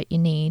meditation that you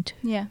need.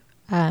 Yeah.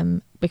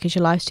 Because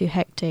your life's too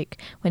hectic.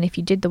 When if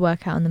you did the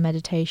workout and the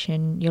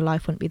meditation, your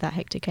life wouldn't be that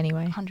hectic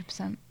anyway.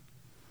 100%.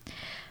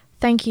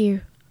 Thank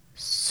you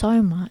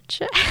so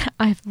much.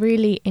 I've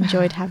really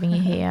enjoyed having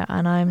you here,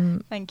 and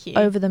I'm Thank you.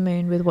 over the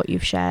moon with what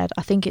you've shared.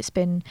 I think it's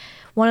been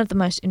one of the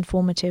most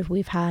informative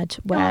we've had,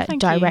 where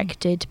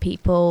directed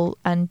people,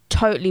 and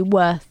totally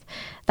worth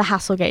the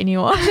hassle getting you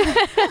on.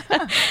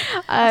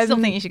 I still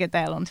think you should get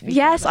Dale on. To be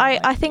yes,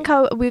 I think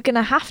we're going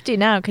to have to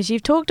now, because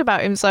you've talked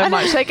about him so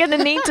much. They're going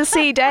to need to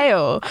see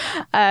Dale.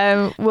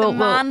 The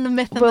man, the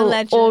myth, and the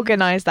legend. We'll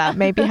organise that.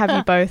 Maybe have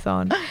you both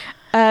on.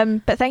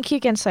 But thank you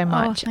again so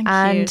much. Thank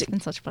you. It's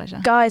been such a pleasure.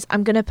 Guys,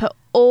 I'm going to put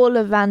all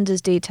of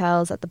Vanda's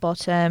details at the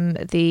bottom,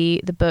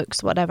 the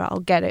books, whatever.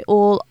 I'll get it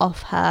all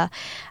off her.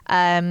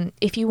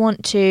 If you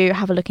want to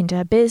have a look into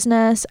her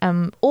business,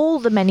 all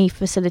the many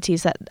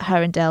facilities that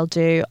her and Dale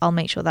do, I'll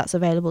make sure that's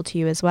available to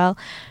you as well.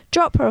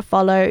 Drop her a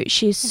follow.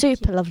 She's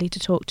super lovely to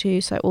talk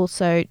to, so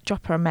also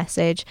drop her a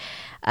message.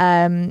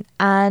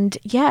 And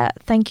yeah,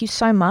 thank you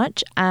so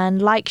much.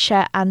 And like,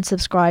 share and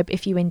subscribe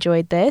if you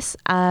enjoyed this.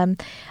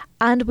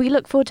 And we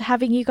look forward to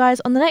having you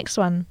guys on the next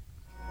one.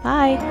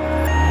 Bye.